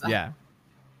stuff. So. Yeah.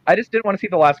 I just didn't want to see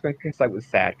the last one because I was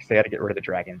sad because they had to get rid of the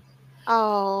dragons.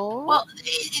 Oh. Well,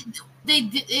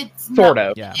 it's sort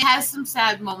of. Yeah. It has some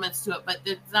sad moments to it, but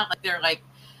it's not like they're like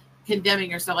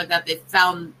condemning or stuff like that. They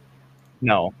found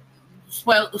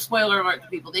spoiler alert to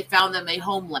people. They found them a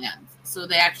homeland, so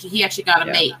he actually got a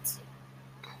mate.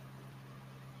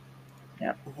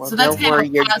 Yeah. Well, so that's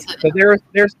kind of positive. So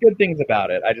there's good things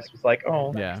about it. I just was like,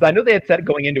 yeah. I know they had said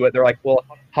going into it, they're like, well,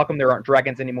 how come there aren't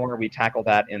dragons anymore? We tackle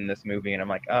that in this movie, and I'm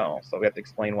like, oh, so we have to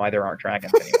explain why there aren't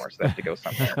dragons anymore. So they have to go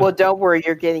somewhere. Well, don't worry,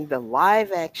 you're getting the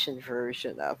live action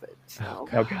version of it. So.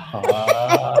 Oh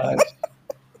God.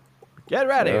 Get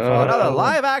ready for another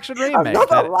live action remake.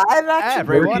 Another live action.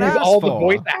 Everyone asked all for. the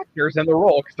voice actors in the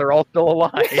role because they're all still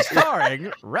alive.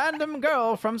 Starring random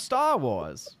girl from Star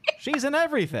Wars. She's in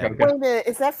everything. Wait a minute,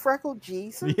 is that Freckled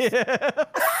Jesus? Yeah.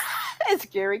 As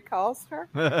Gary calls her.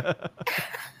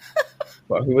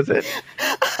 Well, who was it?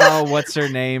 Oh, what's her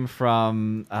name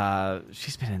from?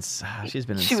 She's been in.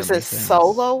 She was in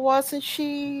Solo, wasn't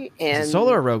she? And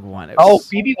Solo or Rogue One?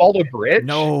 Phoebe Waller-Bridge.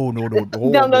 No. No.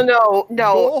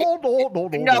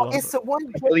 It's the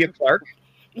one. Emilia Clarke.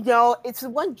 No, it's the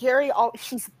one Gary.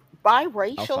 She's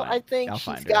biracial. I think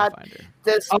she's got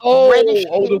this.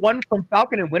 The one from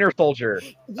Falcon and Winter Soldier.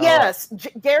 Yes,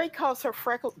 Gary calls her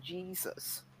Freckled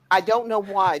Jesus. I don't know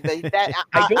why. I don't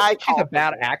think she's a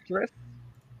bad actress.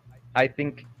 I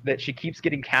think that she keeps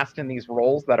getting cast in these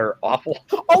roles that are awful.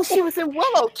 Oh, she was in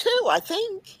Willow too, I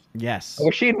think. Yes.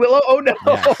 Was she in Willow? Oh no.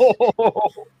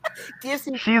 Yes.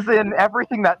 She's in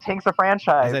everything that tanks a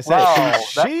franchise. As I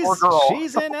said,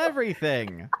 she's in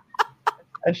everything.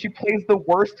 And she plays the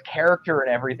worst character in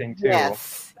everything too.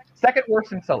 Yes. Second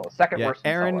worst in Solo. Worst in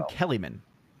Erin Solo. Kellyman.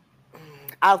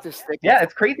 I'll just think. Yeah,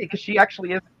 it's crazy because she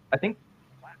actually is, I think,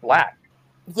 black.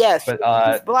 Yes, but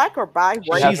she's black or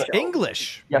biracial. She's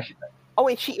English. Yeah,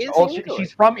 and she is English.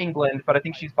 She's from England, but I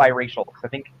think she's biracial because I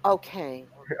think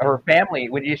her family.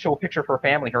 When you show a picture of her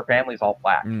family's all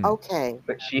black. Okay,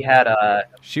 but she had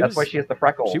that's why she has the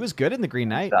freckles. She was good in The Green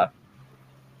Knight. How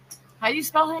do you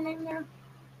spell her name there?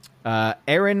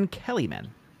 Erin Kellyman.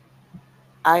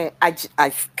 I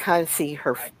kind of see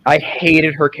her. I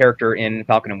hated her character in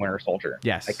Falcon and Winter Soldier.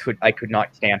 Yes, I could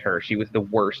not stand her. She was the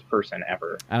worst person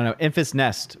ever. I don't know. Infus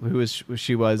Nest,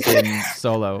 she was in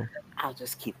Solo. I'll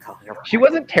just keep calling her. She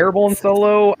wasn't terrible in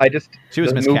Solo. She was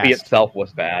the miscast. movie itself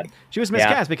was bad. She was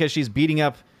miscast because she's beating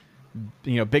up,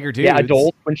 bigger dudes. Yeah,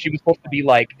 adults when she was supposed to be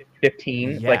like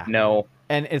 15. Yeah. Like no.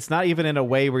 And it's not even in a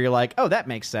way where you're like, oh, that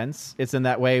makes sense. It's in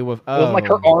that way with It was like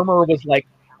her armor was like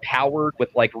powered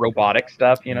with like robotic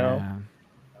stuff, Yeah.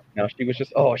 No, she was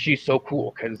just she's so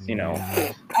cool because she's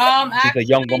actually, a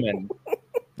young woman.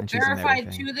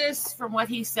 Verified to this from what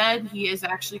he said, he is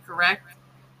actually correct.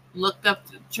 Looked up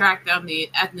to track down the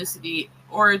ethnicity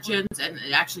origins, and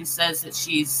it actually says that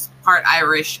she's part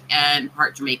Irish and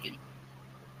part Jamaican.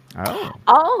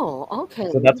 Oh,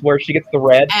 okay. So that's where she gets the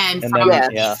red, and then from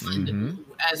yeah,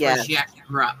 where she actually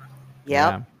grew up.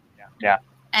 Yeah.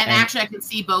 And actually, I can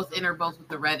see both in her, both with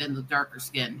the red and the darker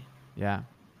skin. Yeah.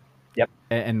 Yep.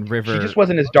 And River. She just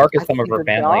wasn't as dark as some of her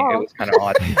family. It was kind of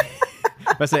odd.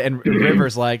 And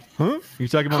River's like, huh? You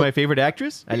talking about my favorite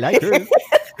actress? I like her.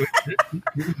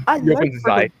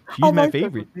 She's my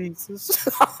favorite.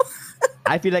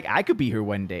 I feel like I could be her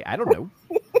one day. I don't know.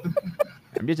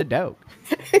 I'm just a dog.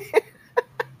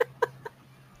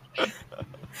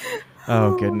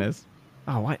 Oh, goodness.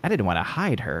 Oh, I didn't want to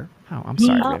hide her. Oh, I'm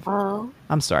sorry, River.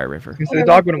 I'm sorry, River. The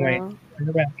dog went away.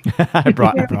 I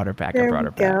brought her back.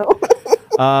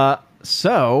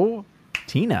 So,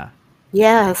 Tina.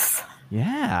 Yes.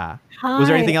 Yeah. Hi. Was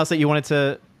there anything else that you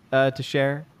wanted to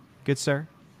share, good sir?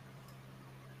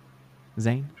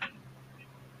 Zane?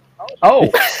 Oh,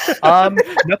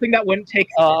 nothing that wouldn't take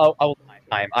a long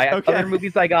time. Other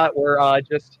movies I got were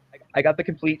I got the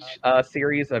complete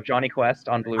series of Johnny Quest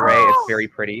on Blu-ray. It's very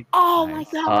pretty. Oh my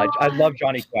god! I love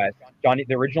Johnny Quest.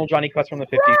 The original Johnny Quest from the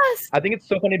 50s. Yes. I think it's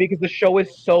so funny because the show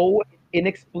is so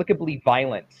inexplicably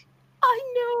violent. I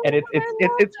know. And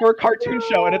it's for a cartoon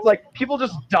show, and it's like people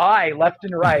just die left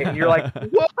and right, and you're like,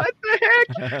 what the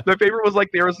heck? My favorite was like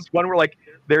there was this one where like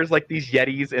there's like these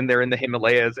Yetis and they're in the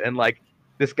Himalayas, and like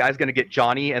this guy's gonna get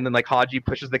Johnny, and then like Haji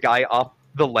pushes the guy off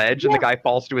the ledge, and the guy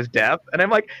falls to his death, and I'm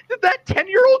like, did that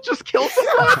 10-year-old just kill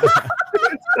someone?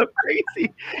 It's so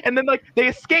crazy. And then like they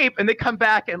escape, and they come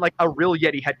back, and like a real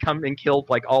Yeti had come and killed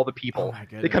like all the people.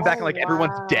 They come back and like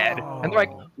everyone's dead, and they're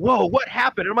like, whoa, what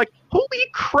happened? And I'm like, holy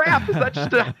crap, is that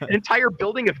just an entire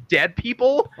building of dead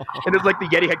people? And it's like the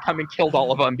Yeti had come and killed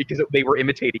all of them because they were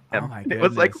imitating him. It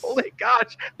was like, holy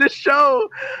gosh, this show,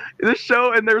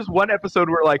 and there's one episode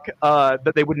where like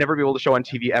that they would never be able to show on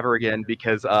TV ever again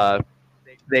because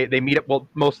they meet up, well,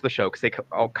 most of the show, because they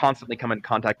all constantly come in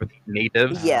contact with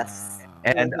natives. Yes.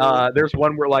 And there's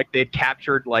one where like they'd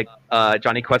captured like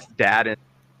Johnny Quest's dad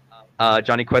and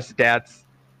Johnny Quest's dad's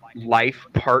life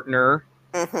partner,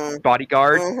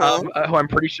 bodyguard, who I'm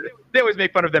pretty sure they always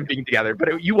make fun of them being together.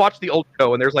 But you watch the old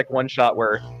show, and there's like one shot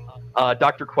where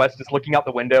Dr. Quest is looking out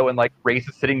the window, and like Race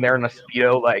is sitting there in a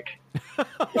Speedo, like,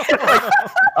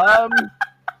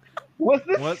 was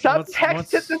this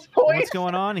subtext at this point? What's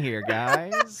going on here,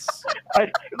 guys?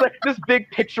 Like this big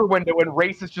picture window, and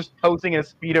Race is just posing in a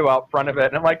Speedo out front of it,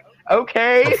 and I'm like,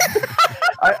 okay.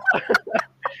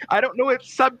 I don't know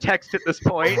it's subtext at this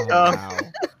point. Wow.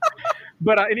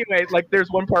 But anyway, like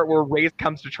there's one part where Race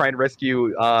comes to try and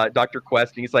rescue Dr.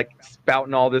 Quest, and he's like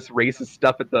spouting all this racist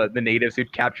stuff at the natives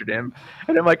who'd captured him.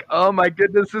 And I'm like, oh my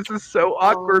goodness, this is so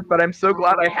awkward, but I'm so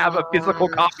glad I have a physical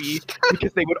copy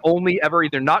because they would only ever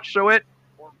either not show it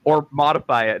or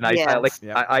modify it. And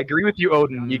I agree with you,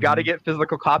 Odin. You got to get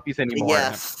physical copies anymore.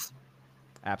 Yes.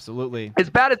 Absolutely. As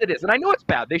bad as it is, and I know it's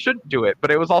bad, they shouldn't do it, but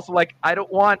it was also like, I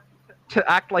don't want to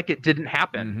act like it didn't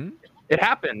happen. It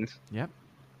happened. Yep.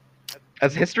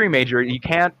 As a history major, you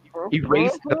can't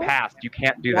erase the past. You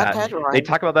can't do that. Right. They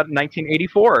talk about that in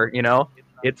 1984. You know,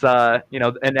 it's an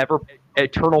ever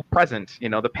eternal present. You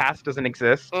know, the past doesn't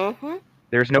exist.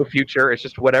 There's no future. It's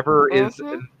just whatever is.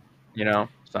 You know.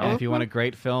 So and if you want a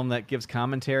great film that gives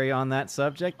commentary on that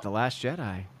subject, The Last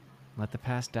Jedi. Let the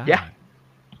past die. Yeah.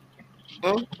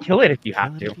 Kill it if you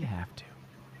have to. If you have to.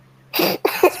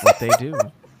 That's what they do.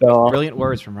 So, brilliant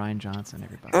words from Ryan Johnson,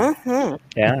 everybody.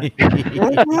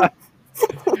 Yeah.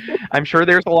 I'm sure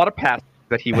there's a lot of past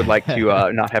that he would like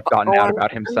to not have gotten out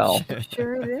about himself.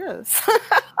 Sure it is.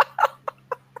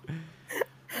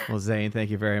 Well, Zane, thank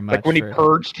you very much. Like when he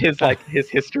purged his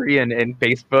history in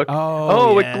Facebook.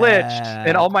 It glitched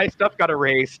and all my stuff got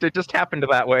erased. It just happened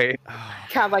that way.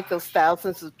 Kind of like those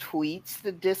thousands of tweets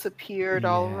that disappeared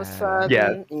all of a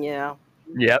sudden. Yeah.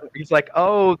 Yep. He's like,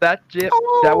 that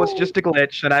was just a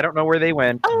glitch, and I don't know where they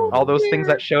went. All those things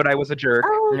that showed I was a jerk.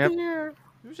 Dear.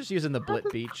 He was just using the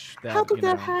Blit Beach that how did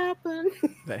that happen?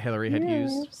 That Hillary had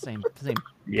used. Same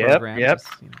program. Yep. Just,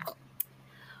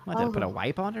 what, did I put a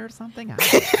wipe on it or something?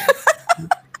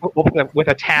 With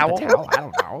a towel? I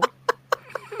don't know.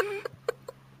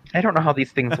 I don't know how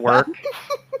these things work.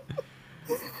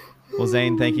 Well,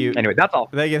 Zane, thank you. Anyway, that's all.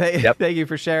 Thank you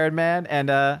for sharing, man. And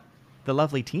the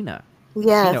lovely Tina.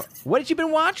 Yes. Tina, what have you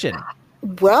been watching?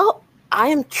 Well, I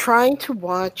am trying to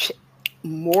watch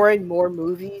more and more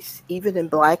movies, even in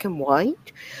black and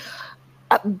white,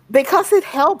 because it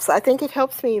helps. I think it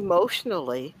helps me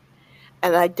emotionally.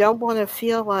 And I don't want to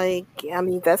feel like,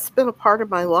 that's been a part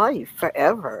of my life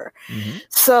forever.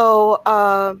 So,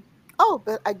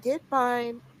 but I did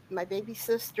buy my baby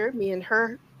sister, me and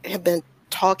her have been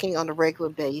talking on a regular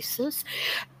basis.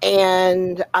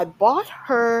 And I bought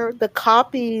her the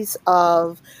copies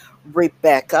of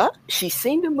Rebecca. She's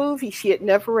seen the movie. She had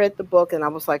never read the book. And I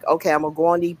was like, okay, I'm going to go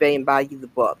on eBay and buy you the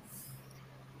book.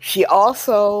 She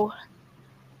also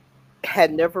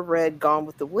had never read Gone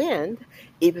with the Wind,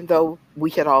 even though we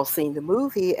had all seen the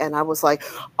movie. And I was like,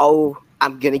 oh,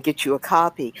 I'm going to get you a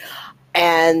copy.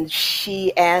 And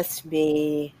she asked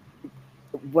me,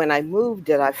 when I moved,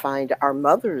 did I find our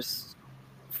mother's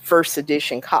first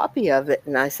edition copy of it?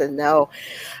 And I said, no,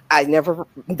 I never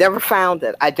found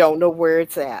it. I don't know where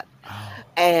it's at. Oh.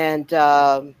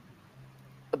 And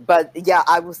but yeah,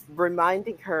 I was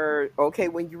reminding her, okay,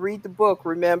 when you read the book,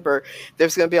 remember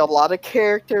there's going to be a lot of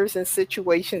characters and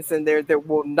situations in there that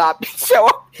will not be shown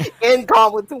in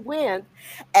Gone with the Wind.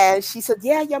 And she said,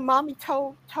 yeah, mommy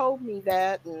told me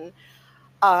that. And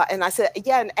I said,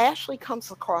 yeah, and Ashley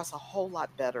comes across a whole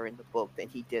lot better in the book than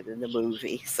he did in the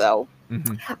movie. So,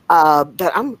 but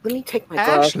let me take my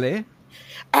Ashley.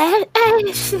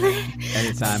 Ashley.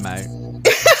 Anytime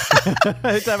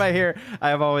I hear,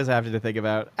 I always have to think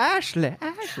about Ashley.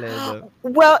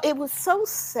 Well, it was so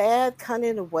sad, kind of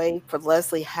in a way, for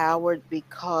Leslie Howard,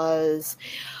 because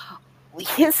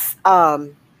his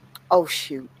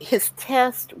his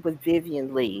test with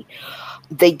Vivian Lee,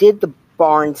 they did the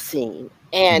barn scene,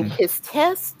 and his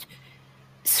test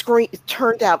screen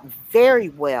turned out very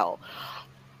well.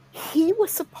 He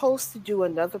was supposed to do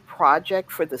another project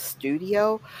for the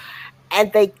studio, and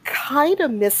they kind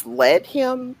of misled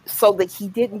him so that he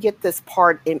didn't get this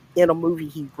part in a movie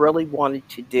he really wanted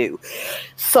to do.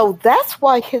 So that's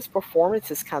why his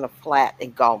performance is kind of flat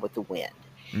and Gone with the Wind.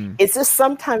 It's just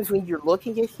sometimes when you're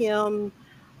looking at him,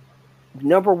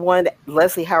 number one,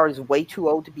 Leslie Howard is way too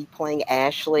old to be playing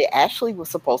Ashley. Ashley was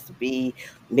supposed to be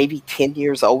maybe 10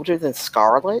 years older than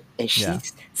Scarlett, and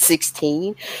she's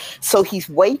 16. So he's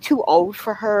way too old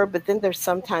for her. But then there's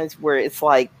sometimes where it's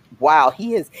like, wow,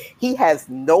 he has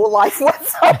no life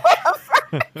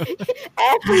whatsoever.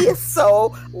 Ashley is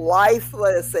so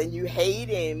lifeless and you hate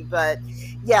him. But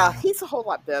yeah, he's a whole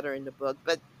lot better in the book.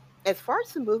 But as far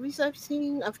as the movies I've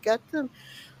seen, I've got them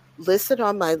listed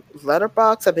on my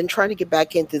letterbox. I've been trying to get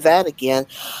back into that again.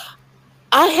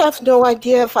 I have no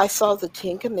idea if I saw the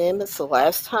Ten Commandments the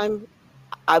last time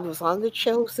I was on The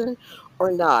Chosen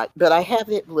or not, but I have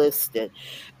it listed.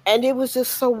 And it was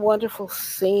just so wonderful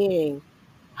seeing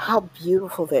how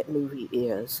beautiful that movie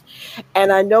is.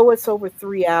 And I know it's over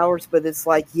 3 hours, but it's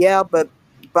like, yeah, but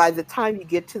by the time you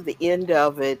get to the end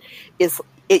of it,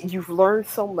 you've learned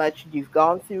so much. You've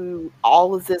gone through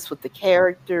all of this with the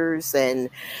characters, and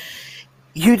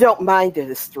you don't mind it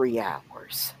as 3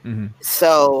 hours.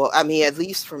 So, I mean, at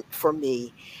least for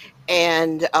me.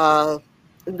 And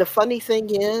the funny thing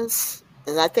is,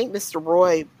 and I think Mr.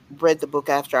 Roy read the book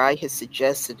after I had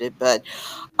suggested it, but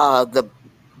the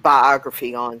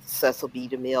biography on Cecil B.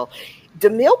 DeMille.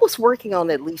 DeMille was working on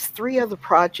at least 3 other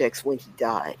projects when he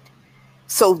died.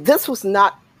 So this was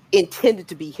not intended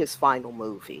to be his final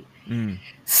movie.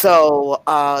 So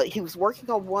he was working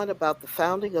on one about the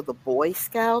founding of the Boy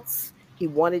Scouts. He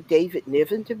wanted David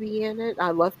Niven to be in it. I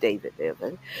love David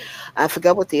Niven. I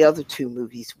forgot what the other 2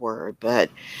 movies were, but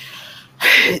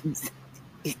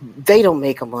they don't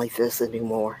make them like this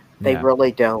anymore. They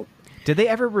really don't. Did they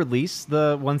ever release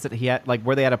the ones that he had? Like,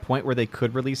 were they at a point where they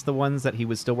could release the ones that he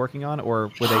was still working on,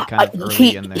 or were they kind of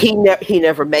early in there? He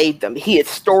never made them. He had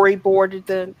storyboarded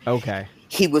them. Okay.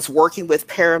 He was working with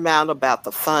Paramount about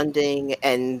the funding,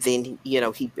 and then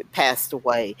he passed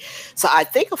away. So I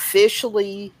think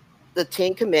officially, The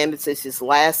Ten Commandments is his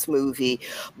last movie,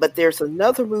 but there's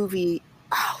another movie,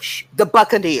 The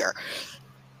Buccaneer.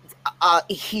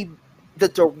 The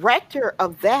director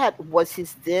of that was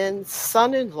his then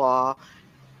son-in-law,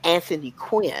 Anthony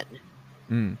Quinn.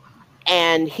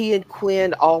 And he and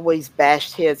Quinn always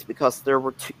bashed heads because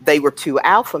they were 2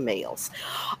 alpha males.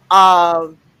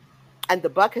 And The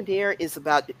Buccaneer is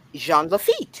about Jean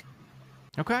Lafitte.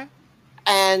 Okay.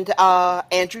 And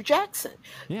Andrew Jackson.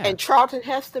 Yeah. And Charlton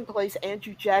Heston plays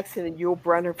Andrew Jackson, and Yul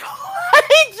Brynner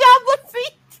plays Jean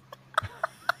Lafitte.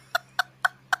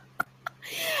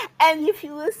 And if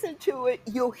you listen to it,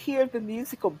 you'll hear the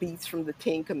musical beats from the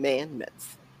Ten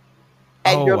Commandments.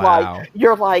 And you're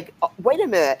like, oh, wait a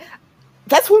minute,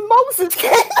 that's when Moses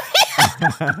came.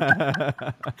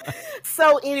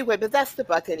 So anyway, but that's The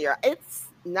Buccaneer. It's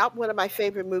not one of my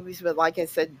favorite movies, but like I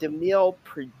said, DeMille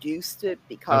produced it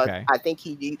because I think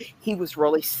he was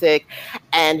really sick,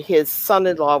 and his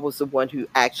son-in-law was the one who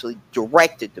actually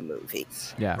directed the movie.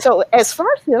 Yeah. So as far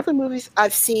as the other movies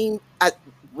I've seen, I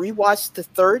rewatched The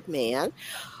Third Man.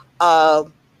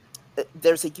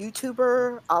 There's a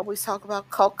YouTuber I always talk about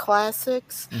cult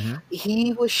classics.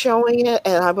 He was showing it,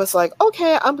 and I was like,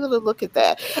 okay, I'm going to look at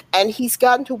that. And he's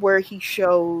gotten to where he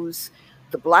shows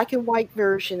the black and white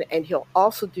version, and he'll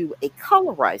also do a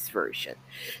colorized version.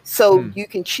 So you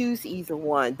can choose either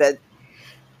one. But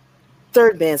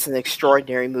Third Man's an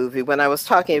extraordinary movie. When I was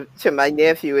talking to my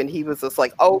nephew, and he was just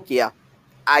like, "Oh yeah,"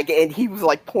 and he was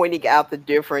like pointing out the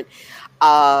different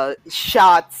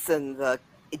shots and the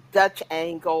Dutch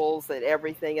angles and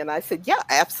everything, and I said, "Yeah,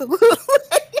 absolutely."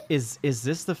 Is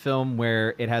this the film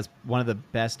where it has one of the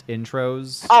best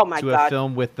intros to a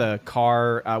film with the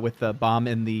car with the bomb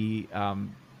in the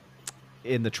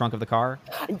trunk of the car?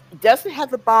 It doesn't have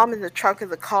the bomb in the trunk of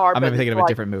the car. I'm thinking of a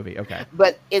different movie. Okay.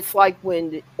 But it's like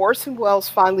when Orson Welles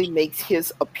finally makes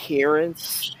his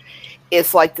appearance,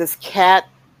 it's like this cat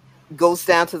goes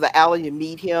down to the alley to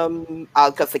meet him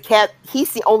because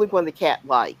he's the only one the cat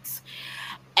likes.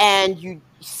 And you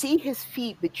see his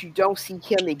feet, but you don't see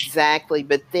him exactly.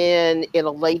 But then in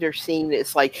a later scene,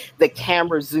 it's like the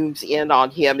camera zooms in on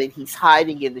him and he's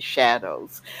hiding in the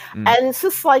shadows. And it's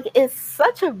just like, it's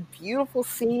such a beautiful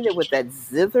scene with that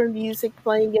zither music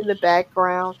playing in the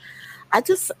background. I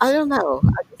don't know.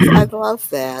 I love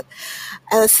that.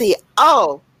 And let's see.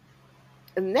 Oh,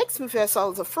 the next movie I saw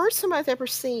was the first time I've ever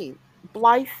seen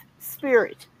Blythe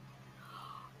Spirit.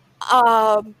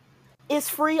 It's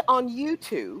free on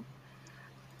YouTube.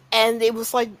 And it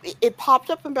was like, it popped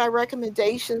up in my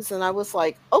recommendations, and I was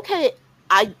like, okay,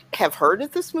 I have heard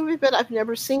of this movie, but I've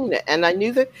never seen it. And I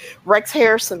knew that Rex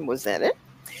Harrison was in it.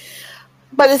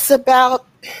 But it's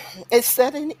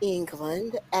set in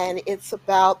England, and it's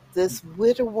about this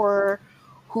widower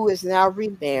who is now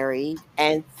remarried,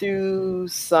 and through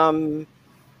some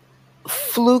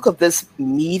fluke of this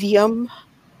medium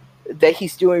that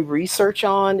he's doing research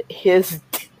on, his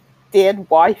dead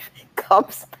wife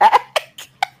comes back.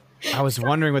 I was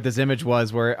wondering what this image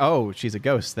was where, she's a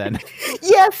ghost then.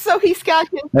 Yes, so he's got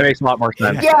his... That makes a lot more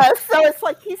sense. Yeah, so it's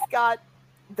like he's got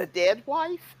the dead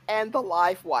wife and the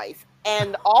live wife.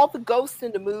 And all the ghosts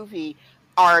in the movie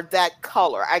are that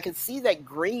color. I can see that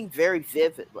green very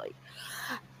vividly.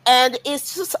 And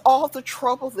it's just all the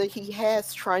trouble that he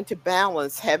has trying to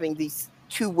balance having these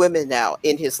two women now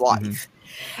in his life.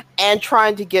 And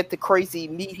trying to get the crazy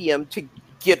medium to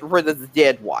get rid of the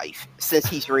dead wife since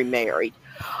he's remarried.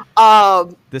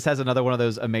 This has another one of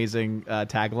those amazing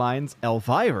taglines.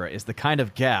 Elvira is the kind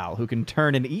of gal who can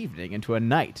turn an evening into a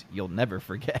night you'll never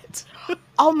forget.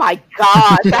 Oh my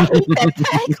God. I hate that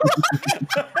tagline.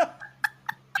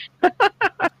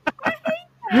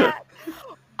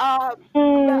 I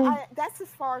hate that. That's as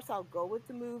far as I'll go with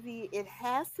the movie. It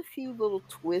has a few little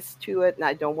twists to it, and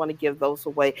I don't want to give those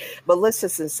away. But let's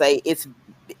just say it's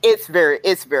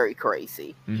very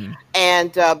crazy.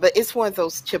 And but it's one of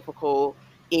those typical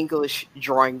English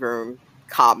drawing room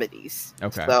comedies.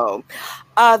 Okay. So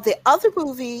the other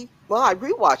movie, well, I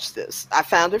rewatched this. I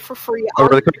found it for free. Oh,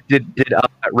 really quick, did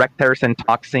Rex Harrison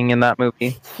talk sing in that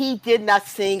movie? He did not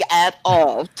sing at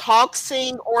all. Talk,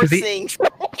 sing, or sing.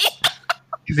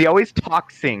 Because he always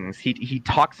sings. He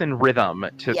talks in rhythm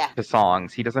to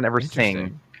songs. He doesn't ever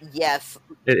sing. Yes.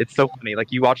 It's so funny.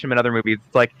 Like, you watch him in other movies,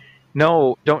 it's like,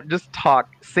 no, don't just talk,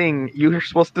 sing. You're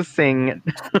supposed to sing.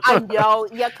 I know.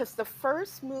 Yeah, because the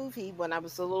first movie, when I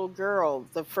was a little girl,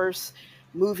 the first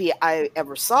movie I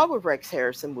ever saw with Rex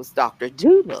Harrison was Dr.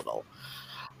 Dolittle.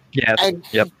 Yes. And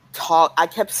I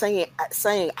kept saying,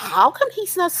 how come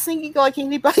he's not singing like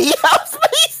anybody else?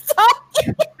 But he's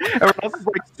talking. Everyone else is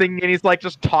like singing, and he's like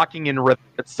just talking in rhythm.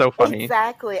 It's so funny.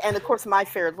 Exactly. And of course, My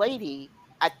Fair Lady,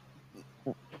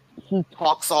 he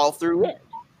talks all through it.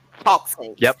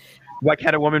 Sings. Yep. Why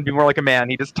can't a woman be more like a man?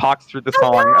 He just talks through the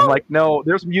song. I'm like, no,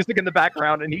 there's music in the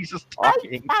background, and he's just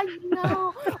talking. I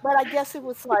know, but I guess it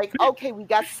was like, okay, we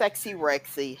got sexy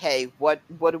Rexy. Hey, what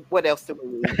else do we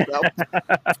need? So,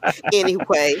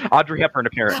 anyway, Audrey Hepburn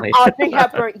apparently. Audrey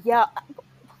Hepburn, yeah.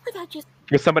 What did I just?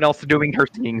 With someone else doing her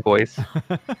singing voice.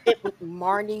 It was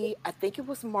Marnie. I think it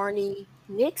was Marnie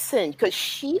Nixon, because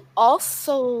she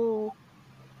also.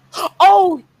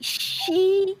 Oh,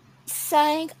 she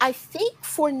sang, I think,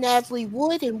 for Natalie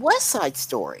Wood in West Side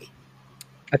Story.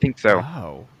 I think so.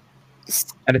 Oh.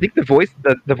 And I think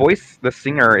the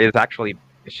singer is actually,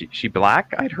 is she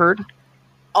black, I'd heard?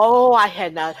 Oh, I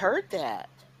had not heard that.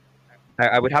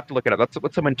 I would have to look it up. That's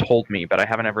what someone told me, but I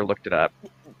haven't ever looked it up.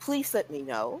 Please let me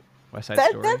know. West Side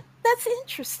Story? That's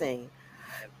interesting.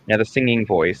 Yeah, the singing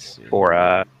voice for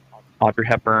Audrey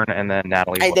Hepburn and then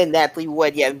Natalie Wood. And then Natalie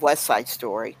Wood, yeah, in West Side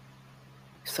Story.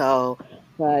 So...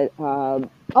 But, the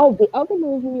other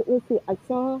movie, let's see,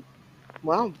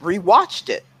 rewatched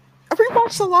it. I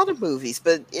rewatched a lot of movies,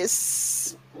 but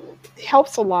it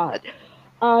helps a lot.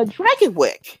 Dragon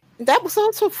Wick, that was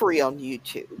also free on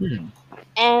YouTube.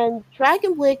 And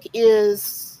Dragon Wick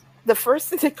is, the first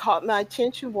thing that caught my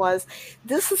attention was,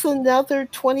 this is another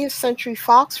 20th Century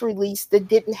Fox release that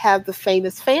didn't have the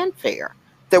famous fanfare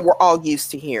that we're all used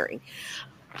to hearing.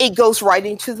 it goes right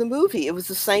into the movie. It was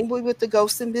the same way with The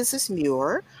Ghost and Mrs.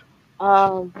 Muir.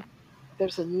 Um,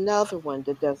 there's another one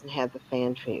that doesn't have the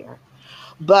fanfare,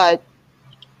 but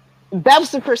that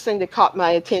was the first thing that caught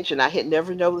my attention. I had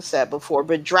never noticed that before.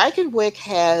 But Dragonwyck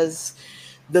has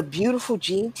the beautiful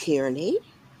Gene Tierney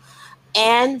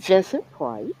and Vincent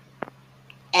Price.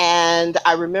 And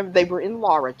I remember they were in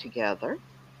Laura together.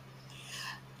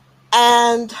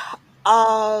 And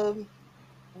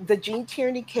the Gene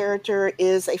Tierney character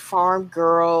is a farm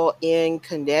girl in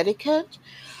Connecticut.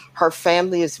 Her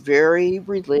family is very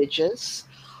religious,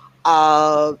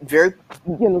 very,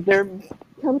 they're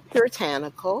kind of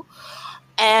puritanical.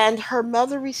 And her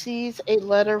mother receives a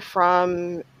letter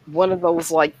from one of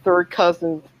those like third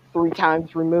cousins, 3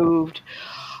 times removed,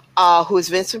 who is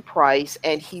Vincent Price,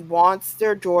 and he wants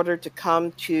their daughter to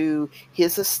come to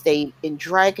his estate in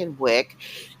Dragonwyck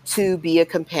to be a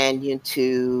companion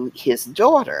to his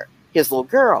daughter, his little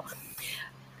girl.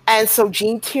 And so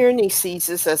Gene Tierney sees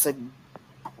this as a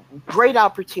great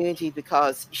opportunity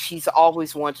because she's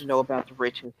always wanted to know about the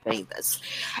rich and famous.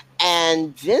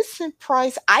 And Vincent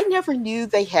Price, I never knew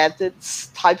they had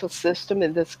this type of system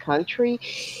in this country.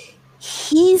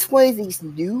 He's one of these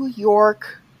New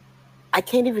York, I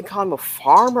can't even call him a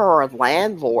farmer or a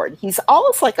landlord. He's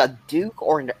almost like a duke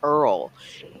or an earl.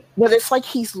 But it's like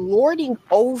he's lording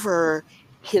over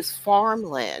his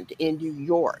farmland in New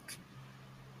York.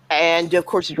 And of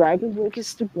course, Dragonwyck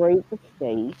is the great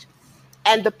estate.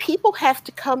 And the people have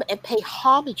to come and pay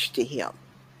homage to him,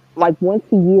 like once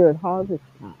a year at harvest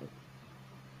time.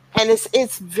 And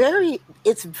it's very,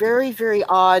 very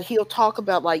odd. He'll talk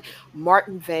about like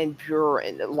Martin Van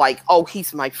Buren, like, oh,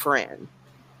 he's my friend.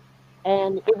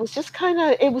 And it was just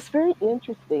it was very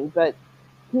interesting. But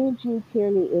he and Gene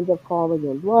Tierney end up falling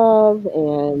in love,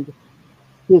 and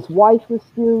his wife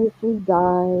mysteriously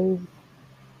dies,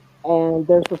 and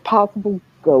there's a possible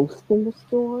ghost in the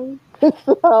story.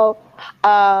 So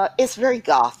it's very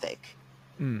gothic.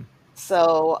 Mm.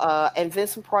 So, and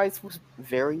Vincent Price was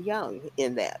very young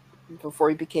in that before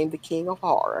he became the king of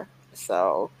horror.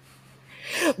 So,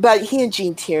 but he and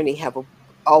Gene Tierney have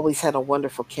always had a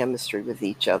wonderful chemistry with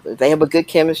each other. They have a good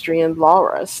chemistry in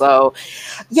Laura. So,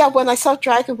 yeah, when I saw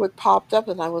Dragonwyck popped up,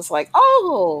 and I was like,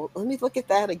 oh, let me look at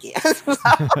that again.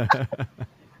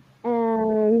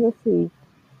 And let's see.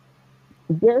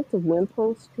 There's a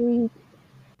Wimpole Street.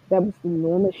 That was the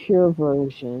Norma Shear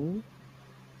version.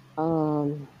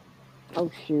 Oh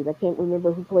shoot, I can't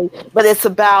remember who played, but it's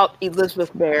about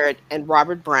Elizabeth Barrett and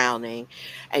Robert Browning,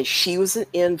 and she was an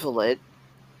invalid.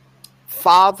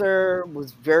 Father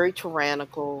was very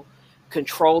tyrannical,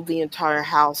 controlled the entire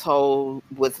household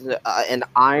with an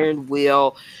iron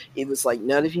will. It was like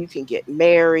none of you can get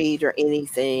married or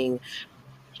anything.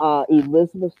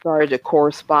 Elizabeth started a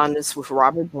correspondence with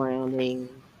Robert Browning.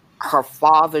 Her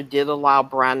father did allow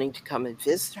Browning to come and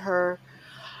visit her.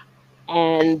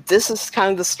 And this is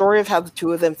kind of the story of how the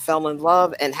two of them fell in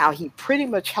love and how he pretty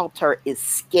much helped her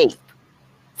escape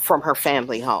from her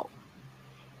family home.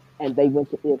 And they went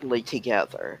to Italy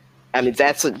together. I mean,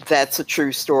 that's a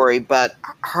true story, but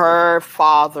her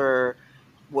father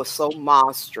was so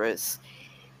monstrous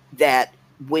that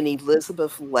when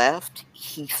Elizabeth left,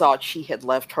 he thought she had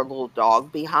left her little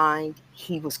dog behind.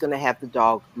 He was going to have the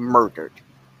dog murdered,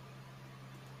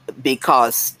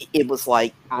 because it was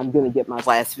like, I'm going to get my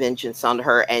last vengeance on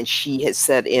her. And she had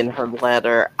said in her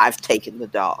letter, I've taken the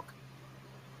dog.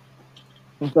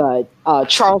 But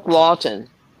Charles Lawton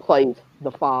played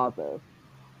the father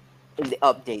in the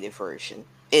updated version.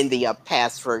 In the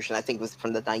past version, I think it was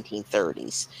from the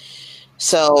 1930s.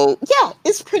 So, yeah,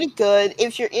 it's pretty good.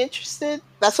 If you're interested,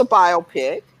 that's a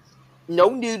biopic. No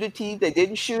nudity. They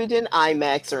didn't shoot it in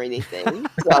IMAX or anything.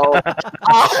 So,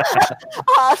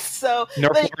 no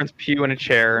Florence Pugh in a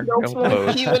chair. No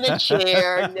Florence Pugh in a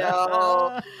chair.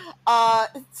 No.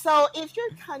 So if you're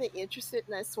kind of interested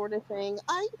in that sort of thing,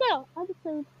 I would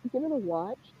say give it a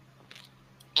watch.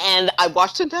 And I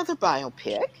watched another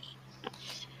biopic.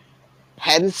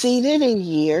 Hadn't seen it in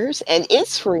years, and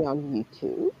it's free on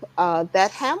YouTube.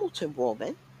 That Hamilton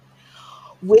Woman,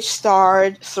 which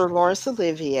starred Sir Laurence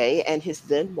Olivier and his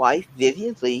then wife,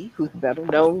 Vivien Leigh, who's better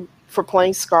known for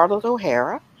playing Scarlett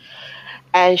O'Hara.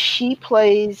 And she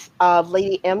plays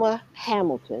Lady Emma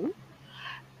Hamilton.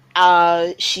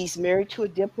 She's married to a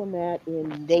diplomat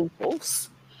in Naples.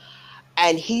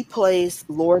 And he plays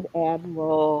Lord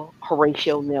Admiral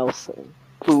Horatio Nelson,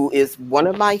 who is one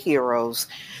of my heroes.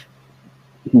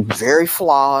 He's very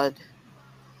flawed.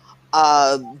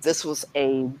 This was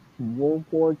a World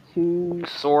War II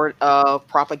sort of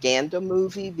propaganda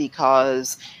movie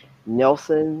because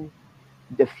Nelson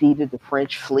defeated the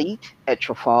French fleet at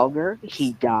Trafalgar.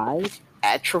 He died.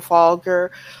 at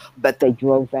Trafalgar, but they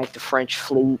drove back the French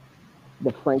fleet.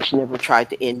 The French never tried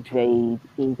to invade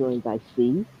England by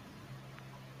sea.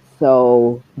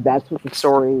 So that's what the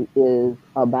story is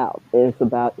about. It's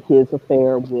about his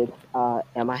affair with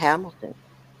Emma Hamilton.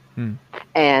 Hmm.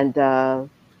 And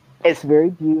it's very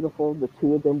beautiful. The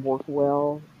two of them work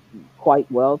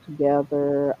quite well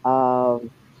together.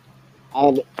 And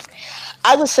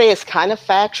I would say it's kind of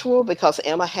factual because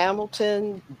Emma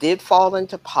Hamilton did fall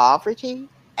into poverty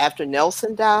after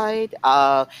Nelson died.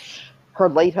 Her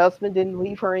late husband didn't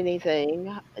leave her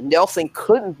anything. Nelson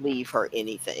couldn't leave her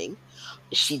anything.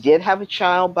 She did have a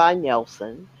child by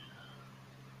Nelson.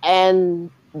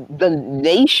 And the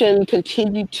nation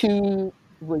continued to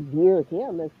revere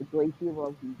him as the great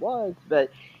hero he was.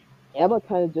 But Emma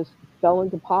kind of just fell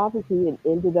into poverty and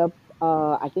ended up,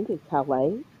 I think, in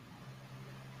Calais,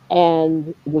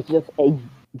 and was just a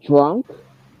drunk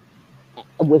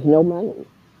with no money.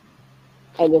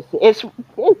 And it's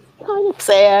kind of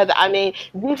sad. I mean,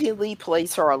 Vivian Lee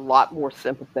plays her a lot more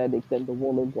sympathetic than the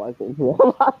woman was in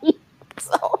real life.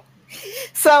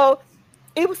 So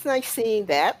it was nice seeing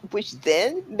that, which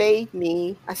then made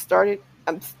me.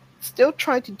 I'm still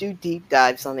trying to do deep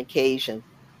dives on occasion.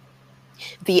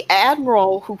 The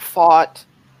admiral who fought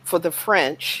for the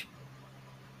French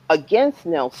against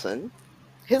Nelson,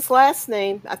 his last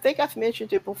name, I think I've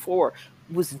mentioned it before,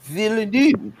 was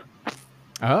Villeneuve.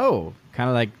 Oh, kind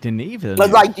of like Denis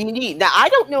Villeneuve. Like Denis. Now, I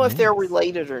don't know if they're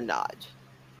related or not.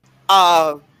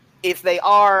 If they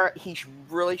are, he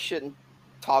really shouldn't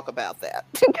talk about that.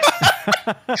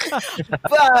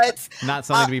 But not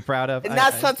something to be proud of.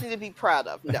 Something to be proud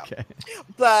of. No. Okay.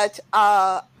 But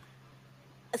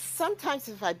sometimes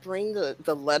if I bring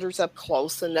the letters up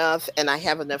close enough and I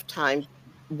have enough time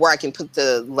where I can put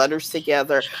the letters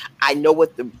together, I know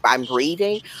what I'm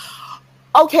reading.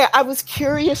 Okay, I was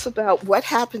curious about what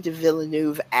happened to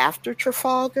Villeneuve after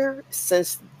Trafalgar,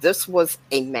 since this was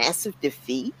a massive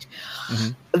defeat.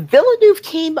 Mm-hmm. Villeneuve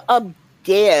came up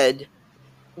dead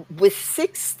with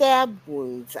 6 stab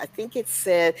wounds, I think it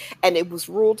said, and it was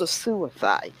ruled a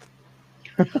suicide.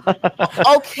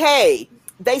 Okay,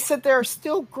 they said there are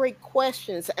still great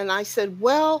questions, and I said,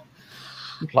 well,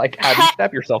 like, how do you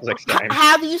stab yourself 6 times?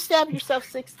 How do you stab yourself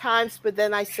 6 times? But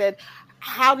then I said,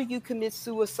 how do you commit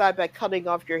suicide by cutting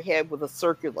off your head with a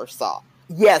circular saw?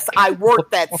 Yes, I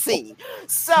worked that scene.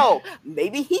 So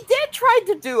maybe he did try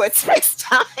to do it 6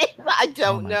 times. I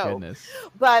don't know. Goodness.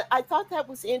 But I thought that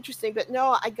was interesting. But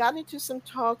no, I got into some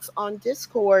talks on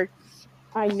Discord.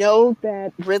 I know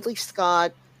that Ridley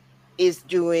Scott is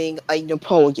doing a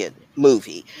Napoleon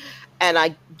movie. And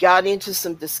I got into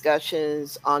some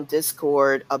discussions on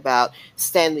Discord about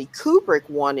Stanley Kubrick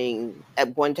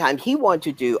at one time, he wanted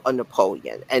to do a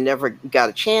Napoleon and never got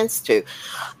a chance to.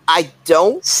 I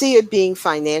don't see it being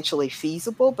financially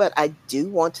feasible, but I do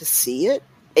want to see it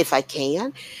if I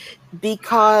can,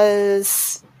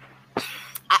 because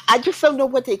I just don't know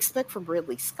what to expect from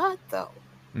Ridley Scott, though.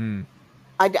 Mm.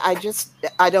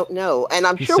 I don't know. And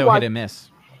I'm sure so hit and miss.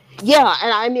 Yeah,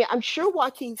 and I mean, I'm sure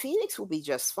Joaquin Phoenix will be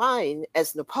just fine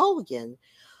as Napoleon,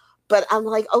 but I'm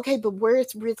like, okay, but where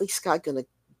is Ridley Scott going to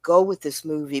go with this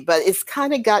movie? But it's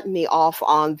kind of gotten me off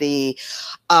on the,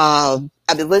 I've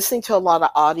been listening to a lot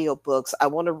of audiobooks. I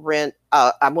want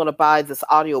to buy this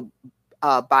audio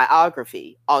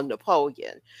biography on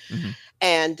Napoleon. Mm-hmm.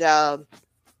 And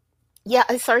yeah,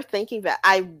 I started thinking that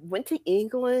I went to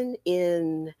England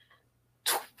in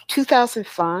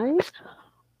 2005.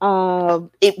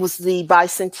 It was the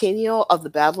bicentennial of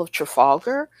the Battle of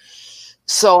Trafalgar.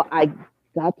 So I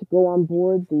got to go on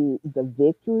board the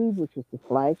Victory, which was the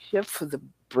flagship for the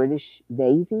British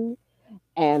Navy.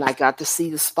 And I got to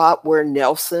see the spot where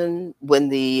Nelson, when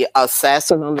the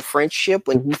assassin on the French ship,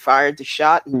 when he fired the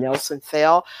shot and Nelson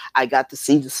fell, I got to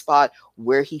see the spot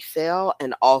where he fell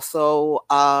and also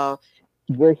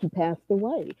where he passed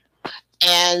away.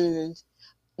 And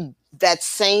that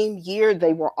same year,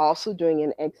 they were also doing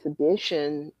an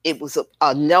exhibition. It was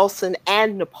a Nelson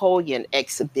and Napoleon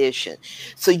exhibition.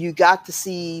 So you got to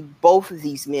see both of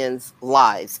these men's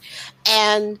lives.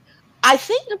 And I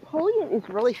think Napoleon is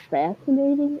really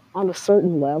fascinating on a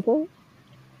certain level.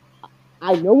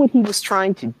 I know what he was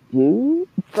trying to do,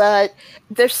 but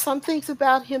there's some things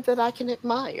about him that I can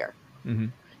admire. Mm-hmm.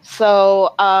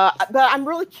 So, but I'm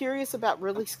really curious about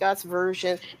Ridley Scott's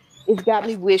version. It's got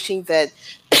me wishing that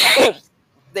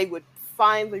they would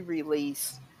finally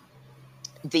release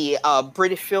the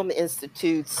British Film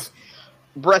Institute's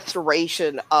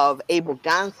restoration of Abel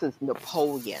Gance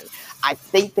Napoleon. I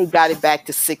think they got it back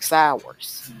to 6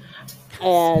 hours.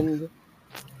 And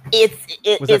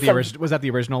Was that the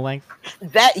original length?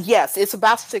 Yes, it's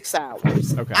about 6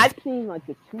 hours. Okay. I've seen like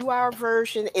the 2-hour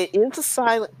version. It is a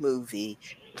silent movie.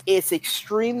 It's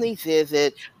extremely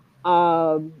vivid.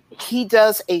 He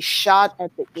does a shot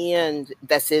at the end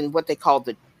that's in what they call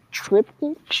the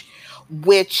triptych,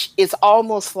 which is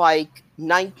almost like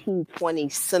 1920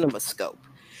 CinemaScope,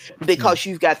 because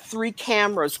you've got 3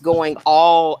 cameras going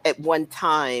all at one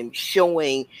time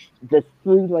showing the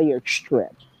 3-layered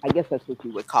strip. I guess that's what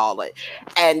you would call it.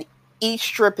 And each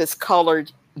strip is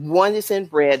colored. One is in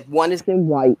red, one is in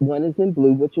white, one is in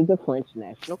blue, which is the French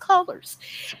national colors.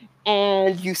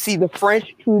 And you see the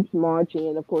French troops marching,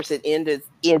 and of course it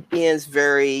ends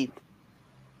very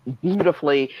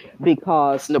beautifully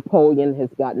because Napoleon has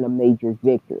gotten a major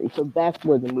victory. So that's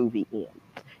where the movie ends.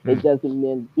 It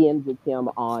doesn't end with him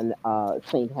on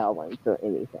St. Helens or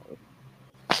anything.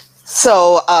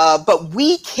 So, but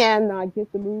we cannot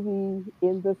get the movie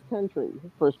in this country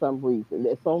for some reason.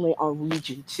 It's only on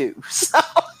Region 2. So,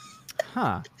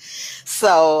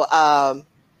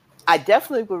 I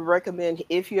definitely would recommend,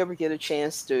 if you ever get a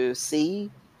chance to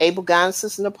see Abel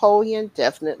Gance' Napoleon,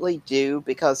 definitely do,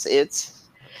 because it's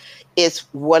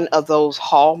one of those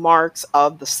hallmarks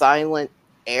of the silent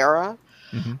era.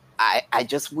 I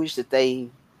just wish that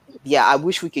I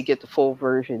wish we could get the full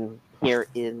version here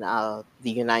in the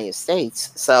United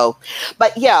States. So,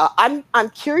 but yeah, I'm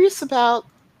curious about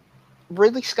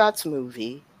Ridley Scott's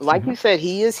movie. Like you said,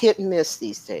 he is hit and miss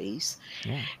these days.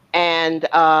 Yeah. And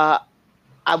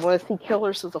I want to see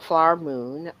Killers of the Flower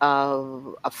Moon.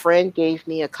 A friend gave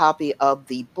me a copy of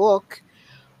the book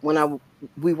when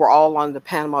we were all on the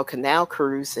Panama Canal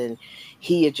cruise, and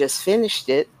he had just finished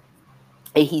it.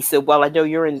 And he said, "Well, I know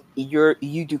you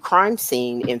do crime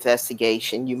scene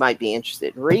investigation. You might be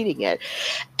interested in reading it."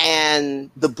 And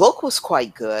the book was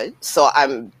quite good, so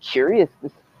I'm curious to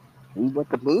see what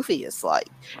the movie is like.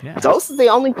 Yeah. Those are the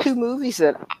only 2 movies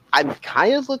that I'm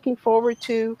kind of looking forward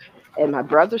to. And my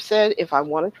brother said if I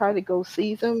want to try to go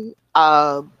see them,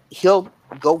 he'll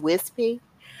go with me.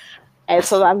 And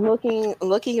so I'm looking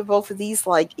at both of these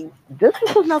like, this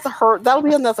is another hurdle. That'll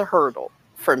be another hurdle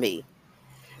for me.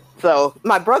 So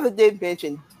my brother did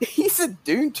mention, he said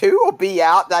Dune 2 will be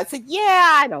out. And I said,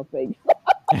 yeah, I don't think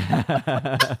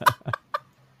so.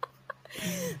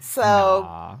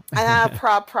 So,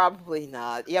 probably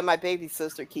not. Yeah, my baby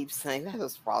sister keeps saying that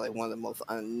was probably one of the most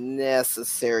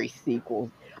unnecessary sequels.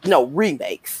 No,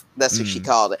 remakes. That's what she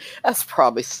called it. That's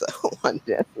probably so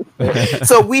unnecessary.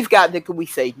 So we've got we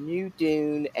say New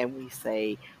Dune, and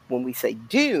when we say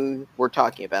Dune, we're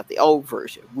talking about the old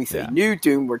version. We say New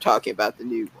Dune, we're talking about the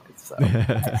new one. So.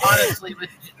 Honestly,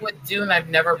 with Dune, I've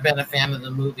never been a fan of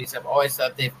the movies. I've always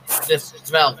thought they just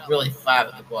smelled really flat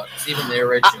in the books, even the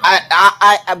original.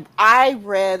 I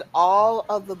read all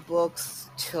of the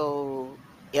books till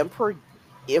Emperor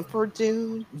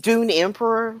Dune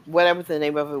Emperor, whatever the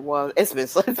name of it was. It's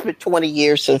been 20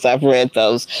 years since I've read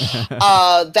those.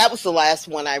 That was the last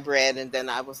one I read, and then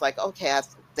I was like, okay, I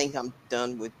think I'm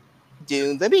done with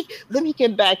Dune. Let me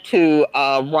get back to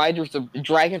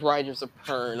Dragon Riders of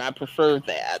Pern. I prefer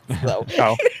that.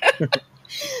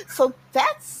 So, so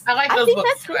I like those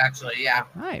books too, actually. Yeah,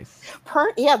 nice.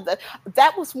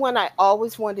 That was one I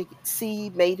always wanted to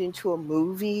see made into a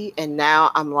movie, and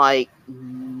now I'm like,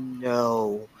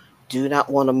 no, do not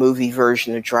want a movie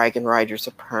version of Dragon Riders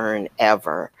of Pern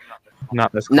ever.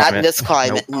 Not this climate. Not in this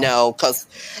climate, Nope. no, because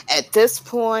at this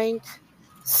point,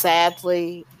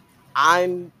 sadly,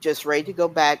 I'm just ready to go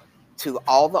back to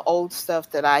all the old stuff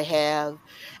that I have.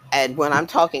 And when I'm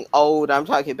talking old, I'm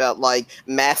talking about like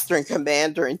Master and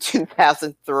Commander in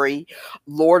 2003,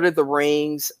 Lord of the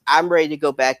Rings. I'm ready to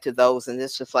go back to those. And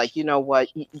it's just like, you know what?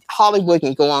 Hollywood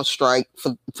can go on strike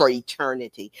for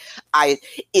eternity.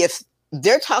 If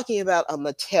they're talking about a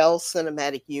Mattel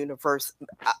cinematic universe,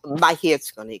 my head's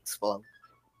going to explode.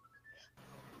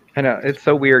 I know, it's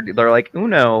so weird. They're like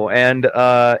Uno and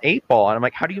 8-Ball, and I'm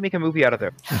like, how do you make a movie out of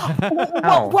there?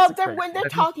 When they're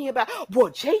talking about,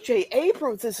 J.J.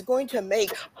 Abrams is going to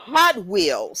make Hot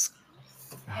Wheels.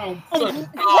 Oh, good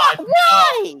God.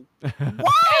 Why?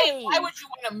 Why? Why would you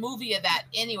want a movie of that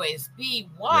anyways?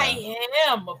 Why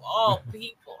him of all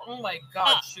people? Oh my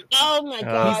God. Oh my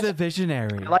God. He's a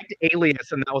visionary. I liked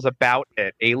Alias, and that was about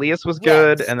it. Alias was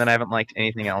good, and then I haven't liked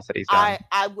anything else that he's done.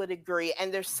 I would agree.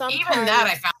 And there's some even that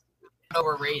I found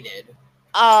overrated.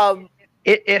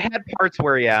 It had parts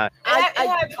where it had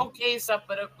okay stuff,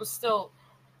 but it was still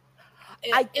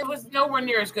it was nowhere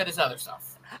near as good as other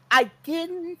stuff. I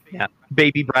didn't. Yeah,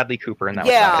 baby Bradley Cooper, and that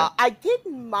was Yeah, about I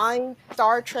didn't mind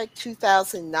Star Trek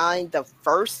 2009 the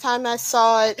first time I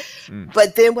saw it,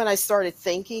 but then when I started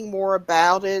thinking more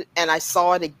about it and I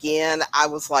saw it again, I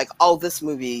was like, oh, this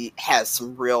movie has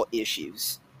some real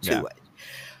issues to it.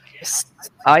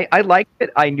 I liked it.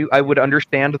 I knew I would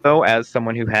understand, though, as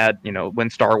someone who had, when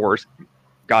Star Wars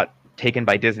got taken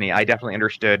by Disney, I definitely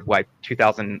understood why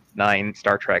 2009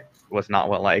 Star Trek was not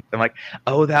well liked. I'm like,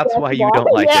 oh, that's why you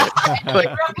don't like it. Like,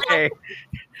 okay,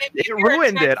 it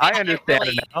ruined it. I understand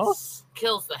it now.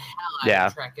 Kills the hell out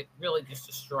of Trek. It really just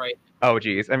destroyed. Oh,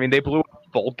 geez. I mean, they blew up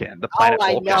Vulcan, the planet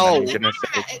Vulcan. I know.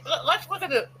 Let's look at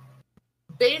the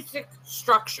basic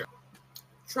structure.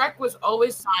 Trek was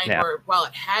always signed where, while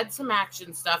it had some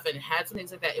action stuff and it had some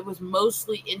things like that, it was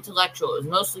mostly intellectual. It was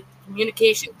mostly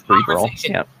communication,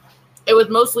 conversation. Yeah. It was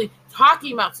mostly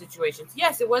talking about situations.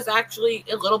 Yes, it was actually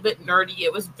a little bit nerdy.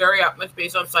 It was very much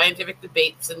based on scientific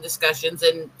debates and discussions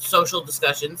and social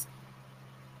discussions.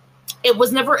 It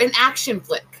was never an action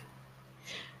flick.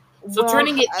 So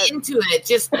turning it into it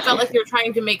just felt like they were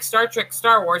trying to make Star Trek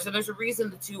Star Wars, and there's a reason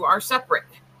the two are separate.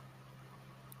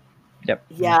 Yep.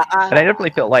 Yeah. And I definitely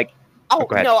feel like. Oh,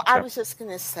 no, I was just going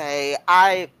to say,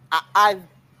 I've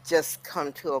just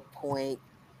come to a point,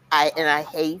 and I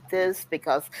hate this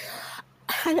because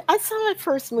I saw my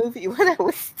first movie when I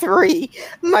was 3.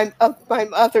 My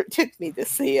mother took me to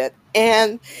see it,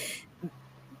 and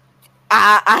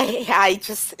I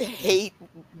just hate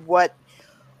what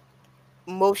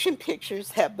motion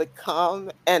pictures have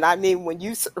become. And I mean, when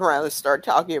you sit around and start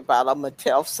talking about a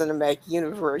Mattel Cinematic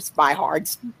Universe, my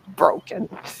heart's broken.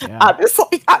 Yeah. I'm just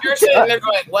like, you're sitting there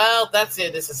going, well, that's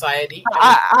it, the society.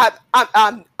 I'm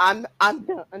done.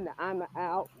 I'm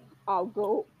out. I'll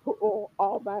go put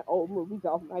all my old movies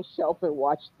off my shelf and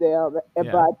watch them.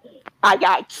 Yeah. But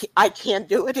I can't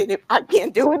do it. I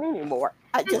can't do it anymore.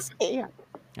 I just can't.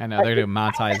 I know they're going to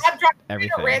monetize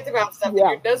everything. I'm rant about stuff. Yeah.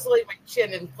 You're nuzzling my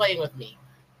chin and playing with me.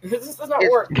 This does not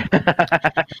work.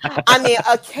 I mean,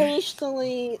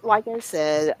 occasionally, like I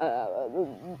said,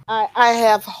 I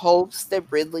have hopes that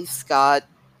Ridley Scott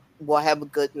will have a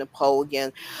good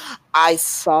Napoleon. I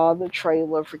saw the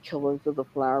trailer for Killers of the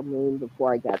Flower Moon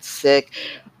before I got sick.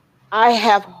 I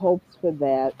have hopes for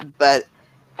that, but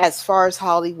as far as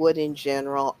Hollywood in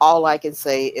general, all I can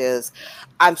say is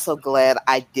I'm so glad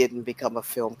I didn't become a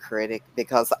film critic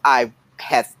because I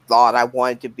had thought I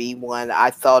wanted to be one. I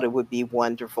thought it would be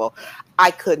wonderful. I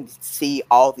couldn't see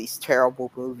all these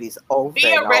terrible movies over and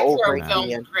over again. Be a retro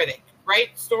film critic.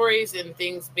 Write stories and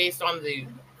things based on the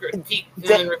critiques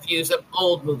and reviews of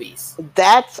old movies.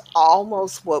 That's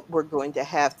almost what we're going to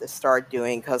have to start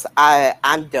doing because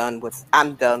I'm done with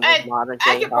modern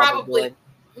day Hollywood.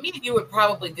 Me and you would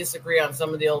probably disagree on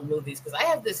some of the old movies because I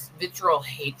have this visceral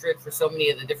hatred for so many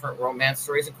of the different romance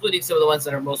stories, including some of the ones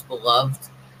that are most beloved.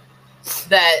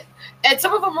 And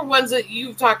some of them are ones that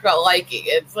you've talked about liking.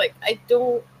 It's like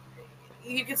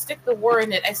you can stick the war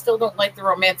in it. I still don't like the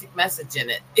romantic message in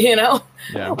it, Yeah.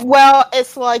 Well,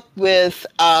 it's like with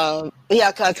cause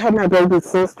I told my baby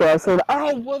sister, I said,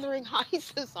 Wuthering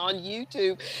Heights is on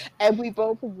YouTube, and we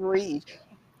both agreed.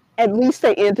 At least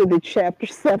they entered the chapter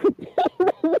 7.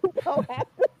 We don't have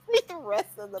to see the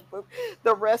rest of the book.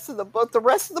 The rest of the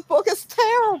book is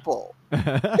terrible.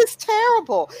 It's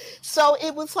terrible. So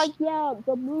it was like,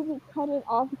 the movie coming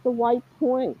off at the right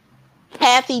point.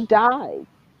 Kathy died.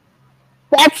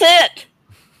 That's it.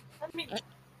 I mean,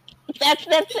 that's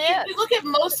it. We look at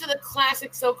most of the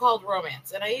classic so-called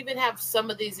romance, and I even have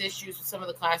some of these issues with some of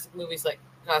the classic movies like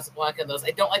Casablanca and those.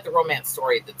 I don't like the romance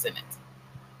story that's in it.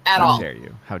 How dare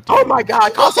you? How dare you? Oh my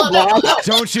God, Casablanca!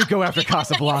 Don't you go after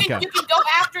Casablanca. You can go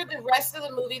after the rest of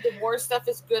the movie. The war stuff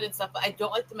is good and stuff, but I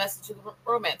don't like the message of the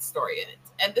romance story in it.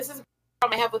 And this is the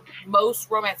problem I have with most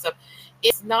romance stuff.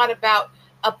 It's not about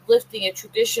uplifting a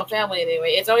traditional family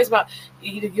anyway. It's always about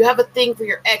you have a thing for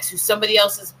your ex who's somebody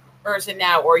else's person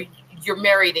now, or you're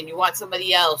married and you want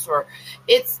somebody else, or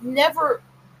it's never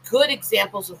good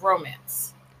examples of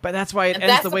romance. But that's why it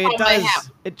ends the way it does.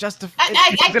 It justifies.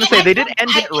 I was going to say, they did end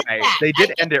it right. They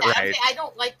did end it right. I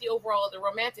don't like the overall, the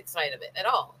romantic side of it at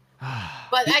all.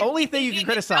 But the only thing you can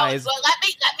criticize.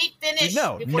 Let me finish.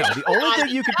 No. The only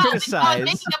thing you can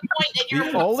criticize.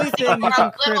 The only thing you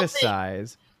can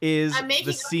criticize is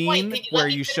the scene where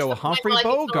you show Humphrey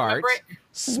Bogart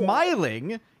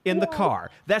smiling in the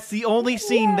car. That's the only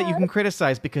scene that you can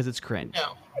criticize because it's cringe.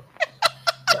 No.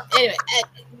 Anyway,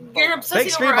 you're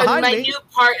obsessing over a minute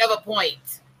part of a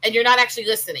point, and you're not actually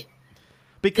listening.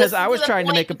 Because I was trying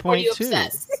to make a point too.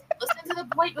 Listen to the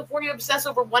point before you obsess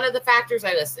over one of the factors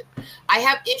I listed. I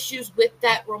have issues with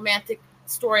that romantic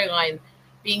storyline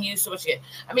being used so much again.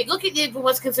 I mean, look at even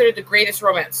what's considered the greatest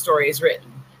romance stories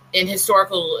written in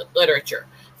historical literature,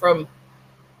 from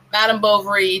Madame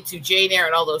Bovary to Jane Eyre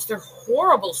and all those. They're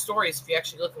horrible stories if you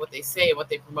actually look at what they say and what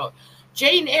they promote.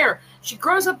 Jane Eyre, she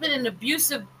grows up in an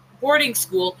abusive boarding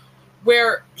school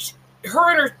where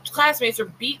her and her classmates are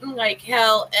beaten like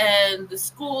hell, and the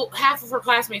school, half of her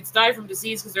classmates die from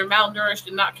disease because they're malnourished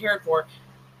and not cared for.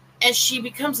 And she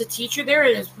becomes a teacher there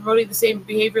and is promoting the same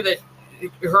behavior that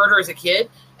hurt her as a kid.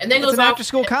 And then it's goes an off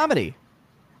after-school comedy.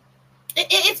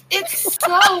 It's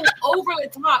so over the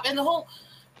top, and the whole,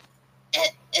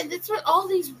 and it's what all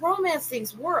these romance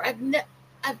things were. I'm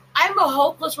a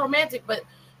hopeless romantic, but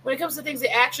when it comes to things they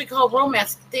actually call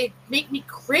romance, they make me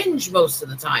cringe most of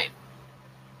the time.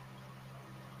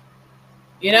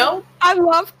 You know, I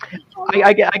love.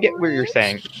 I get what you're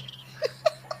saying.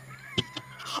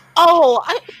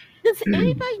 Does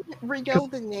anybody know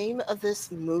the name of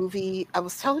this movie? I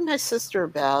was telling my sister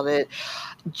about it.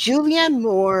 Julianne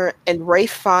Moore and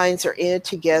Ralph Fiennes are in it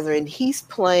together, and he's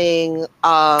playing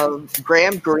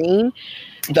Graham Greene,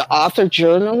 the author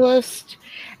journalist,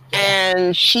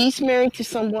 and she's married to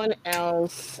someone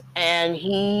else, and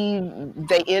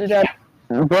they end up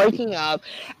breaking up,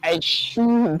 and she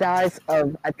dies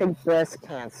of, I think, breast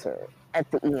cancer at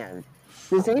the end.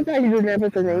 Does anybody remember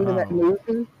the name of that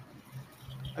movie?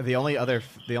 The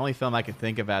only film I could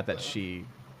think about that she,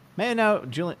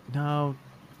 Julian, no.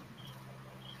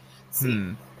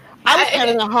 I was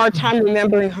having a hard time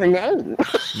remembering her name.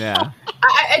 Yeah.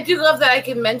 I do love that I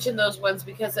can mention those ones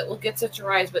because it will get such a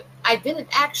rise. But I didn't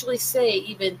actually say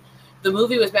even the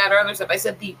movie was bad or other stuff. I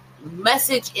said the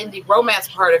message in the romance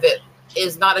part of it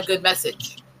is not a good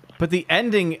message. But the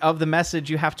ending of the message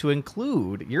you have to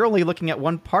include. You're only looking at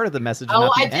one part of the message. Oh,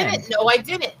 not the I didn't. end. No, I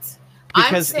didn't.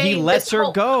 Because he lets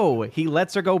her go. He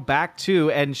lets her go back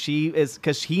to, and she is,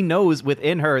 because he knows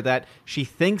within her that she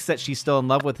thinks that she's still in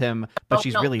love with him, but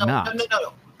she's really not.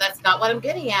 No. That's not what I'm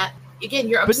getting at. Again,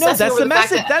 you're obsessing over that's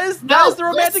the message. That is the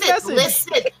romantic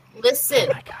message. Listen.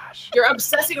 Oh my gosh. You're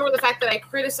obsessing over the fact that I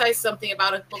criticize something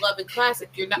about a beloved classic.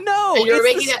 You're not. No,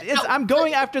 I'm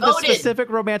going after the specific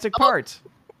romantic part.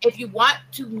 If you want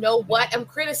to know what I'm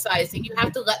criticizing, you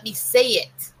have to let me say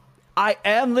it. I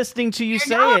am listening to you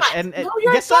say it, and no,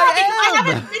 you're yes, not, I am. I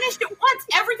haven't finished it once.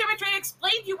 Every time I try to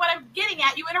explain to you what I'm getting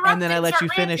at, you interrupt. And then I let you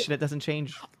finish, and it doesn't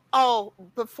change. Oh,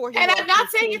 before you. And I'm not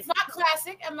saying it's not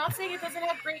classic. I'm not saying it doesn't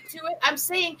have great to it. I'm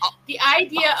saying the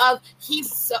idea of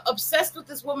he's obsessed with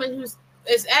this woman who's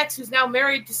his ex, who's now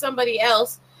married to somebody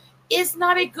else, is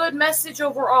not a good message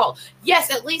overall.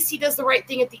 Yes, at least he does the right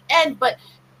thing at the end, but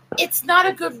it's not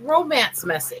a good romance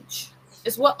message.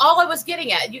 Is what all I was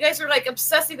getting at. You guys are like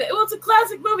obsessing that. Well, it's a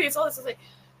classic movie. It's all this. I was like,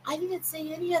 I didn't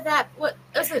say any of that. What?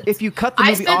 Listen, if you cut the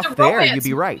movie off there, you'd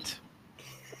be right.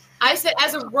 I said,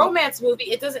 as a romance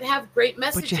movie, it doesn't have great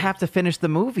messages. But you have to finish the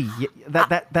movie.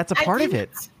 That's a part of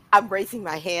it. I'm raising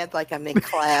my hand like I'm in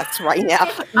class right now.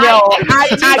 No,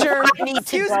 I need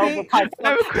to go because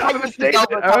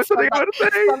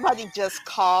somebody just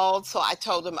called, so I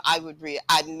told them I would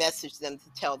I messaged them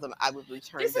to tell them I would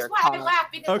return their call. This is why I laugh,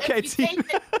 because okay, if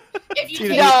you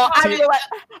take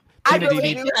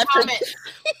comments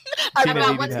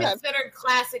about what's considered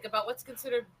classic, about what's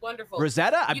considered wonderful.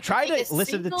 Rosetta, I'm trying to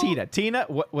listen to Tina. Tina,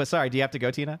 sorry, do you have to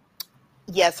go, Tina?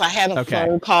 Yes, I had a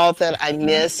phone call that I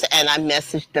missed, and I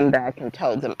messaged them back and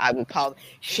told them I would call.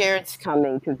 Sharon's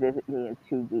coming to visit me in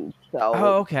 2 weeks, so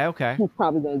okay. She's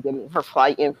probably going to give me her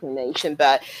flight information.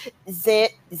 But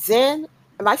Zen,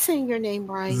 am I saying your name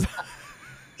right?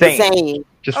 Zane.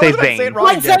 Just say Zane.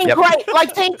 Like Zane Grey.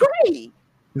 Like Zane Grey.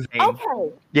 Zane.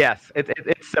 Okay. Yes,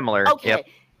 it's similar. Okay. Yep.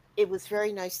 It was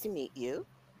very nice to meet you.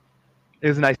 It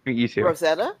was nice to meet you too.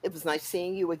 Rosetta, it was nice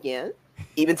seeing you again.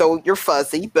 Even though you're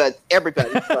fuzzy, but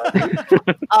everybody's fuzzy.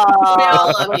 We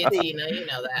all love you, Tina. You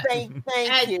know that.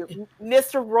 Thank you.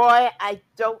 Mr. Roy, I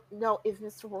don't know if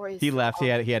Mr. Roy is... He left. He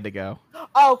had to go.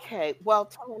 Okay. Well,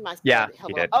 tell him I said hello.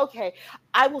 He did. Okay.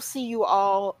 I will see you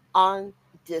all on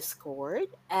Discord.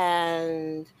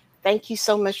 And thank you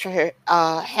so much for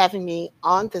having me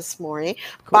on this morning.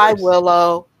 Bye,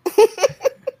 Willow.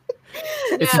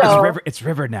 It's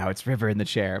River now. It's River in the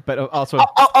chair. But also,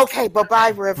 okay. Bye,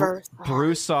 River.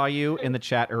 Bruce saw you in the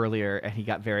chat earlier, and he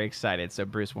got very excited. So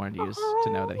Bruce wanted you to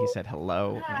know that he said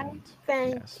hello. And,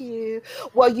 Thank you.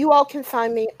 Well, you all can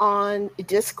find me on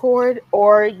Discord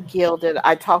or Gilded.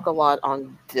 I talk a lot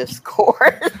on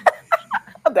Discord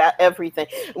about everything.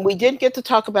 We did get to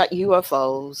talk about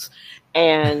UFOs,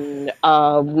 and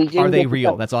we did. Are they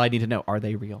real? That's all I need to know. Are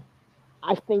they real?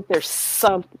 I think there's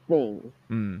something.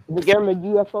 The government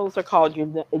UFOs are called,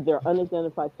 they're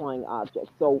unidentified flying objects.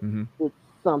 So it's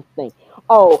something.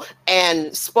 Oh,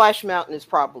 and Splash Mountain is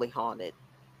probably haunted.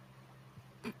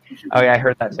 Oh yeah, I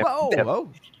heard that too. Whoa.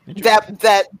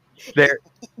 That There.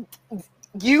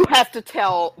 you have to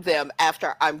tell them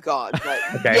after I'm gone. But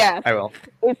Okay, yes, I will.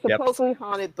 it's Yep. supposedly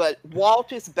haunted, but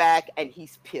Walt is back and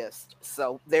he's pissed.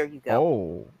 So there you go.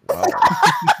 Oh, wow.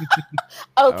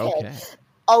 Okay.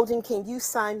 Odin, can you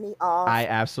sign me off? I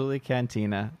absolutely can,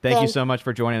 Tina. Thank you so much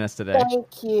for joining us today.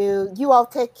 Thank you. You all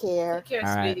take care. Take care,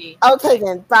 All right. sweetie. Okay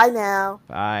then. Bye now.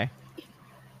 Bye.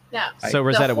 Now, So,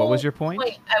 Rosetta, what was your point?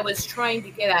 I was trying to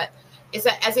get at is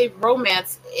that as a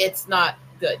romance, it's not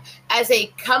good. As a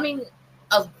coming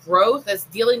of growth, as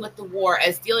dealing with the war,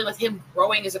 as dealing with him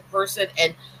growing as a person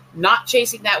and not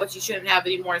chasing that which he shouldn't have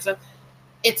anymore and stuff,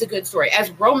 it's a good story. As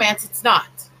romance, it's not.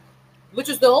 Which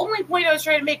was the only point I was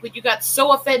trying to make when you got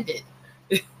so offended.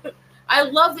 I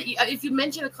love that if you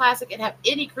mention a classic and have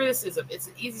any criticism, it's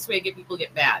the easiest way to get people to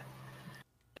get mad.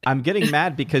 I'm getting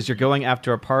mad because you're going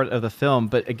after a part of the film,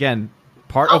 but again,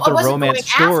 part of the romance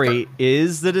story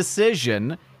is the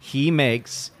decision he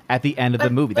makes at the end of the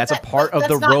movie. That's a part of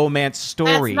the romance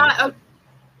story.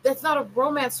 That's not a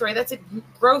romance story. That's a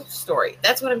growth story.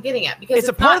 That's what I'm getting at. Because it's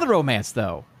a part of the romance,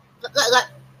 though.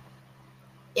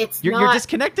 You're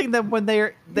disconnecting them when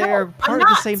they're part of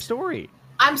the same story.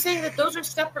 I'm saying that those are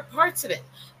separate parts of it.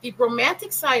 The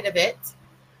romantic side of it,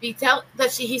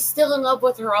 he's still in love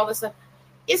with her, all this stuff,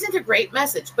 isn't a great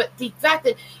message. But the fact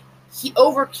that he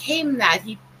overcame that,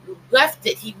 he left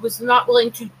it, he was not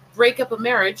willing to break up a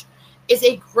marriage, is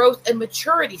a growth and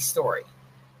maturity story.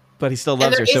 But he still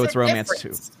loves her, so it's romance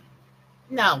too.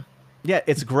 No. Yeah,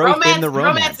 it's growth in the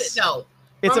romance. No.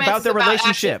 It's about their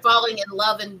relationship. Falling in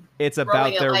love and it's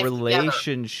about their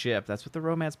relationship. That's what the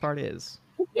romance part is.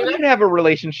 You can have a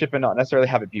relationship and not necessarily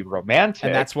have it be romantic.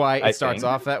 And that's why it starts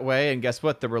off that way. And guess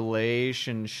what? The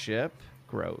relationship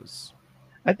grows.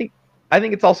 I think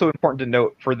it's also important to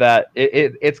note for that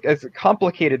it's a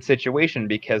complicated situation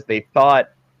because they thought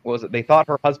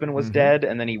her husband was dead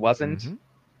and then he wasn't. Mm-hmm.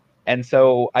 And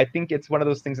so I think it's one of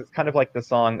those things that's kind of like the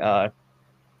song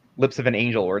Lips of an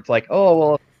Angel, where it's like, oh,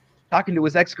 well, talking to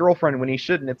his ex-girlfriend when he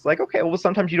shouldn't. It's like, okay, well,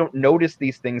 sometimes you don't notice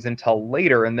these things until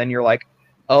later. And then you're like,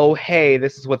 oh, hey,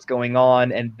 this is what's going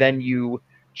on. And then you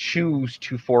choose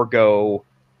to forego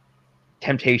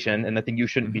temptation and the thing you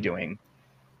shouldn't be doing.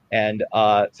 And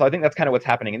so I think that's kind of what's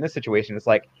happening in this situation. It's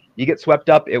like you get swept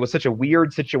up. It was such a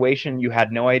weird situation. You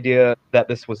had no idea that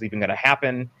this was even going to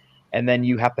happen. And then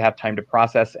you have to have time to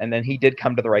process. And then he did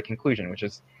come to the right conclusion, which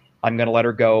is, I'm going to let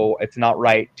her go. It's not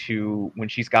right to, when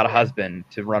she's got a husband,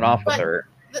 to run off with her.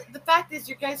 The fact is,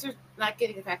 you guys are not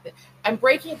getting the fact that I'm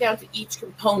breaking it down to each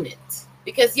component.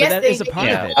 Because, yes, they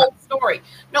the whole story.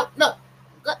 No.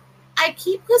 I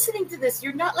keep listening to this.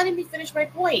 You're not letting me finish my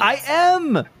point. I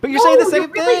am. But you're saying the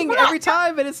same thing every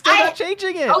time, and it's still not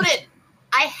changing it. Odin,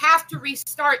 I have to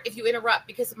restart if you interrupt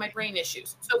because of my brain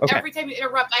issues. So every time you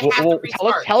interrupt, I have to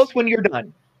restart. Tell us when you're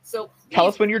done. So tell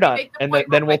us when you're done, and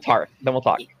then we'll talk.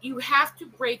 You have to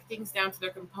break things down to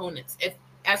their components. If,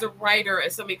 as a writer,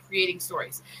 as somebody creating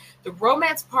stories, the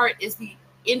romance part is the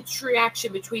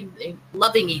interaction between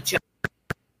loving each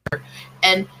other,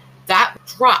 and that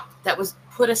drop that was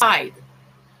put aside.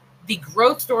 The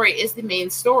growth story is the main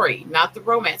story, not the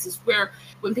romance. It's where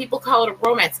when people call it a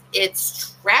romance,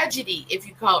 it's tragedy. If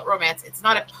you call it romance, it's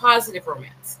not a positive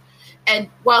romance. And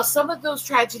while some of those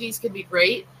tragedies can be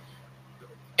great,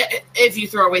 if you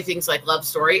throw away things like love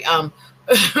story,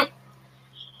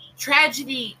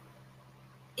 tragedy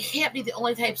can't be the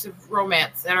only types of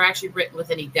romance that are actually written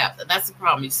with any depth. And that's the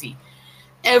problem. You see,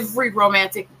 every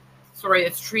romantic story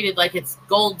that's treated like it's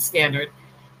gold standard,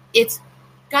 it's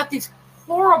got these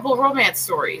horrible romance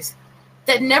stories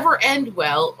that never end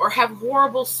well or have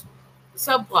horrible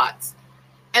subplots.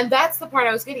 And that's the part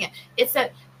I was getting at. It's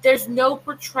that there's no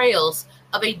portrayals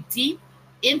of a deep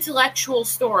intellectual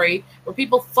story where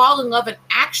people fall in love and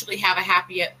actually have a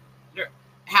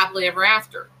happily ever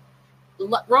after.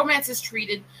 Romance is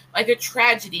treated like a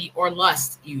tragedy or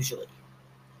lust, usually.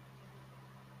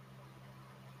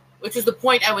 Which is the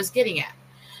point I was getting at.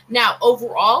 Now,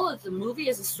 overall, the movie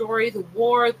as a story, the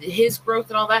war, his growth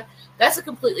and all that, that's a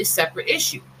completely separate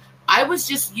issue. I was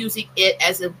just using it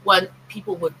as one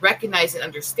people would recognize and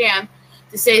understand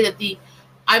to say that the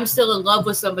I'm still in love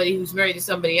with somebody who's married to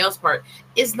somebody else part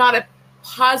is not a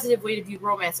positive way to view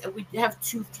romance. And we have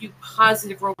too few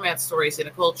positive romance stories in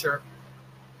a culture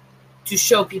to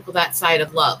show people that side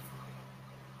of love,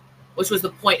 which was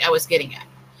the point I was getting at.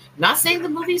 Not saying the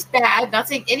movie's bad, not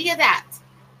saying any of that.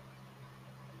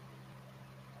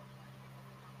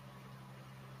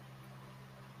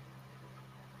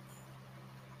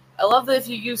 I love that if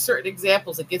you use certain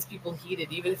examples, it gets people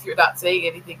heated, even if you're not saying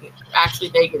anything actually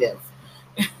negative.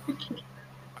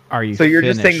 Are you? So you're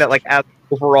finished? just saying that, like, as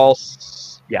overall,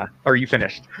 yeah. Are you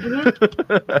finished?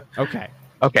 Mm-hmm. Okay.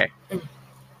 Okay.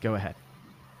 Go ahead.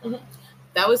 Mm-hmm.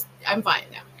 I'm fine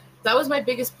now. That was my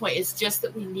biggest point. It's just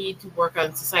that we need to work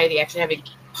on society actually having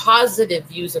positive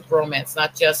views of romance,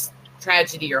 not just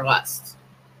tragedy or lust.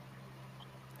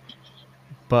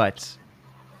 But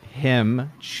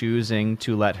him choosing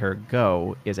to let her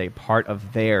go is a part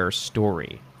of their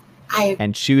story.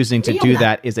 And choosing to do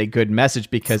that is a good message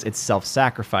because it's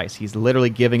self-sacrifice. He's literally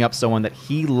giving up someone that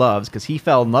he loves because he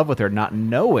fell in love with her not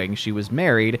knowing she was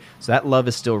married. So that love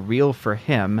is still real for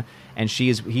him. And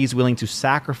he's willing to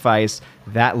sacrifice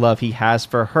that love he has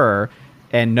for her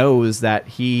and knows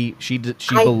that she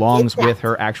belongs with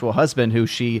her actual husband, who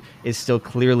she is still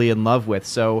clearly in love with.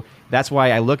 So that's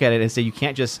why I look at it and say you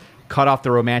can't just cut off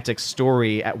the romantic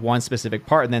story at one specific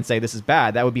part and then say this is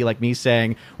bad. That would be like me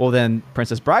saying, well, then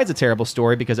Princess Bride's a terrible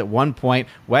story because at one point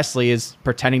Wesley is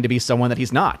pretending to be someone that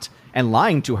he's not and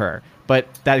lying to her. But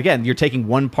that, again, you're taking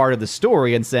one part of the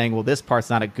story and saying, well, this part's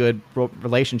not a good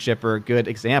relationship or a good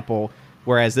example.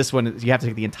 Whereas this one, you have to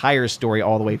take the entire story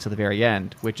all the way to the very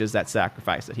end, which is that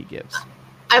sacrifice that he gives.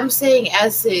 I'm saying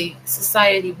as a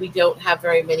society, we don't have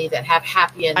very many that have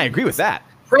happy endings. I agree with that.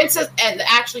 Princess, and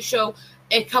actually show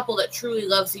a couple that truly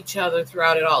loves each other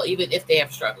throughout it all, even if they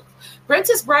have struggles.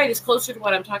 Princess Bride is closer to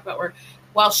what I'm talking about, where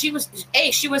while she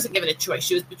wasn't given a choice.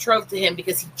 She was betrothed to him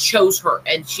because he chose her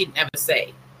and she didn't have a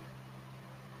say.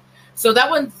 So that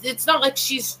one, it's not like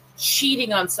she's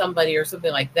cheating on somebody or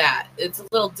something like that. It's a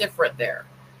little different there.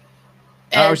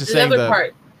 And I was just saying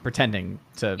part, pretending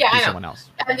to be someone else.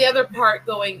 And the other part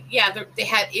going, they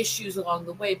had issues along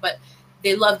the way, but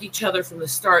they loved each other from the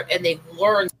start and they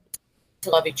learned to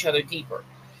love each other deeper.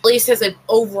 At least as an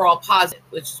overall positive,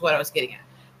 which is what I was getting at.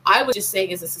 I was just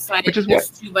saying as a society, there's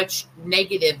too much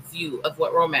negative view of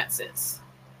what romance is.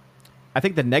 I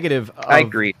think the negative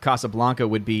of Casablanca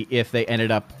would be if they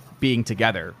ended up being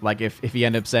together. Like if he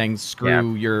ended up saying,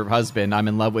 screw your husband, I'm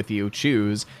in love with you,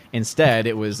 choose. Instead,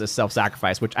 it was a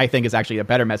self-sacrifice, which I think is actually a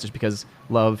better message because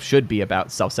love should be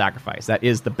about self-sacrifice. That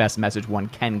is the best message one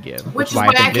can give. Which is why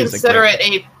I consider it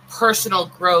a personal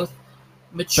growth,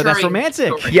 maturing But that's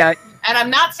romantic. Story. Yeah. And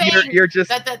I'm not saying you're just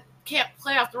that can't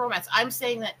play off the romance. I'm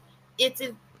saying that it's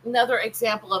another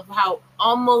example of how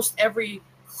almost every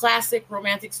classic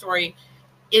romantic story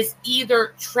is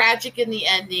either tragic in the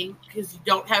ending because you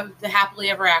don't have the happily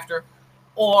ever after,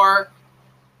 or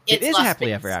it is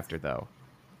happily ever after, though.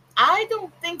 I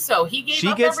don't think so. She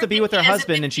gets to be with her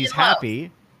husband and she's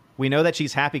happy. We know that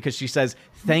she's happy because she says,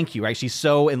 thank you, right? She's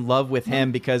so in love with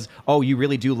him because, oh, you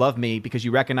really do love me because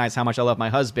you recognize how much I love my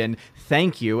husband.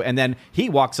 Thank you. And then he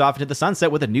walks off into the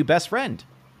sunset with a new best friend.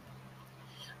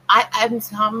 I'm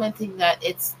commenting that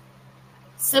it's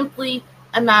simply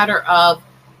a matter of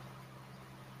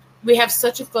we have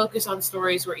such a focus on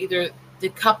stories where either the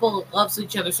couple loves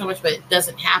each other so much but it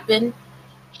doesn't happen,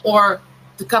 or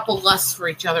the couple lusts for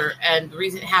each other and the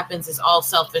reason it happens is all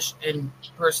selfish and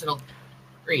personal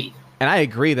greed. And I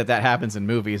agree that happens in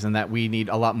movies and that we need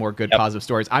a lot more good positive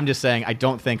stories. I'm just saying I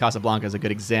don't think Casablanca is a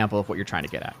good example of what you're trying to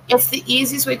get at. It's the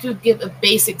easiest way to give a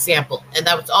base example, and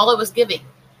that was all I was giving.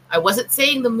 I wasn't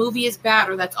saying the movie is bad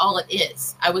or that's all it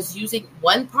is. I was using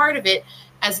one part of it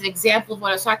as an example of what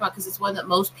I was talking about because it's one that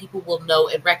most people will know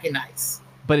and recognize.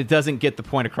 But it doesn't get the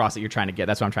point across that you're trying to get.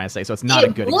 That's what I'm trying to say. So it's not a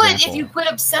good example. If you quit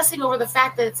obsessing over the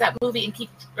fact that it's that movie and keep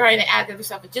trying to add other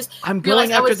stuff. I'm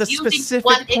going after the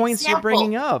specific points you're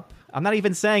bringing up. I'm not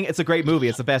even saying it's a great movie.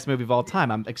 It's the best movie of all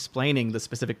time. I'm explaining the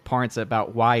specific parts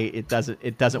about why it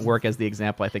doesn't work as the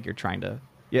example I think you're trying to.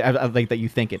 I think that you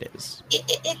think it is.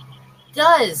 It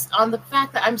does, on the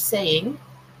fact that I'm saying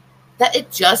that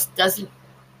it just doesn't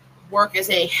work as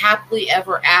a happily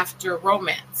ever after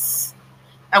romance.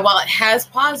 And while it has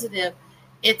positive,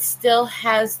 it still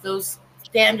has those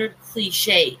standard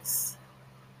cliches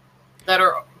that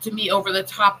are, to me, over the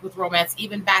top with romance,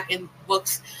 even back in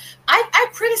books. I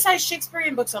criticize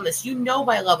Shakespearean books on this. You know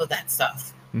my love of that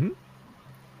stuff. Mm-hmm.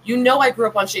 You know I grew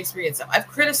up on Shakespearean stuff. I've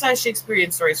criticized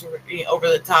Shakespearean stories over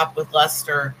the top with lust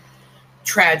or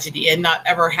tragedy and not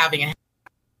ever having a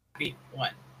happy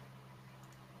one.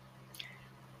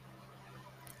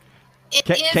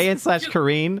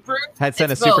 KN/Kareen had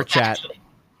sent a super chat.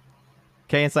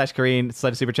 KN/Kareen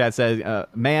sent a super chat says,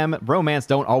 ma'am, romance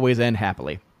don't always end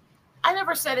happily. I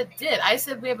never said it did. I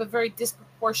said we have a very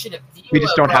disproportionate view we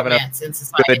just don't of have romance enough in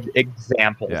society. Good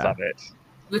examples of it.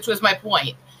 Which was my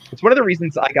point. It's one of the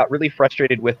reasons I got really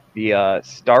frustrated with the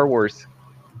Star Wars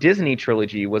Disney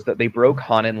trilogy was that they broke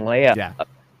Han and Leia up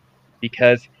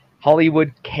because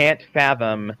Hollywood can't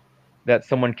fathom that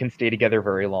someone can stay together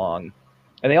very long.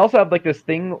 And they also have like this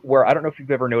thing where I don't know if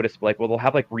you've ever noticed, like, well, they'll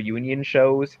have like reunion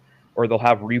shows or they'll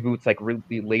have reboots like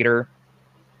really later.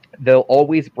 They'll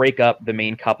always break up the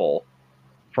main couple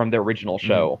from the original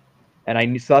show.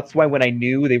 And so that's why when I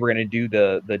knew they were going to do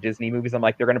the Disney movies, I'm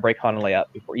like, they're going to break Han and Leia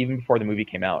up even before the movie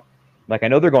came out. Like, I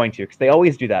know they're going to, because they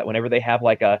always do that whenever they have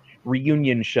like a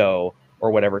reunion show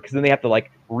or whatever, because then they have to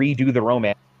like redo the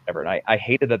romance or whatever. And I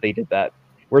hated that they did that.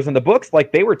 Whereas in the books,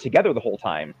 like, they were together the whole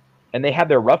time, and they had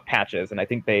their rough patches, and I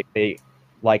think they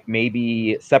like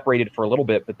maybe separated for a little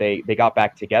bit, but they got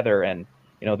back together, and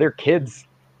you know, their kids,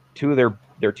 two of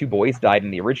their two boys died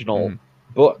in the original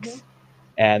books.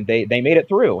 And they made it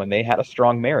through, and they had a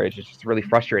strong marriage. It's just really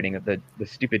frustrating that the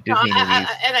stupid Disney movies.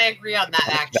 And I agree on that,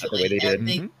 actually. The way they did.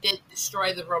 They did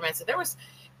destroy the romance. There was,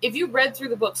 if you read through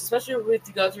the books, especially if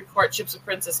you go through Courtships of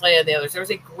Princess Leia and the others, there was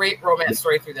a great romance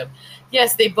story through them.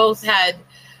 Yes, they both had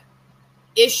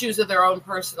issues of their own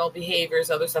personal behaviors,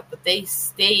 other stuff, but they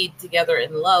stayed together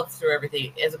in love through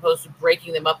everything, as opposed to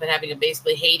breaking them up and having them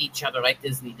basically hate each other like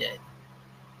Disney did.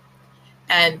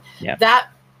 And that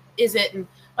is it. And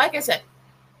like I said,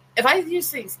 if I use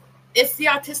things, it's the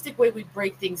autistic way we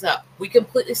break things up. We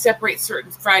completely separate certain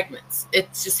fragments.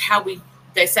 It's just how we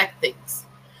dissect things.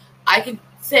 I can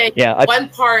say one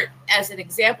part as an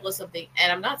example of something,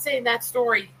 and I'm not saying that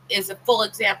story is a full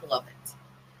example of it.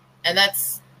 And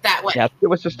that's that way. Yeah, it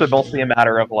was just mostly a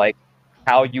matter of like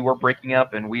how you were breaking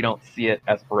up, and we don't see it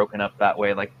as broken up that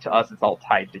way. Like, to us, it's all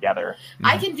tied together.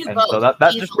 I can do both. So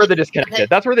that's just where the disconnect is.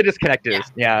 That's where the disconnect is.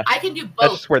 Yeah. I can do both.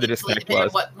 That's just where the disconnect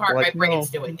was. What part my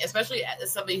brain's doing, especially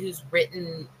as somebody who's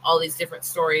written all these different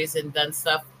stories and done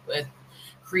stuff with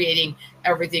creating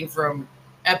everything from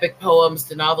epic poems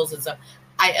to novels and stuff.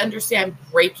 I understand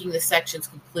breaking the sections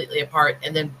completely apart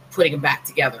and then putting them back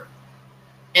together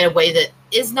in a way that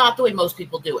is not the way most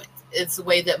people do it. It's the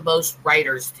way that most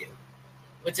writers do,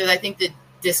 which is, I think, the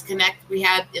disconnect we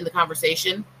had in the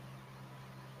conversation.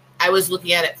 I was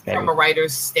looking at it from a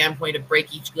writer's standpoint to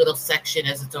break each little section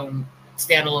as its own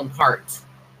standalone part.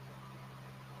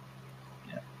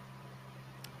 Yeah.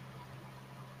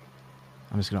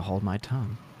 I'm just going to hold my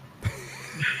tongue.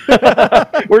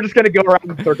 We're just going to go around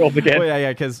in circles again. Well,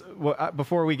 yeah, because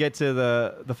before we get to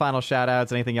the final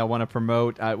shout-outs, anything y'all want to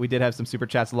promote, we did have some super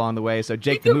chats along the way. So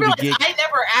Jake the Movie Geek... I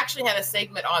never actually had a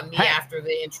segment on me after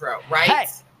the intro, right? Hey.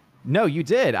 No, you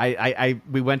did.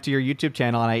 We went to your YouTube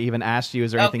channel, and I even asked you,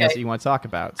 is there anything else that you want to talk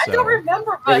about? So. I don't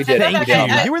remember much. Thank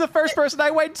you. You were the first person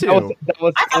I went to. That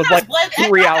was like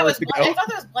 3 hours ago. I thought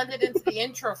that was blended into the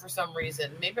intro for some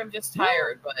reason. Maybe I'm just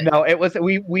tired. But no, it was.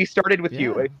 We started with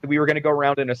you. We were going to go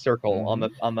around in a circle on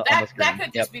the screen. That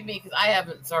could just be me, because I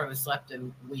haven't slept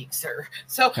in weeks.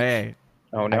 So hey,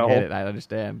 oh no, I get it. I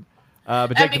understand.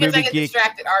 But Jake, because I get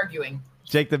distracted arguing.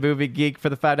 Jake the Movie Geek for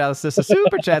the $5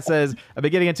 super chat says, I've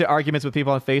been getting into arguments with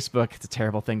people on Facebook. It's a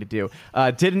terrible thing to do.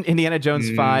 Didn't Indiana Jones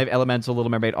 5, Elemental, Little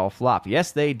Mermaid all flop?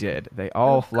 Yes, they did. They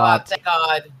all flopped. Thank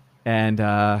God.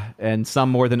 And some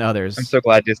more than others. I'm so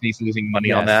glad Disney's losing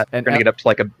money on that. They're going to get up to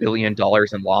like $1 billion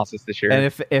in losses this year.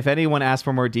 And if anyone asks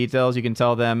for more details, you can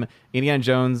tell them Indiana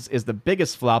Jones is the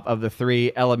biggest flop of the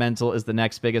three. Elemental is the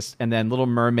next biggest. And then Little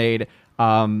Mermaid,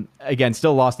 again,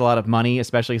 still lost a lot of money,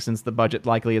 especially since the budget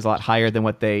likely is a lot higher than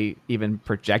what they even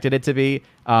projected it to be.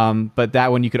 But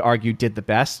that one you could argue did the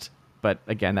best. But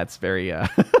again, that's very...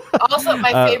 Also,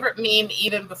 my favorite meme,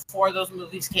 even before those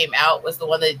movies came out, was the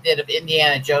one they did of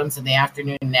Indiana Jones in the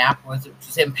afternoon nap, was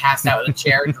just him passed out in a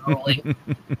chair drooling.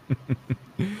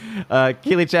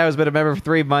 Keely Chow has been a member for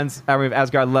 3 months. Army of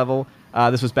Asgard level.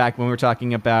 This was back when we were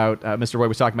talking about... Mr. Roy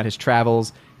was talking about his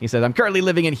travels. He says, I'm currently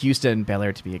living in Houston, Bel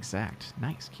Air to be exact.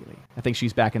 Nice, Keely. I think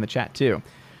she's back in the chat, too.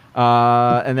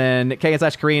 And then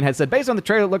K/Korean had said, based on the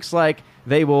trailer, it looks like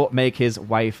they will make his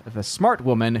wife the smart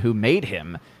woman who made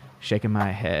him. Shaking my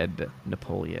head,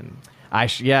 Napoleon.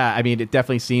 I mean, it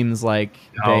definitely seems like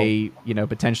they,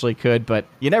 potentially could, but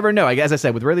you never know. As I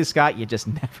said, with Ridley Scott, you just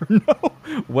never know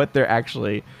what they're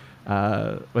actually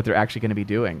going to be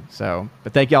doing. So,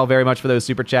 but thank y'all very much for those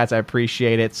super chats. I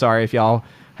appreciate it. Sorry if y'all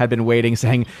had been waiting,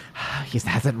 saying he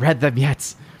hasn't read them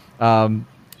yet.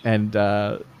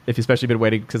 If you've especially been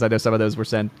waiting, because I know some of those were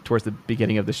sent towards the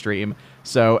beginning of the stream.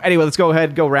 So anyway, let's go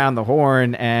ahead, go around the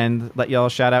horn, and let y'all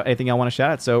shout out anything y'all want to shout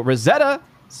out. So Rosetta,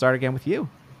 start again with you.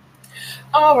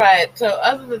 All right. So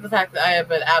other than the fact that I have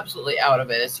been absolutely out of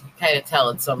it, as you can kind of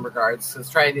tell in some regards, because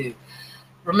trying to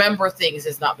remember things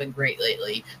has not been great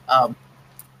lately.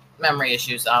 Memory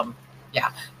issues. The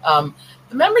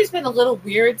memory's been a little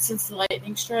weird since the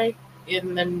lightning strike,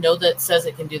 and then know that says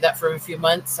it can do that for a few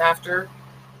months after.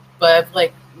 but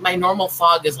like my normal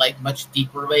fog is like much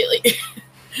deeper lately.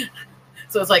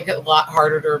 So it's like a lot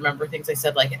harder to remember things I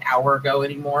said like an hour ago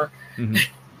anymore. Mm-hmm.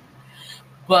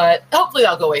 But hopefully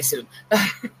that'll go away soon.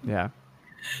 Yeah.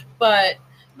 But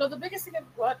the biggest thing I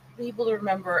want people to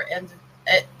remember, and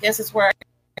I guess it's where I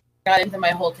got into my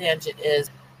whole tangent, is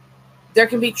there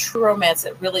can be true romance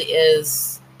that really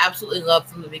is absolutely love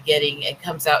from the beginning and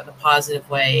comes out in a positive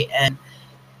way, and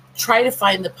try to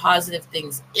find the positive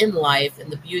things in life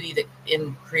and the beauty that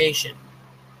in creation.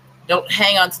 Don't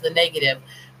hang on to the negative,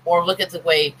 or look at the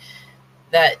way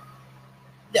that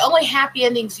the only happy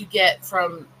endings you get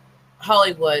from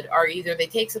Hollywood are either they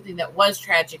take something that was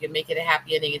tragic and make it a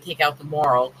happy ending and take out the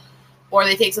moral, or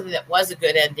they take something that was a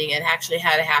good ending and actually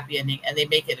had a happy ending and they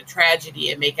make it a tragedy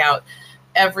and make out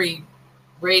every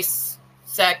race,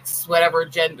 sex, whatever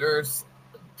gender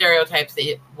stereotypes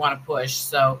they want to push.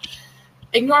 So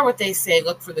ignore what they say,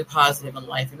 look for the positive in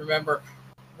life, and remember,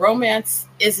 romance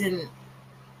isn't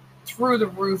through the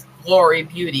roof glory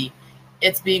beauty.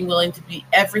 It's being willing to be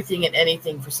everything and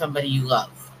anything for somebody you love.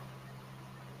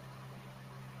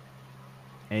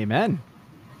 Amen.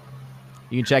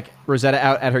 You can check Rosetta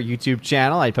out at her YouTube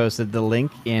channel. I posted the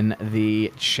link in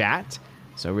the chat.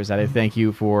 So Rosetta, thank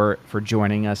you for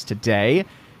joining us today.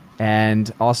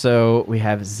 And also we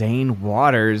have Zane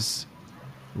Waters,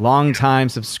 longtime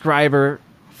subscriber,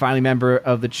 finally member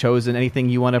of The Chosen. Anything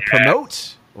you want to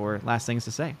promote or last things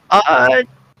to say?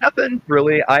 Nothing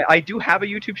really. I do have a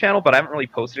YouTube channel, but I haven't really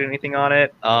posted anything on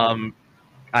it. I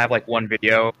have like one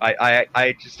video.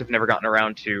 I just have never gotten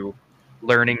around to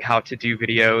learning how to do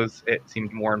videos. It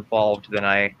seemed more involved than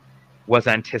I was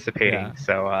anticipating. Yeah.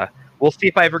 So we'll see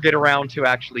if I ever get around to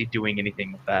actually doing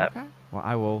anything with that. Okay.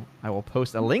 Well, I will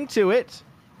post a link to it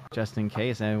just in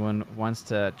case anyone wants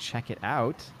to check it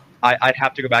out. I'd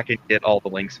have to go back and get all the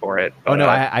links for it. But, no,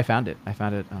 I found it. I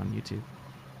found it on YouTube.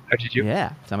 Oh, did you? Yeah.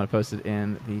 So I'm going to post it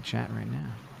in the chat right now.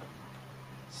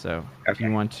 So if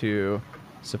you want to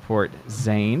support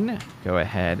Zane, go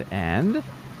ahead and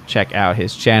check out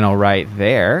his channel right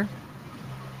there.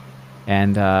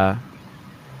 And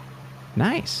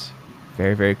nice.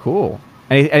 Very, very cool.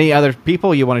 Any other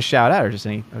people you want to shout out, or just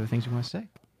any other things you want to say?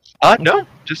 No.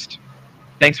 Just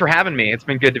thanks for having me. It's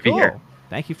been good to be here.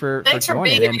 Thank you for Thanks for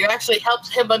joining. being here. You actually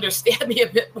helped him understand me a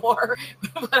bit more.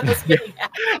 I'm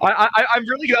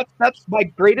really that's my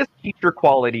greatest teacher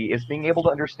quality, is being able to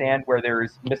understand where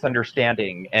there's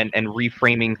misunderstanding and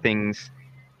reframing things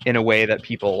in a way that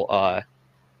people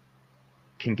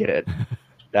can get it.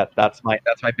 That's my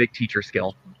big teacher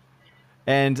skill.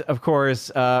 And of course,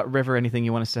 River, anything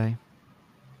you want to say?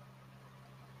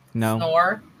 No.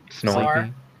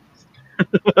 Snore.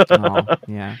 Oh,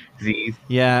 yeah. Z's.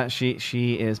 Yeah,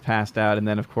 she is passed out, and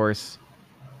then of course,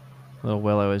 little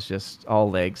Willow is just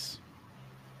all legs.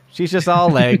 She's just all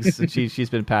legs, and she's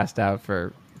been passed out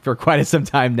for quite some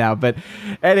time now. But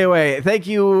anyway, thank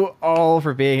you all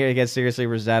for being here. Again, seriously,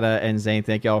 Rosetta and Zane,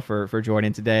 thank you all for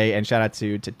joining today, and shout out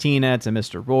to Tina, to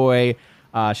Mr. Roy,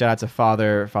 shout out to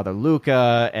Father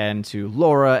Luca, and to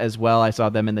Laura as well. I saw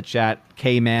them in the chat.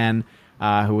 K-Man,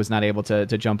 who was not able to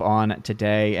jump on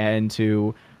today, and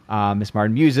to Miss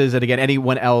Martin Muses, and again,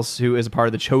 anyone else who is a part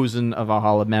of the Chosen of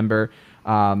Valhalla member.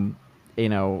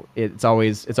 It's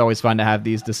always fun to have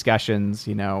these discussions,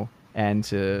 and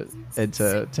to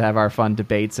have our fun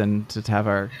debates, and to have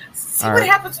our what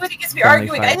happens when he gets me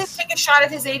arguing. Fights. I didn't take a shot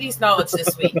at his 80s knowledge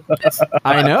this week.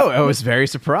 I know. I was very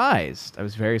surprised.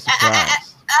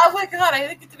 Oh my god, I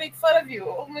didn't get to make fun of you.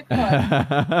 Oh my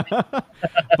god.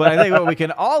 But I think what we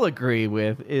can all agree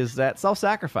with is that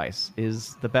self-sacrifice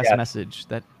is the best message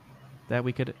that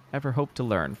we could ever hope to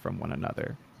learn from one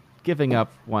another. Giving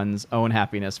up one's own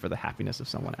happiness for the happiness of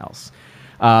someone else.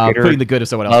 Putting the good of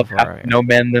someone else before no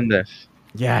men than this.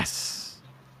 Yes.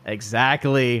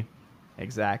 Exactly.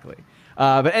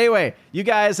 But anyway, you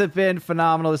guys have been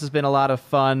phenomenal. This has been a lot of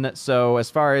fun. So as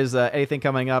far as anything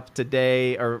coming up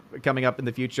today or coming up in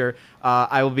the future,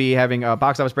 I will be having a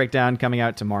box office breakdown coming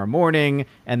out tomorrow morning.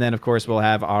 And then, of course, we'll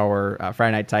have our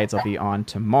Friday Night Tights. I'll be on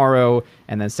tomorrow.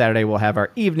 And then Saturday, we'll have our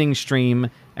evening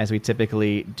stream, as we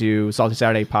typically do. Salty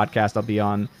Saturday podcast, I'll be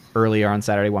on earlier on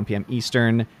Saturday, 1 p.m.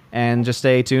 Eastern. And just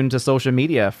stay tuned to social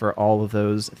media for all of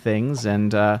those things.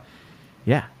 And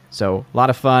so a lot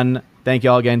of fun. Thank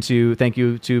you all again. Thank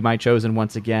you to my Chosen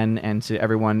once again, and to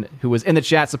everyone who was in the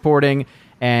chat supporting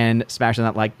and smashing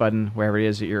that like button wherever it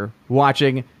is that you're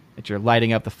watching, that you're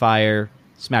lighting up the fire,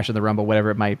 smashing the rumble, whatever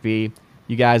it might be.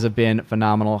 You guys have been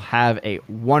phenomenal. Have a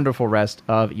wonderful rest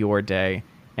of your day.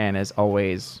 And as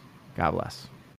always, God bless.